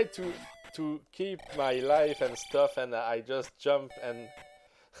 I tried to keep my life and stuff, and I just jump and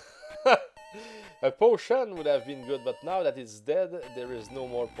a potion would have been good, but now that it's dead, there is no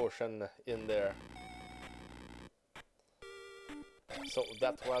more potion in there. So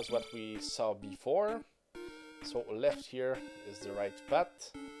that was what we saw before. So left here is the right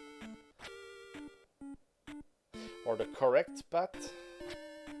path, or the correct path.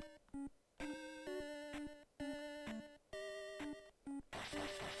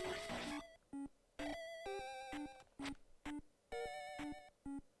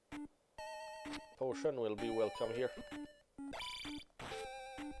 Potion will be welcome here.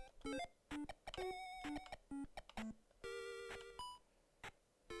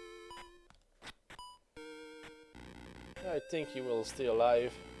 I think he will stay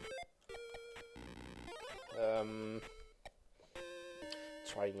alive.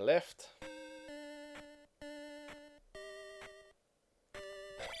 Trying left.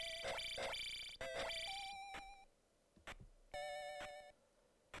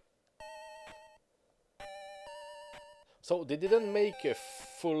 So they didn't make a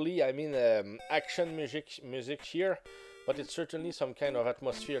fully, I mean, action music here, but it's certainly some kind of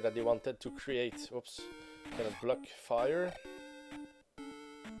atmosphere that they wanted to create. Oops, cannot block fire.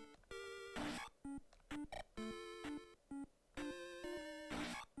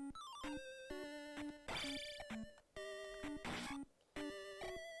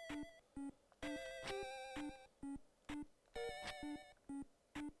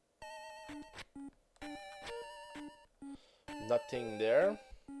 Nothing there.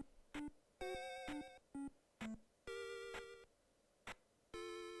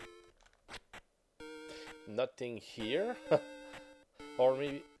 Nothing here. Or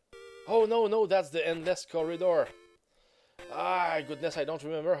maybe... Oh, no, that's the endless corridor. Ah, goodness, I don't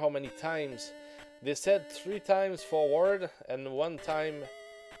remember how many times. They said 3 times forward and 1 time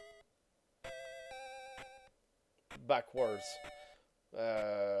backwards.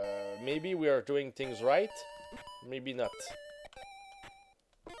 Maybe we are doing things right, maybe not.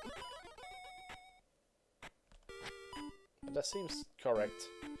 That seems correct.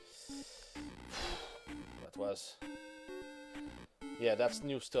 That was... Yeah, that's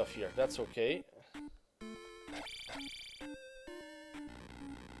new stuff here. That's okay.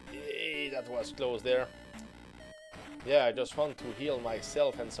 Hey, that was close there. Yeah, I just want to heal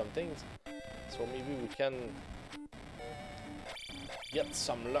myself and some things. So maybe we can get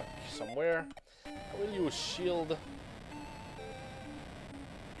some luck somewhere. I will use shield.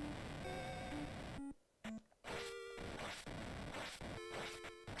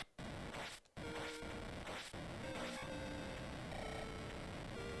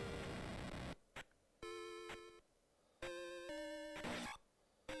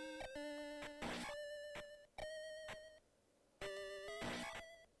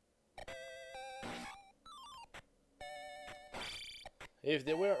 If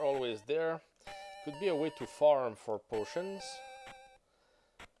they were always there, could be a way to farm for potions.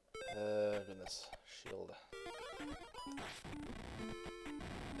 Goodness, shield.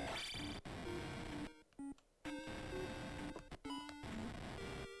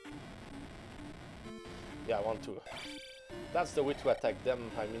 Yeah, I want to. That's the way to attack them,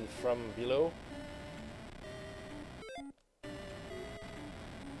 I mean from below.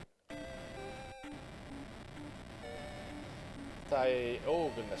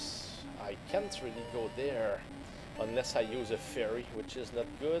 Oh goodness, I can't really go there unless I use a ferry, which is not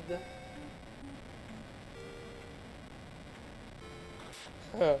good.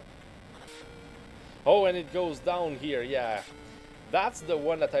 Oh, and it goes down here, yeah. That's the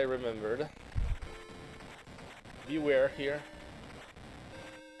one that I remembered. Beware here.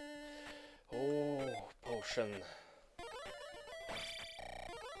 Oh, potion.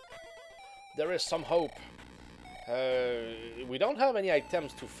 There is some hope. We don't have any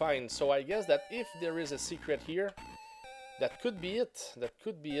items to find, so I guess that if there is a secret here, that could be it. That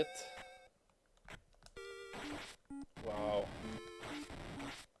could be it. Wow.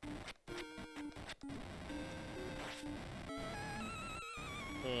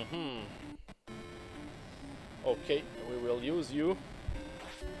 Okay, we will use you.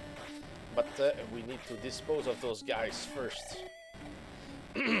 But we need to dispose of those guys first.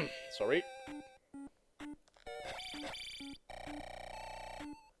 Sorry.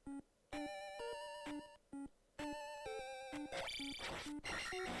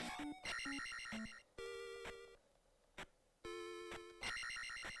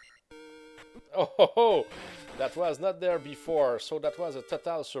 Oh, that was not there before, so that was a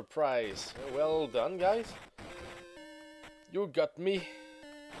total surprise. Well done, guys. You got me.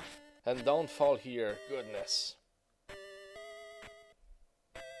 And don't fall here, goodness.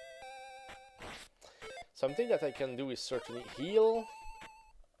 Something that I can do is certainly heal.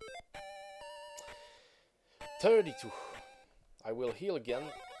 32. I will heal again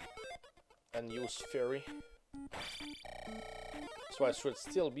and use fairy. So I should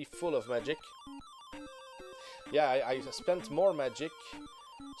still be full of magic. Yeah, I spent more magic,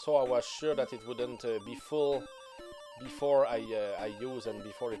 so I was sure that it wouldn't be full before I use and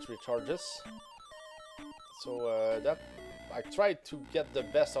before it recharges. So that I tried to get the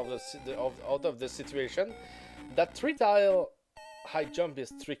best of out of the situation. That 3-tile high jump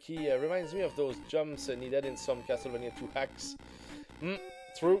is tricky. Reminds me of those jumps needed in some Castlevania 2 hacks.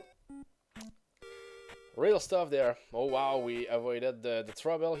 True. Real stuff there. Oh wow, we avoided the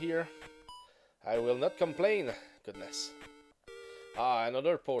trouble here. I will not complain. Goodness. Ah,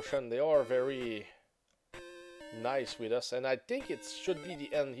 another potion. They are very nice with us, and I think it should be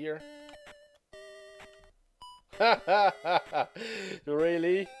the end here.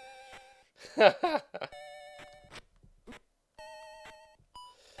 Really?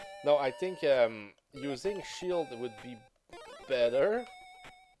 No, I think using shield would be better.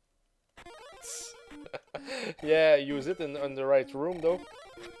 Yeah, use it in the right room though.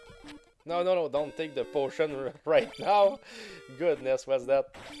 No, no, no, don't take the potion right now. Goodness, what's that?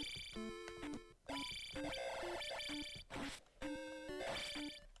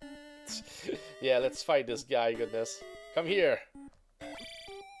 Yeah, let's fight this guy, goodness. Come here.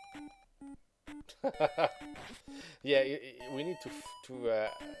 Yeah, we need to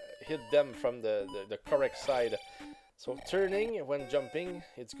hit them from the correct side. So turning when jumping,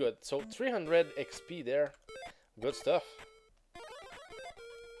 it's good. So 300 XP there. Good stuff.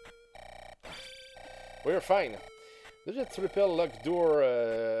 We're fine. There's a triple locked door.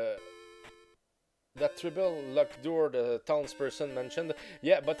 That triple locked door the townsperson mentioned.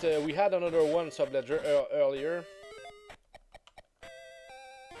 Yeah, but we had another one subledger earlier.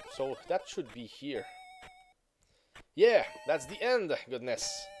 So that should be here. Yeah, that's the end. Goodness.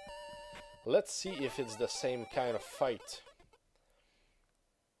 Let's see if it's the same kind of fight.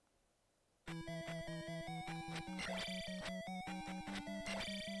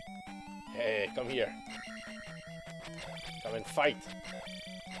 Hey, come here. Come and fight.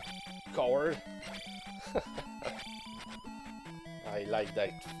 Coward. I like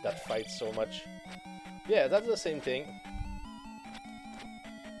that fight so much. Yeah, that's the same thing.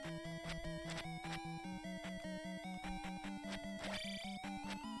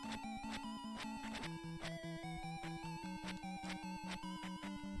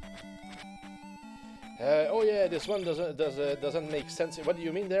 Oh yeah, this one doesn't make sense. What do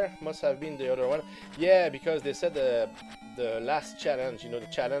you mean there? Must have been the other one. Yeah, because they said the last challenge, you know, the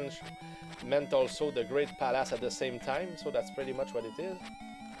challenge meant also the Great Palace at the same time, so that's pretty much what it is.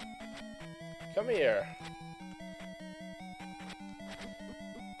 Come here.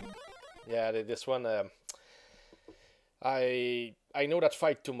 Yeah, this one, I know that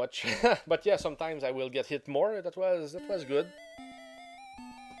fight too much, but yeah, sometimes I will get hit more. That was good.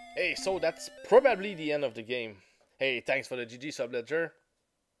 Hey, so that's probably the end of the game. Hey, thanks for the GG subledger.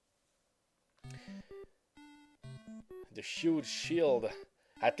 The huge shield.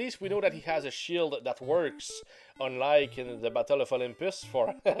 At least we know that he has a shield that works, unlike in the Battle of Olympus.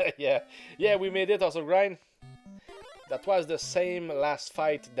 For yeah, we made it also, grind. That was the same last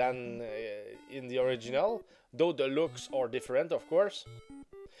fight than in the original, though the looks are different, of course.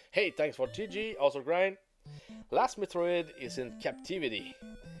 Hey, thanks for GG, also grind. Last Metroid is in captivity.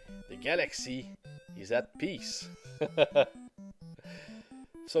 The galaxy is at peace.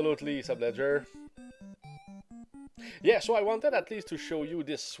 Absolutely, subledger. Yeah, so I wanted at least to show you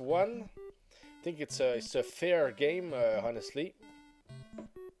this one. I think it's a fair game, honestly.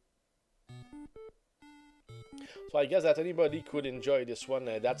 So I guess that anybody could enjoy this one.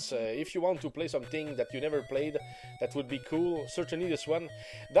 That's if you want to play something that you never played, that would be cool. Certainly this one.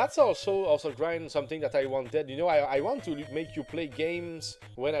 That's also grind something that I wanted. You know, I want to make you play games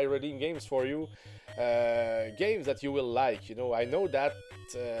when I redeem games for you. Games that you will like. You know, I know that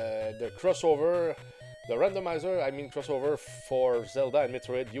the crossover, the randomizer, I mean crossover for Zelda and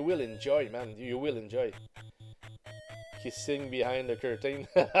Metroid, you will enjoy, man. You will enjoy. Kissing behind the curtain.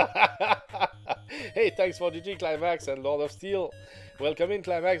 Hey, thanks for GG Climax and Lord of Steel. Welcome in,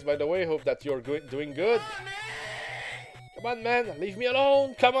 Climax, by the way. Hope that you're doing good. Come on, man. Leave me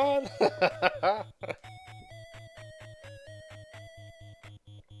alone. Come on.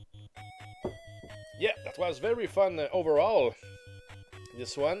 Yeah, that was very fun overall.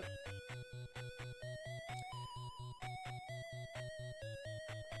 This one.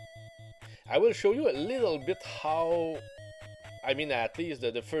 I will show you a little bit how, I mean, at least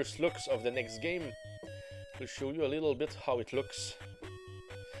the first looks of the next game. Will show you a little bit how it looks.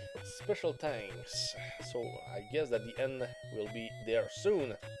 Special thanks. So I guess that the end will be there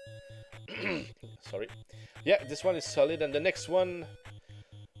soon. Sorry. Yeah, this one is solid, and the next one,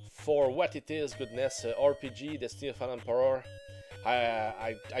 for what it is, goodness, RPG, Destiny of an Emperor.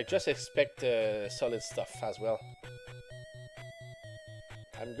 I just expect solid stuff as well.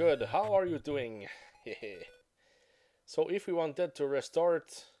 I'm good. How are you doing? So if we wanted to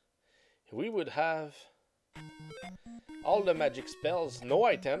restart, we would have all the magic spells, no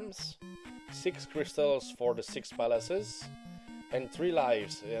items, 6 crystals for the 6 palaces, and 3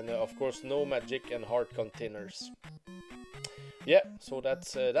 lives, and of course no magic and heart containers. Yeah, so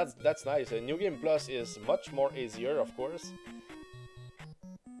that's nice. New Game Plus is much more easier, of course.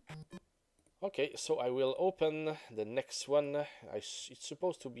 Okay, so I will open the next one. It's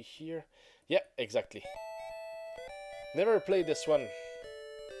supposed to be here. Yeah, exactly. Never played this one.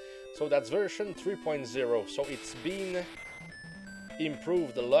 So that's version 3.0. So it's been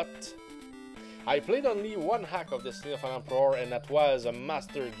improved a lot. I played only one hack of Destiny of an Emperor, and that was a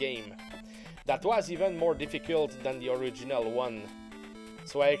master game. That was even more difficult than the original one.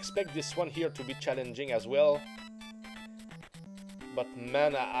 So I expect this one here to be challenging as well. But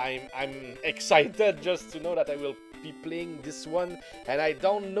man, I'm excited just to know that I will be playing this one, and I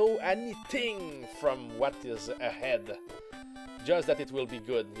don't know anything from what is ahead. Just that it will be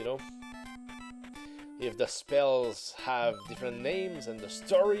good, you know? If the spells have different names and the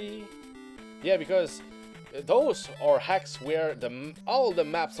story. Yeah, because those are hacks where all the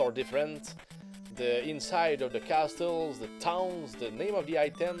maps are different. The inside of the castles, the towns, the name of the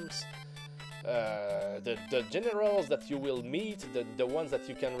items, the generals that you will meet, the ones that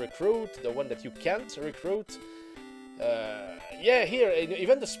you can recruit, the one that you can't recruit. Yeah, here,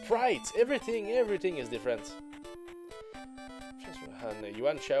 even the sprites, everything is different. And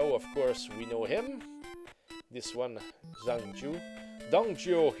Yuan Chao, of course, we know him. This one, Zhangjiu.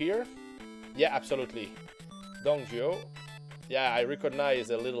 Dongjiu here. Yeah, absolutely. Dongjiu. Yeah, I recognize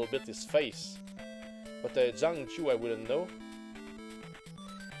a little bit his face. But Zhangjiu I wouldn't know.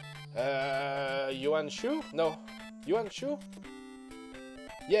 Yuan Shu? No. Yuan Shu?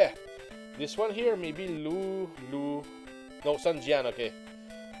 Yeah. This one here, maybe Lu. No, Sun Jian, okay.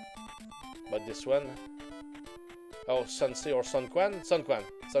 But this one. Oh, Sensei or Sun Quan? Sun Quan.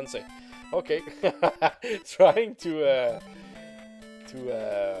 Sensei. Okay. Trying to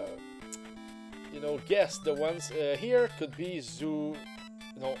you know, guess the ones here could be Zhu.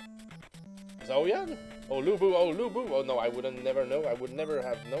 No. Zhaoyan? Oh, Lubu. Oh, Lubu. Oh, no, I wouldn't never know. I would never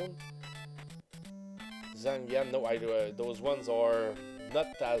have known. Zhang Yan. No, those ones are not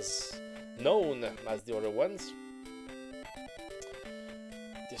as known as the other ones.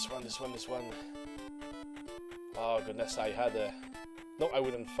 This one. Oh, goodness, I had a... No, I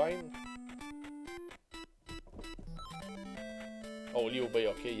wouldn't find. Oh, Liu Bei,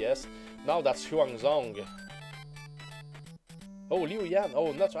 okay, yes. Now that's Huangzong. Oh, Liu Yan.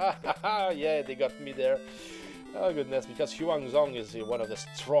 Oh, not... Ah, yeah, they got me there. Oh, goodness, because Huangzong is one of the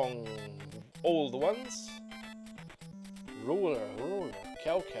strong old ones. Ruler.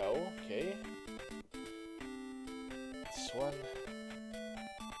 Cao, okay. This one.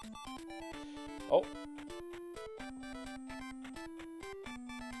 Oh.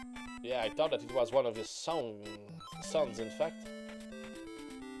 Yeah, I thought that it was one of his sons, in fact.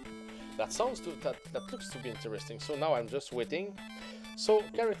 That looks to be interesting. So now I'm just waiting. So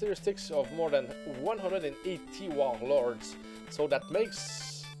characteristics of more than 180 warlords. So that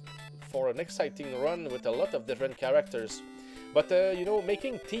makes for an exciting run with a lot of different characters. But you know,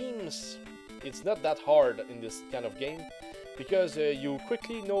 making teams, it's not that hard in this kind of game, because you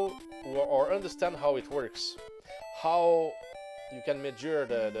quickly know or understand how it works, how you can measure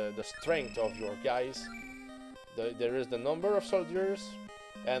the strength of your guys. There is the number of soldiers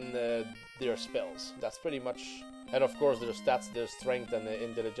and their spells. That's pretty much, and of course their stats, their strength and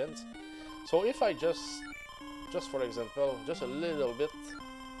intelligence. So if I just for example, just a little bit,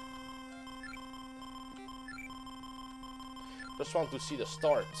 just want to see the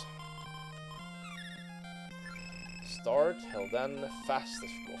start, held on, fast,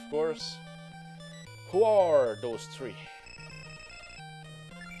 of course. Who are those three?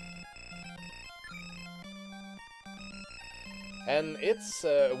 And it's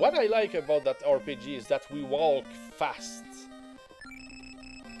what I like about that RPG is that we walk fast,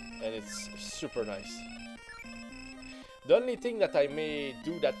 and it's super nice. The only thing that I may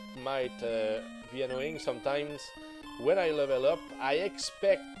do that might be annoying sometimes, when I level up, I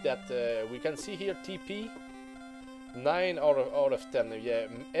expect that we can see here TP 9 out of 10. Yeah,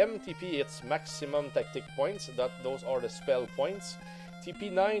 MTP it's maximum tactic points. Those are the spell points.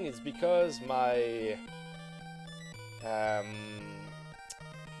 TP 9 is because my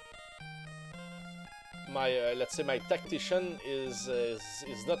let's say my tactician is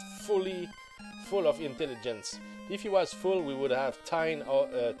not fully full of intelligence. If he was full, we would have 10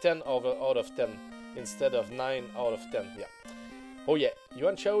 out of 10 instead of 9 out of 10. Yeah. Oh yeah,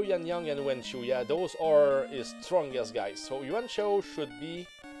 Yuan Chao, Yan Yang, and Wen Shu. Yeah, those are his strongest guys. So Yuan Chao should be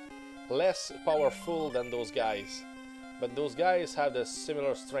less powerful than those guys, but those guys have the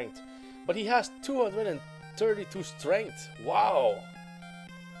similar strength. But he has 232 strength. Wow,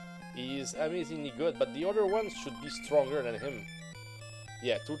 he is amazingly good. But the other ones should be stronger than him.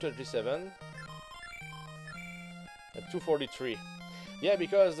 Yeah, 237 and 243. Yeah,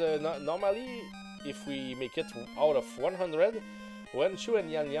 because normally if we make it out of 100, Wen Shu and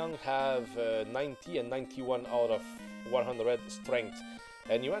Yan Yang have 90 and 91 out of 100 strength,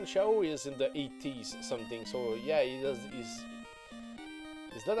 and Yuan Shao is in the 80s something. So yeah, he's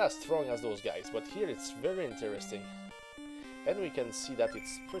not as strong as those guys, but here it's very interesting, and we can see that it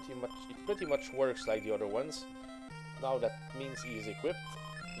pretty much works like the other ones. Now that means he is equipped.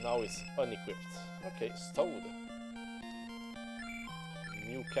 Now it's unequipped. Okay, stowed.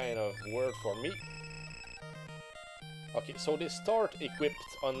 New kind of word for me. Okay, so they start equipped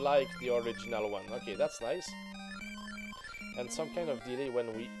unlike the original one. Okay, that's nice. And some kind of delay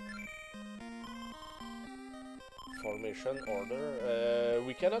when we... Formation order.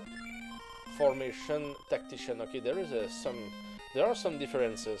 We cannot... Formation tactician. Okay, there are some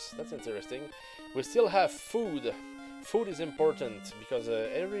differences. That's interesting. We still have food. Food is important because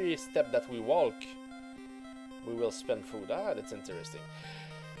every step that we walk, we will spend food. Ah, that's interesting.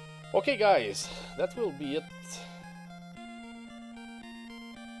 Okay, guys, that will be it.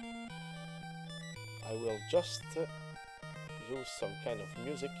 I will just use some kind of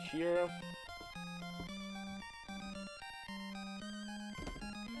music here.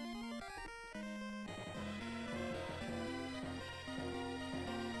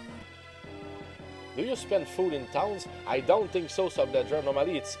 Do you spend food in towns? I don't think so, Subledger.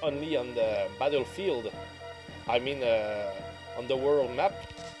 Normally it's only on the battlefield. I mean, on the world map.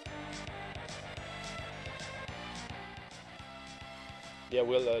 Yeah,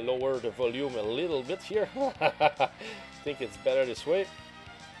 we'll lower the volume a little bit here. I think it's better this way.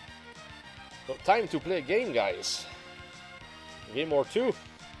 So, time to play a game, guys. Game or two.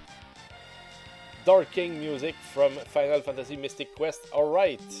 Dark King music from Final Fantasy Mystic Quest.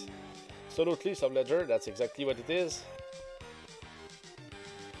 Alright. Absolutely, Subledger, that's exactly what it is.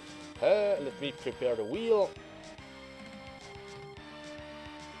 Let me prepare the wheel.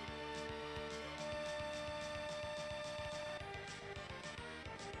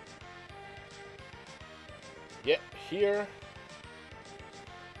 Yeah, here.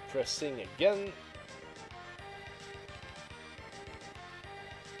 Pressing again.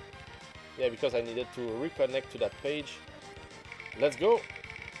 Yeah, because I needed to reconnect to that page. Let's go.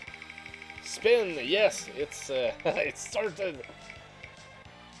 Spin, yes, it's it started.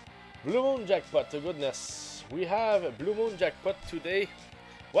 Blue Moon Jackpot, to goodness. We have a Blue Moon Jackpot today.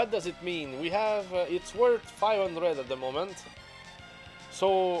 What does it mean? We have, it's worth 500 at the moment.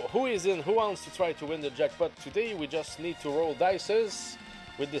 So, who is in? Who wants to try to win the jackpot today? We just need to roll dices.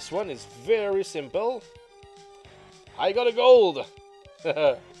 With this one, it's very simple. I got a gold!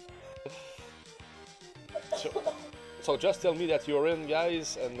 So just tell me that you're in,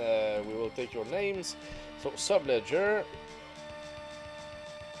 guys, and we will take your names. So, Subledger.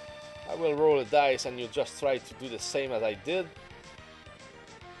 I will roll a dice and you just try to do the same as I did.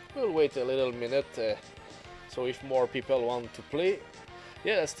 We'll wait a little minute, so if more people want to play.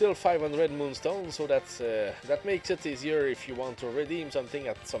 Yeah, that's still 500 moonstones, so that's that makes it easier if you want to redeem something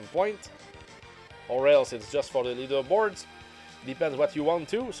at some point. Or else it's just for the leaderboards. Depends what you want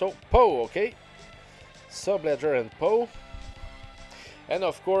to. So, Poe, okay? Subledger and Poe. And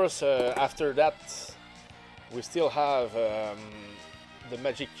of course, after that, we still have the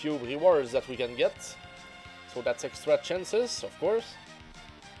Magic Cube rewards that we can get. So that's extra chances, of course.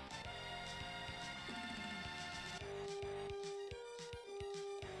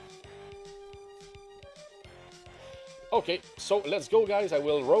 Okay, so let's go, guys. I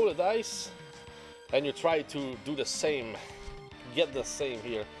will roll a dice. And you try to do the same. Get the same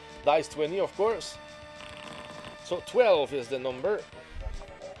here. Dice 20, of course. So 12 is the number.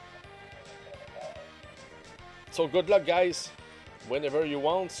 So good luck, guys. Whenever you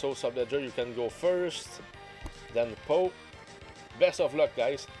want. So Subledger, you can go first. Then Poe. Best of luck,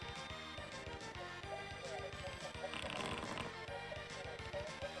 guys.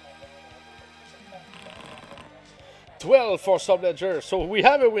 $12 for Subledger. So we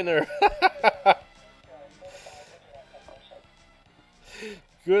have a winner.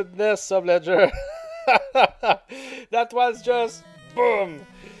 Goodness, Subledger. That was just boom.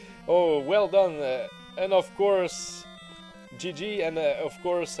 Oh, well done. And of course, GG. And of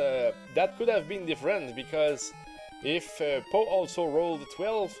course, that could have been different because if Poe also rolled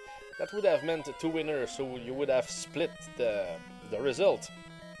 12, that would have meant 2 winners. So you would have split the result.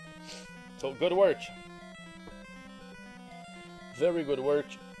 So good work. Very good work.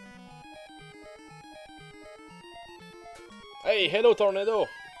 Hey, hello Tornado.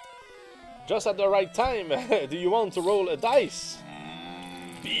 Just at the right time. Do you want to roll a dice?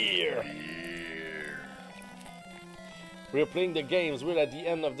 Beer. We're playing the games. We're at the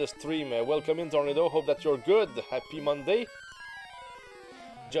end of the stream. Welcome in, Tornado. Hope that you're good. Happy Monday.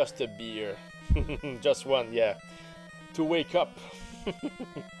 Just a beer. Just one, yeah. To wake up.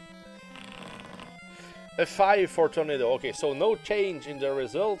 A 5 for Tornado. Okay, so no change in the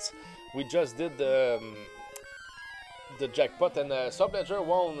results. We just did the jackpot, and Subledger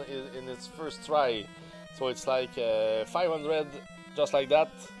won in its first try. So it's like 500, just like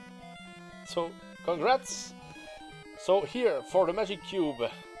that. So congrats. So here for the Magic Cube.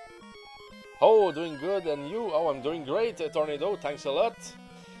 Oh, doing good, and you? Oh, I'm doing great, Tornado. Thanks a lot.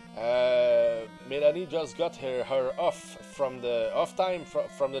 Melanie just got her off from the time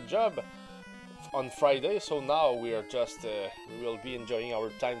from the job on Friday, so now we are just we will be enjoying our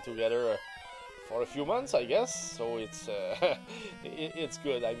time together for a few months, I guess. So it's it's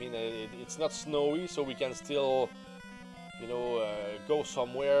good. I mean, it's not snowy, so we can still, you know, go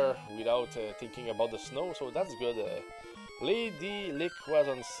somewhere without thinking about the snow. So that's good. Lady Lick was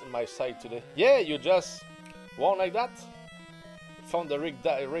on my side today. Yeah, you just won like that. Found the rig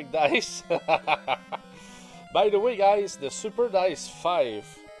dice. By the way, guys, the Super Dice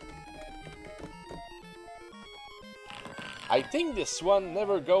 5. I think this one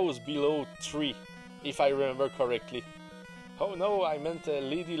never goes below 3, if I remember correctly. Oh no, I meant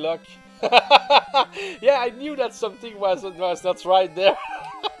Lady Luck. Yeah, I knew that something was not right there.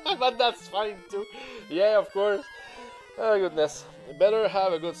 But that's fine too. Yeah, of course. Oh goodness. Better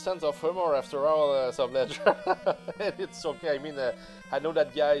have a good sense of humor after all, Subledger. It's okay. I mean, I know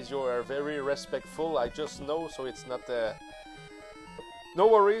that, guys, you are very respectful. I just know, so it's not... no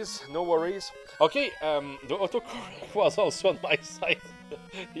worries, no worries. Okay, the autocorrect was also on my side.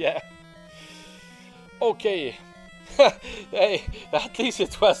 Yeah. Okay. Hey, at least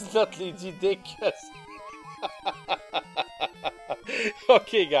it was not Lady Dick.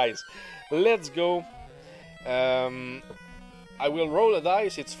 Okay, guys, let's go. I will roll a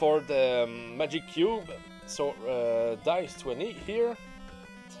dice. It's for the Magic Cube. So, dice 20 here.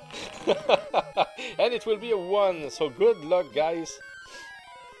 And it will be a 1. So, good luck, guys.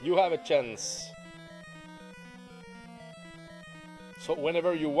 You have a chance. So,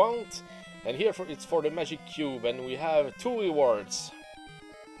 whenever you want. And here it's for the Magic Cube. And we have 2 rewards.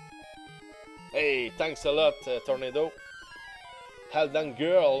 Hey, thanks a lot, Tornado. Held on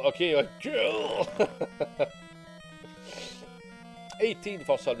girl. Okay, a girl. 18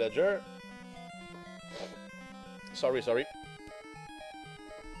 for Subledger. Sorry.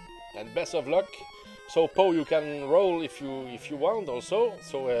 And best of luck. So Poe, you can roll if you want also.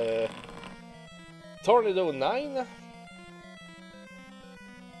 So Tornado 9.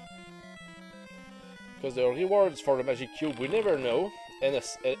 Because the rewards for the Magic Cube we never know. And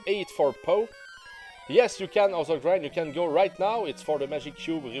an 8 for Poe. Yes, you can also grind. You can go right now. It's for the Magic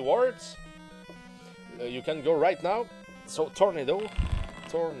Cube rewards. You can go right now. So Tornado.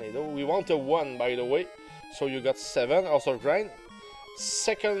 We want a 1, by the way. So you got 7. Also grind.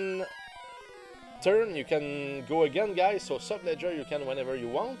 Second turn, you can go again, guys. So Subledger, you can whenever you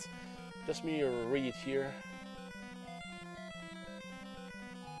want. Just me read here.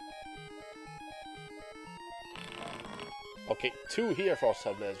 Okay, 2 here for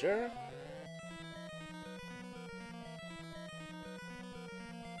Subledger.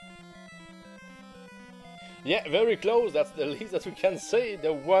 Yeah, very close. That's the least that we can say.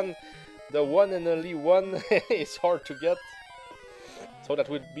 The one and only 1 is hard to get. So that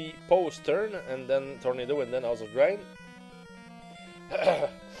would be Poe's turn, and then Tornado, and then House of Grind.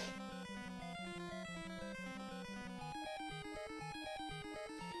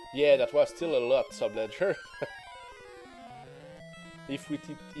 Yeah, that was still a lot, Subledger.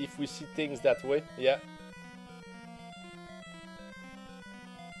 if we see things that way, yeah.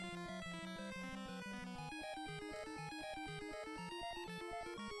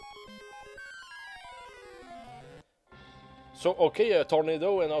 So, okay,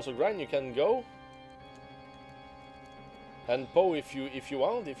 Tornado and also Grind, you can go. And Poe, if you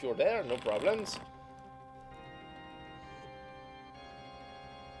want, if you're there, no problems.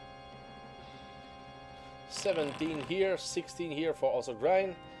 $17 here, 16 here for also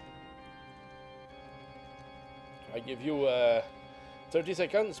Grind. I give you 30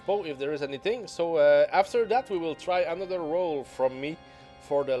 seconds, Poe, if there is anything. So after that, we will try another roll from me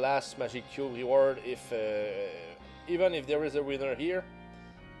for the last Magic Cube reward. If even if there is a winner here,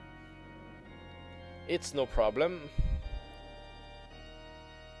 it's no problem.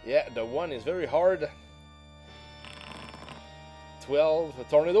 Yeah, the 1 is very hard. 12. The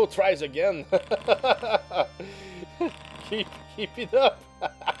Tornado tries again. keep it up.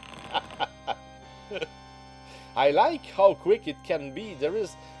 I like how quick it can be.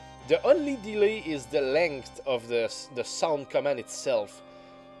 The only delay is the length of the sound command itself,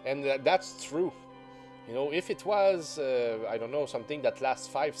 and that's true. You know, if it was, I don't know, something that lasts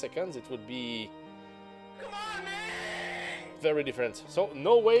 5 seconds, it would be... Come on, man! Very different. So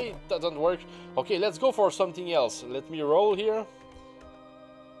no way, doesn't work. Okay, let's go for something else. Let me roll here.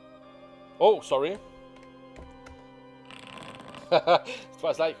 Oh, sorry. It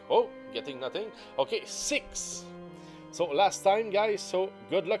was like, oh, getting nothing. Okay, 6. So last time, guys, so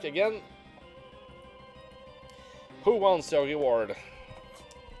good luck again. Who wants a reward?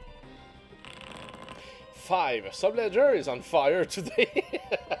 5. Subledger is on fire today.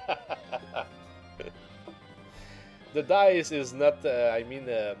 The dice is not,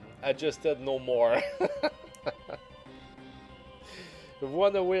 adjusted no more.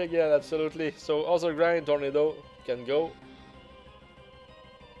 One away again, absolutely. So also grind, tornado can go.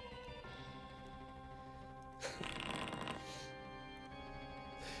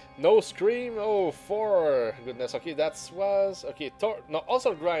 No scream. Oh, 4. Goodness. Okay, that was okay. No,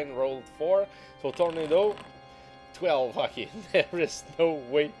 also grind rolled 4. So tornado 12. Okay, there is no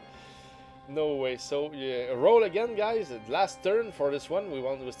way. No way. So yeah, roll again, guys. Last turn for this one.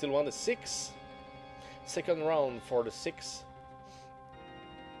 We still want a 6. Second round for the 6.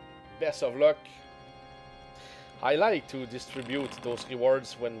 Best of luck. I like to distribute those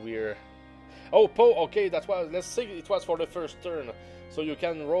rewards when we're. Oh, Poe. Okay, that was. Let's say it was for the first turn. So you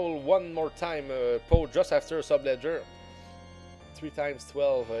can roll one more time, Poe, just after Subledger. 3 times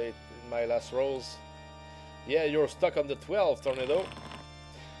 12 in my last rolls. Yeah, you're stuck on the 12, Tornado.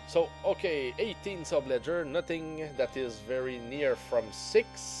 So, okay, 18 Subledger, nothing that is very near from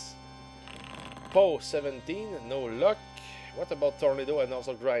 6. Poe, 17, no luck. What about Tornado and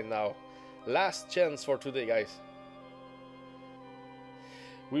also grind now? Last chance for today, guys.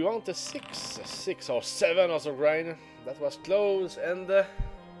 We want a 6 or 7 also grind. That was close. And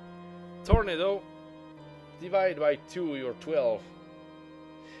Tornado, divide by 2, you're 12.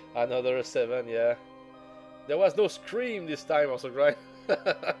 Another 7, yeah. There was no scream this time also grind.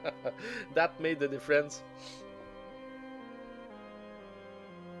 That made the difference.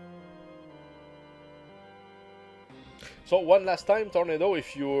 So one last time, Tornado,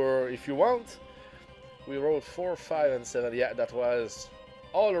 if you want. We rolled 4, 5, and 7. Yeah, that was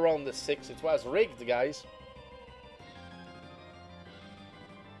all around the 6. It was rigged, guys.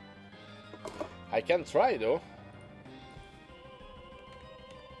 I can try though.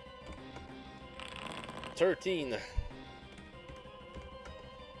 13.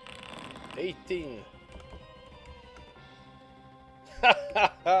 18.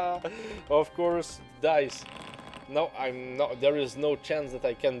 Of course, dice. No, I'm not. There is no chance that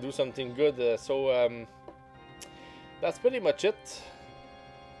I can do something good. So that's pretty much it.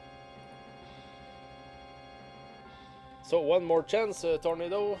 So one more chance,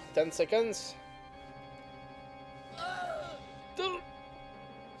 Tornado. 10 seconds.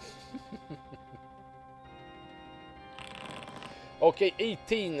 Okay,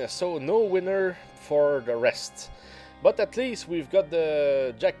 18, so no winner for the rest. But at least we've got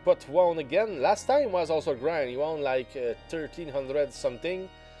the jackpot won again. Last time was also grind, he won like 1300 something.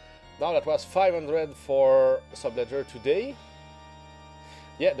 Now that was 500 for Subledger today.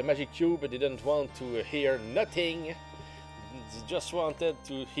 Yeah, the magic cube didn't want to hear nothing. He just wanted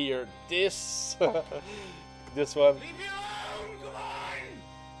to hear this. This one. Leave me alone! Come on!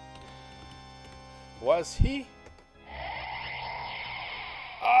 Was he?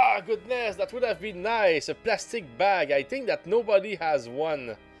 Ah, goodness, that would have been nice. A plastic bag. I think that nobody has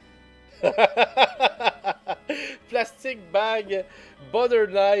one. Plastic bag, butter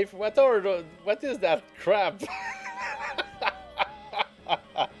knife. What is that crap?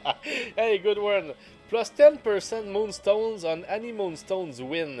 Hey, good one. Plus 10% moonstones on any moonstones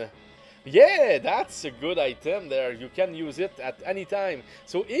win. Yeah, that's a good item there. You can use it at any time.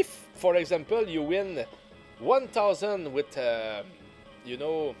 So if, for example, you win 1000 with, you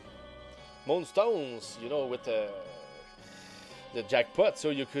know, moonstones, you know, with the jackpot, so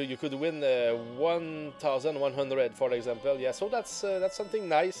you could win 1100, for example. Yeah, so that's something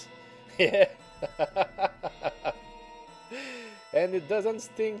nice. Yeah. And it doesn't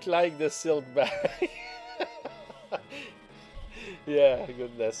stink like the silk bag. Yeah,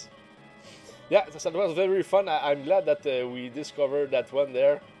 goodness. Yeah, that was very fun. I'm glad that we discovered that one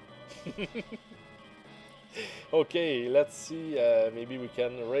there. Okay, let's see. Maybe we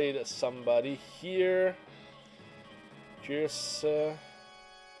can raid somebody here. Cheers.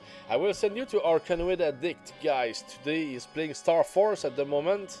 I will send you to Arcanoid Addict, guys. Today he's playing Star Force at the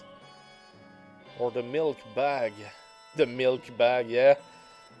moment. Or the milk bag. The milk bag, yeah.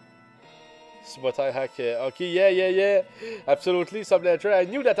 But I hack. Okay, yeah. Absolutely, Subledger. I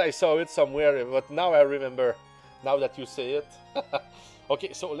knew that I saw it somewhere, but now I remember. Now that you say it.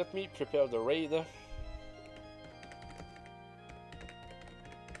 Okay, so let me prepare the raid.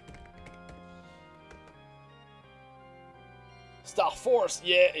 Star Force,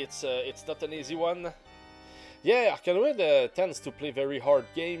 yeah, it's not an easy one. Yeah, Arkanoid tends to play very hard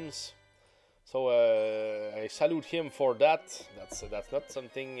games, so I salute him for that. That's not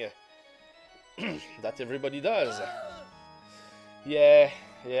something that everybody does. Yeah,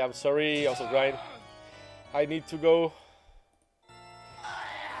 I'm sorry, also Grind. I need to go.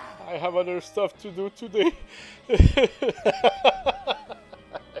 I have other stuff to do today.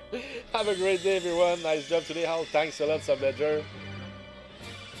 Have a great day, everyone. Nice job today, Hal. Thanks a lot, Subledger.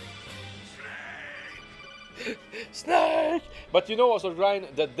 Snake! But you know, also Grind,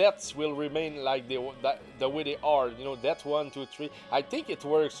 the deaths will remain like the way they are. You know, death 1, 2, 3. I think it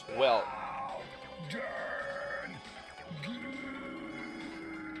works well.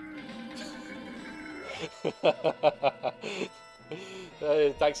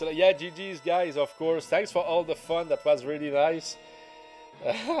 Thanks a lot. Yeah, GG's, guys, of course. Thanks for all the fun. That was really nice.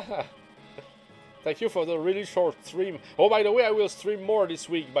 Thank you for the really short stream. Oh, by the way, I will stream more this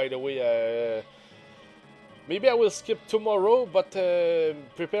week, by the way. Maybe I will skip tomorrow, but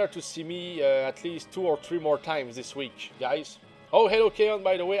prepare to see me at least 2 or 3 more times this week, guys. Oh, hello, Keon,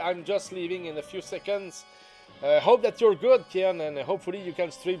 by the way. I'm just leaving in a few seconds. Hope that you're good, Keon, and hopefully you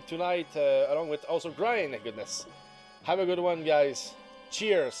can stream tonight along with also Grind. Goodness. Have a good one, guys.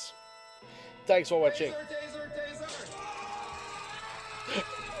 Cheers. Thanks for watching.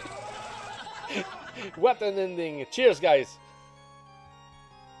 What an ending. Cheers, guys.